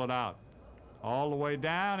trying to pull it out. All the way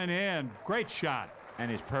down and in. Great shot. And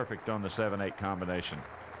he's perfect on the 7-8 combination.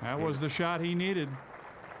 That was the shot he needed.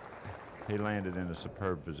 He landed in a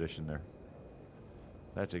superb position there.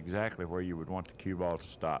 That's exactly where you would want the cue ball to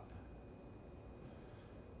stop.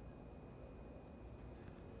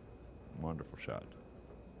 Wonderful shot.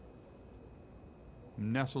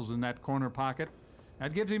 Nestles in that corner pocket.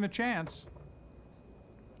 That gives him a chance.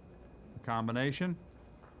 A combination.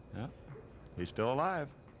 Yeah. He's still alive.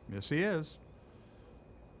 Yes, he is.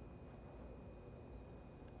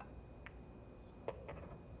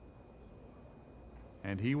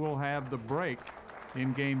 And he will have the break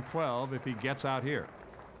in game 12 if he gets out here.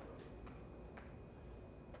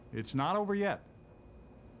 It's not over yet.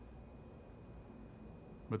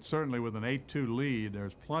 But certainly with an 8-2 lead,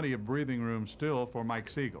 there's plenty of breathing room still for Mike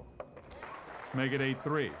Siegel. Make it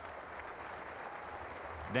 8-3.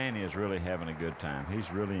 Danny is really having a good time. He's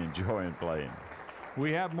really enjoying playing.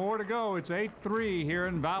 We have more to go. It's 8-3 here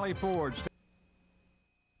in Valley Forge.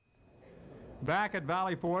 Back at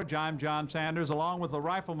Valley Forge, I'm John Sanders, along with the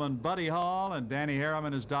rifleman Buddy Hall, and Danny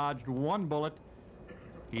Harriman has dodged one bullet.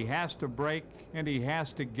 He has to break, and he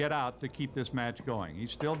has to get out to keep this match going.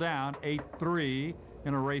 He's still down 8-3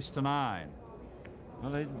 in a race to 9.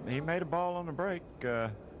 Well, he made a ball on the break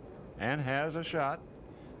and has a shot.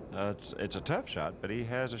 It's a tough shot, but he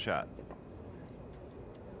has a shot.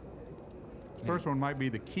 First one might be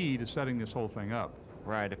the key to setting this whole thing up.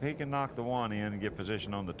 Right, if he can knock the 1 in and get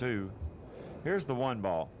position on the 2. Here's the 1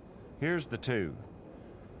 ball. Here's the 2.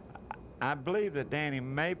 I believe that Danny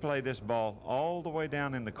may play this ball all the way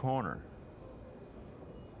down in the corner.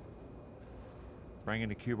 Bringing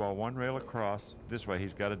the cue ball 1 rail across. This way,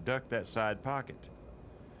 he's got to duck that side pocket.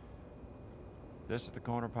 This is the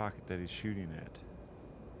corner pocket that he's shooting at.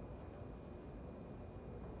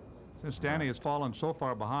 Since Danny has fallen so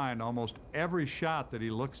far behind, almost every shot that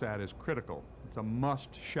he looks at is critical. It's a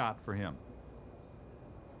must shot for him.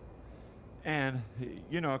 And,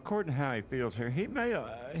 you know, according to how he feels here, he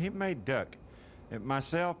may duck.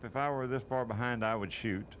 Myself, if I were this far behind, I would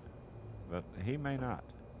shoot. But he may not.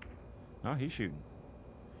 No, he's shooting.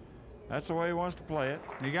 That's the way he wants to play it.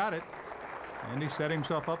 He got it. And he set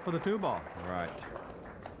himself up for the 2 ball. Right.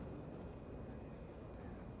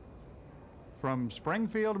 From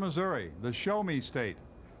Springfield, Missouri, the Show Me State.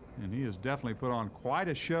 And he has definitely put on quite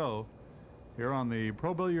a show here on the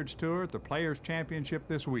Pro Billiards Tour at the Players Championship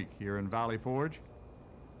this week here in Valley Forge.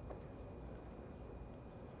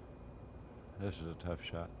 This is a tough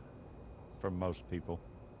shot for most people.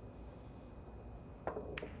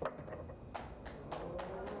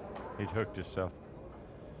 He hooked himself.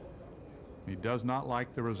 He does not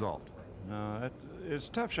like the result. No, it's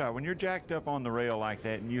a tough shot. When you're jacked up on the rail like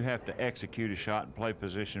that and you have to execute a shot and play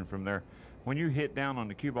position from there, when you hit down on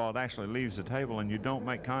the cue ball, it actually leaves the table and you don't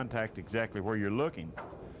make contact exactly where you're looking.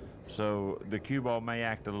 So the cue ball may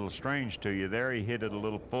act a little strange to you. There he hit it a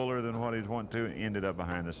little fuller than what he'd want to and ended up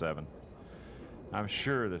behind the 7. I'm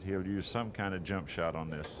sure that he'll use some kind of jump shot on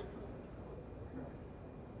this.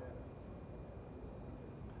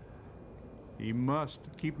 He must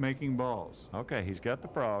keep making balls. Okay, he's got the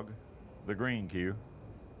frog, the green cue.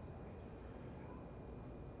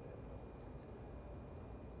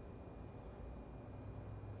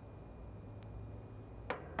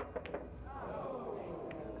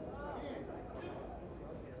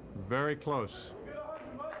 Very close.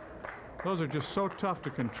 Those are just so tough to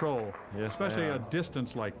control, yes, especially a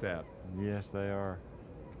distance like that. Yes, they are.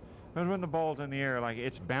 But when the ball's in the air, like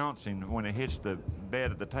it's bouncing when it hits the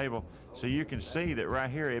bed of the table, so you can see that right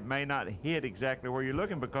here it may not hit exactly where you're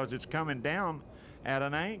looking because it's coming down at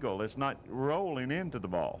an angle. It's not rolling into the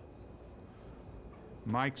ball.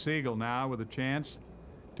 Mike Siegel now with a chance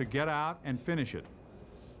to get out and finish it.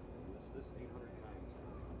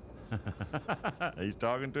 He's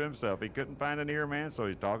talking to himself. He couldn't find an ear man, so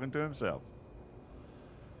he's talking to himself.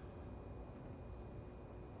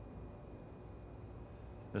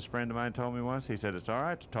 This friend of mine told me once, he said, it's all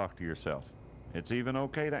right to talk to yourself. It's even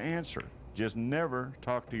okay to answer. Just never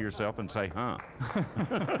talk to yourself and say, huh.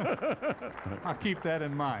 I'll keep that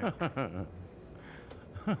in mind.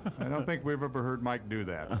 I don't think we've ever heard Mike do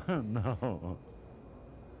that. No.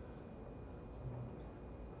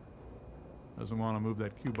 Doesn't want to move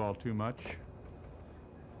that cue ball too much.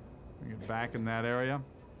 Get back in that area.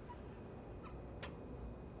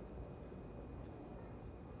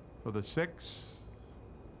 For the 6.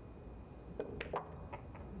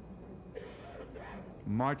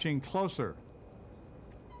 Marching closer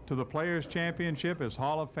to the Players Championship is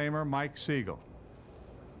Hall of Famer Mike Siegel.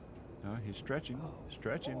 Oh, he's stretching.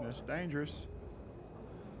 Stretching. That's dangerous.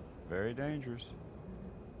 Very dangerous.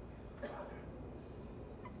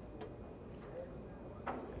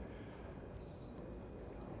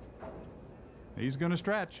 He's going to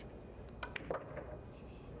stretch.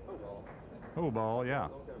 Oh, ball, yeah.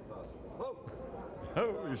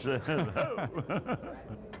 Oh, he said, oh.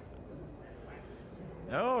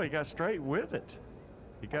 Oh, he got straight with it.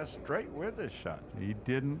 He got straight with his shot. He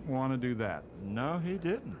didn't want to do that. No, he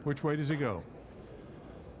didn't. Which way does he go?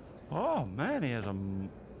 Oh, man, he has a...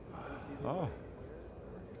 Oh.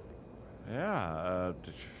 Yeah.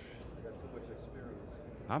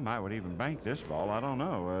 I might would even bank this ball. I don't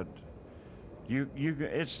know.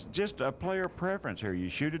 It's just a player preference here. You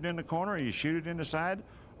shoot it in the corner, or you shoot it in the side,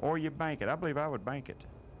 or you bank it. I believe I would bank it.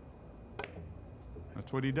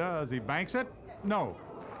 That's what he does. He banks it. No.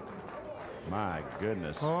 My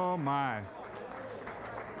goodness. Oh, my.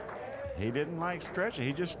 He didn't like stretching.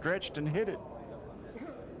 He just stretched and hit it.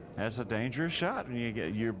 That's a dangerous shot.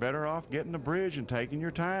 When you're better off getting the bridge and taking your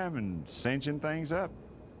time and cinching things up.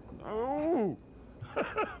 Oh!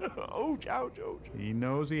 Ouch, ouch, ouch. He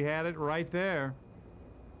knows he had it right there.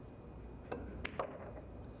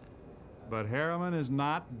 But Harriman is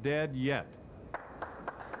not dead yet.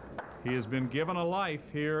 He has been given a life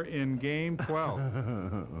here in game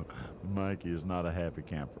 12. Mikey is not a happy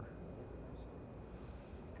camper.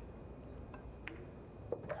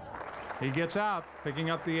 He gets out, picking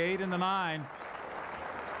up the 8 and the 9.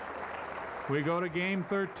 We go to game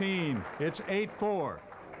 13. It's 8-4.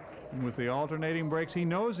 And with the alternating breaks, he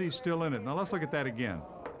knows he's still in it. Now let's look at that again.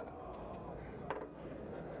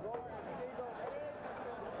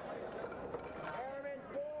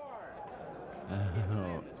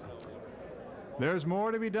 There's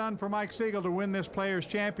more to be done for Mike Siegel to win this Players'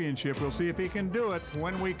 Championship. We'll see if he can do it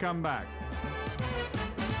when we come back.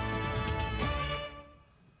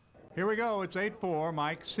 Here we go. It's 8-4.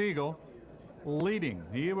 Mike Siegel leading.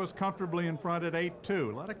 He was comfortably in front at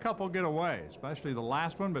 8-2. Let a couple get away, especially the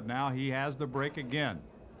last one, but now he has the break again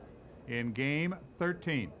in game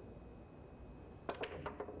 13.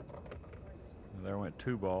 There went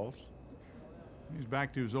 2 balls. He's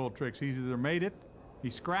back to his old tricks. He's either made it. He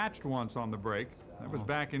scratched once on the break. That was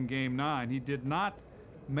back in game 9. He did not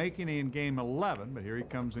make any in game 11, but here he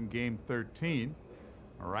comes in game 13.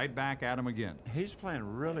 Right back at him again. He's playing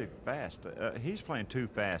really fast. He's playing too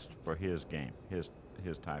fast for his game, his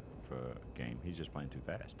type of game. He's just playing too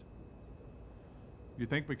fast. You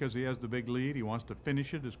think because he has the big lead, he wants to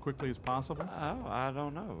finish it as quickly as possible? Oh, I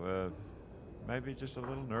don't know. Maybe just a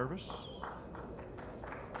little nervous.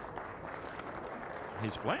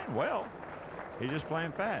 He's playing well. He's just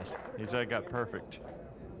playing fast. He's got perfect.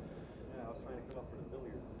 Yeah, I was trying to get up for the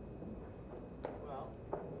billiard. Well.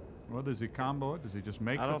 Well, does he combo it? Does he just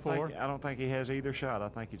make the 4? I don't think he has either shot. I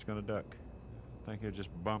think he's going to duck. I think he'll just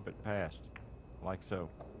bump it past, like so.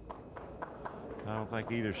 I don't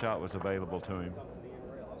think either shot was available to him.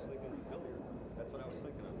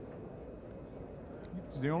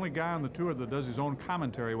 He's the only guy on the tour that does his own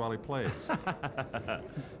commentary while he plays.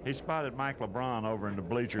 He spotted Mike LeBron over in the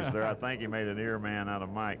bleachers there. I think he made an ear man out of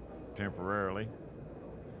Mike temporarily.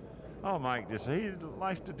 Oh, Mike he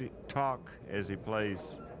likes to talk as he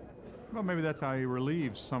plays. Well, maybe that's how he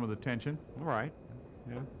relieves some of the tension. Right.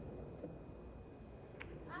 Yeah.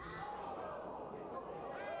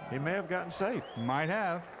 He may have gotten safe. Might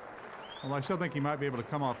have. Well, I still think he might be able to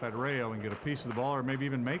come off that rail and get a piece of the ball or maybe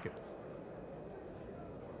even make it.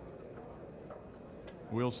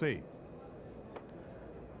 We'll see.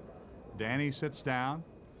 Danny sits down.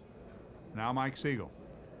 Now Mike Siegel,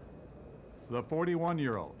 the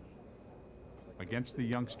 41-year-old, against the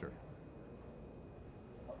youngster.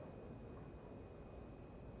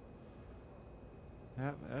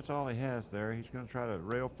 That's all he has there. He's going to try to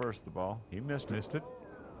rail first the ball. He missed it. Missed it.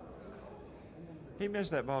 He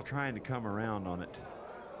missed that ball trying to come around on it.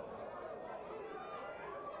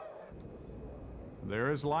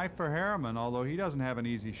 There is life for Harriman, although he doesn't have an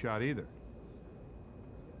easy shot either.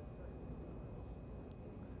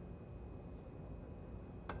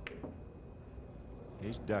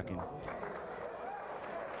 He's ducking.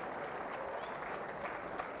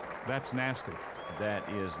 That's nasty. That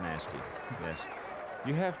is nasty, yes.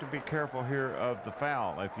 You have to be careful here of the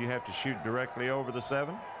foul. If you have to shoot directly over the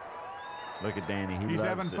 7. Look at Danny. He's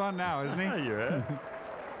having fun now, isn't he? You're right.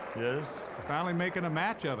 Yes. He's finally making a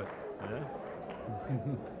match of it. Yeah.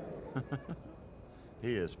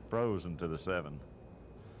 He is frozen to the 7.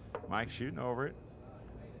 Mike's shooting over it.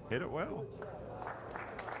 Hit it well.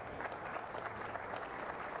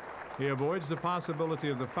 He avoids the possibility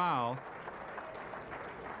of the foul.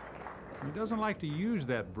 He doesn't like to use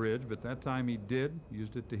that bridge, but that time he did.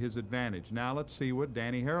 Used it to his advantage. Now let's see what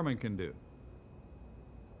Danny Harriman can do.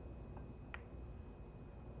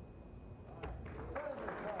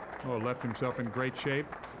 Oh, left himself in great shape.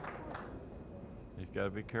 He's got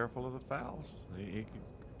to be careful of the fouls. He could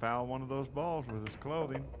foul one of those balls with his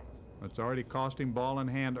clothing. It's already cost him ball in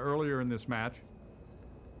hand earlier in this match.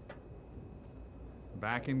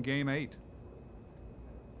 Back in game 8.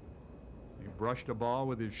 He brushed a ball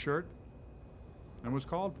with his shirt and was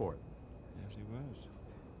called for it. Yes, he was.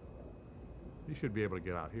 He should be able to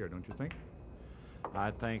get out here, don't you think?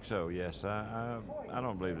 I think so, yes. I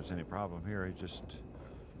don't believe there's any problem here. It's just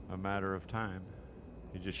a matter of time.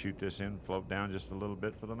 You just shoot this in, float down just a little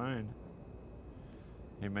bit for the 9.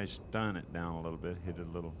 He may stun it down a little bit, hit it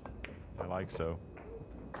a little, like so.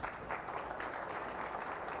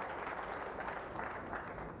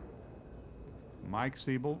 Mike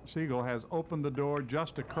Siegel has opened the door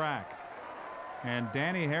just a crack. And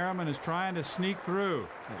Danny Harriman is trying to sneak through.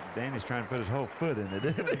 Danny's trying to put his whole foot in it,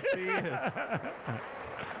 isn't he? Yes,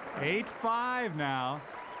 he is. 8-5 now.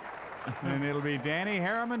 And it'll be Danny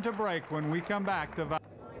Harriman to break when we come back to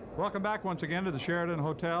Welcome back once again to the Sheraton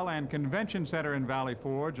Hotel and Convention Center in Valley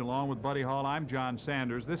Forge. Along with Buddy Hall, I'm John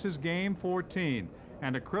Sanders. This is game 14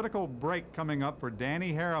 and a critical break coming up for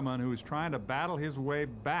Danny Harriman, who is trying to battle his way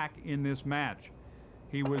back in this match.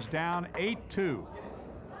 He was down 8-2.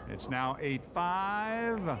 It's now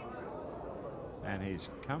 8-5. And he's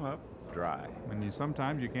come up dry. And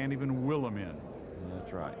sometimes you can't even will him in.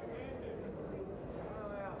 That's right.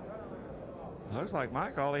 Looks like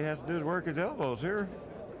Mike, all he has to do is work his elbows here.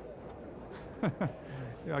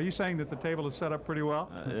 Are you saying that the table is set up pretty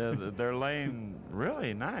well? Yeah, they're laying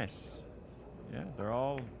really nice. Yeah, they're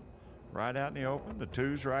all right out in the open. The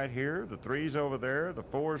 2's right here, the 3's over there, the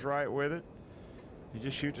 4's right with it. You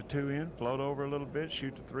just shoot the 2 in, float over a little bit,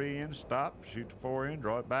 shoot the 3 in, stop, shoot the 4 in,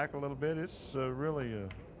 draw it back a little bit. It's really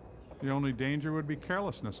the only danger would be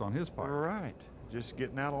carelessness on his part. Right, just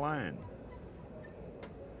getting out of line.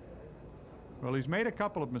 Well, he's made a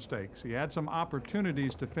couple of mistakes. He had some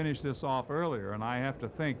opportunities to finish this off earlier, and I have to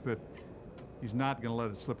think that he's not going to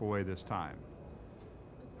let it slip away this time.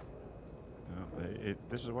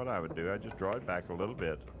 This is what I would do. I just draw it back a little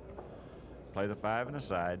bit. Play the 5 in the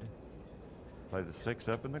side. Play the 6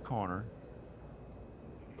 up in the corner.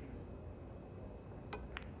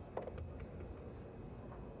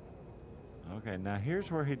 Okay, now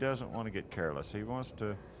here's where he doesn't want to get careless. He wants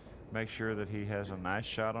to make sure that he has a nice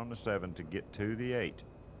shot on the 7 to get to the 8.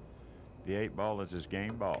 The 8 ball is his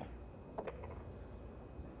game ball.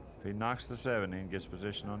 If he knocks the 7 in, gets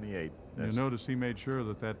position on the 8. You notice he made sure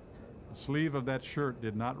that the sleeve of that shirt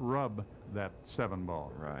did not rub that 7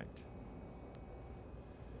 ball. Right.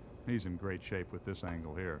 He's in great shape with this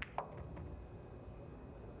angle here.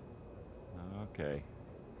 Okay.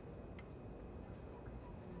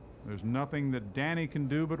 There's nothing that Danny can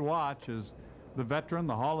do but watch as the veteran,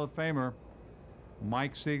 the Hall of Famer,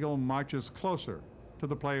 Mike Siegel, marches closer to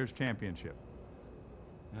the Players' Championship.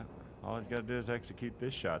 Yeah, all he's got to do is execute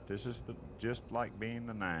this shot. This is just like being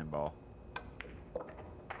the 9 ball.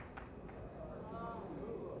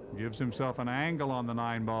 Gives himself an angle on the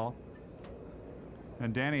 9 ball.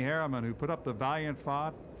 And Danny Harriman, who put up the valiant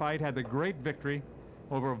fight, had the great victory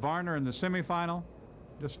over Varner in the semifinal.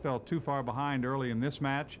 Just fell too far behind early in this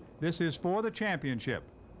match. This is for the championship.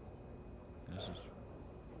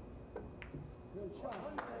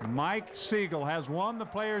 Mike Siegel has won the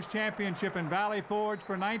Players' Championship in Valley Forge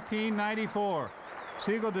for 1994.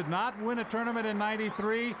 Siegel did not win a tournament in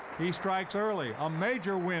 '93. He strikes early. A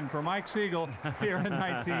major win for Mike Siegel here in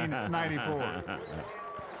 1994.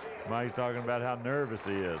 Mike's talking about how nervous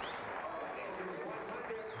he is.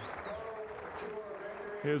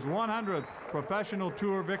 His 100th professional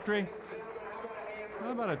tour victory.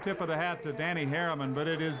 How about a tip of the hat to Danny Harriman, but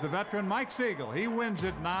it is the veteran Mike Siegel. He wins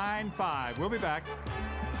it 9-5. We'll be back.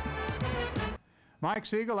 Mike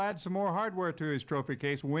Siegel adds some more hardware to his trophy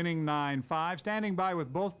case, winning 9-5. Standing by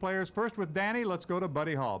with both players. First with Danny, let's go to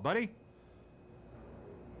Buddy Hall. Buddy?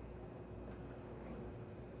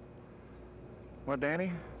 Well,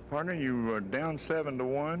 Danny, partner, you were down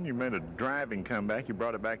 7-1. You made a driving comeback. You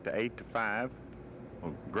brought it back to 8-5.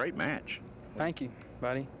 Well, great match. Thank you,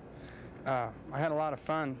 buddy. I had a lot of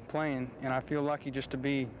fun playing, and I feel lucky just to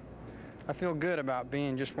be. I feel good about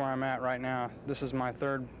being just where I'm at right now. This is my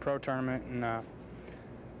 3rd pro tournament, and I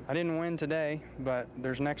didn't win today, but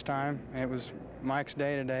there's next time. It was Mike's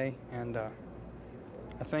day today, and I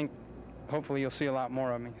think hopefully you'll see a lot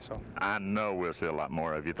more of me. So I know we'll see a lot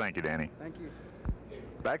more of you. Thank you, Danny. Thank you.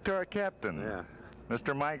 Back to our captain. Yeah.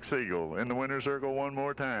 Mr. Mike Siegel in the winner's circle one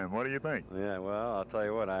more time. What do you think? Yeah, well, I'll tell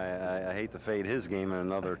you what, I hate to fade his game in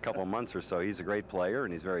another couple months or so. He's a great player,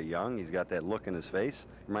 and he's very young. He's got that look in his face.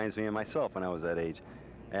 Reminds me of myself when I was that age.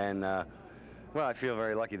 And, well, I feel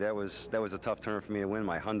very lucky. That was a tough turn for me to win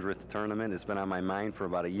my 100th tournament. It's been on my mind for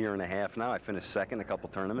about a year and a half now. I finished 2nd a couple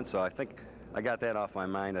tournaments, so I think I got that off my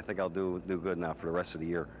mind. I think I'll do good now for the rest of the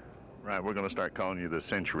year. Right, we're going to start calling you the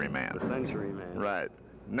Century Man. The Century Man. Right.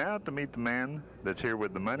 Now to meet the man that's here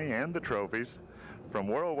with the money and the trophies, from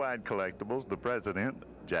Worldwide Collectibles, the president,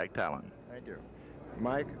 Jack Talon. Thank you.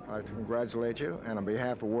 Mike, I'd like to congratulate you, and on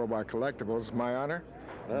behalf of Worldwide Collectibles, my honor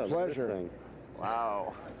and pleasure.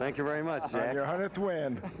 Wow. Thank you very much, Jack. On your 100th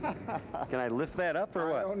win. Can I lift that up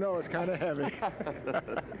or what? I don't know. It's kind of heavy.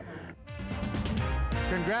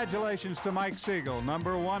 Congratulations to Mike Siegel,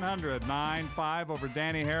 number 100, 9-5 over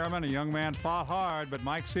Danny Harriman. A young man fought hard, but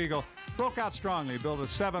Mike Siegel broke out strongly, built a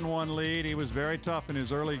 7-1 lead. He was very tough in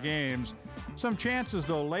his early games. Some chances,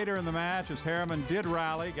 though, later in the match as Harriman did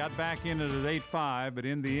rally, got back in it at 8-5, but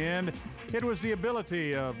in the end, it was the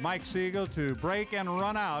ability of Mike Siegel to break and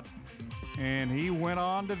run out and he went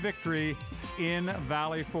on to victory in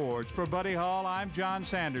Valley Forge. For Buddy Hall, I'm John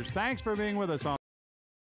Sanders. Thanks for being with us on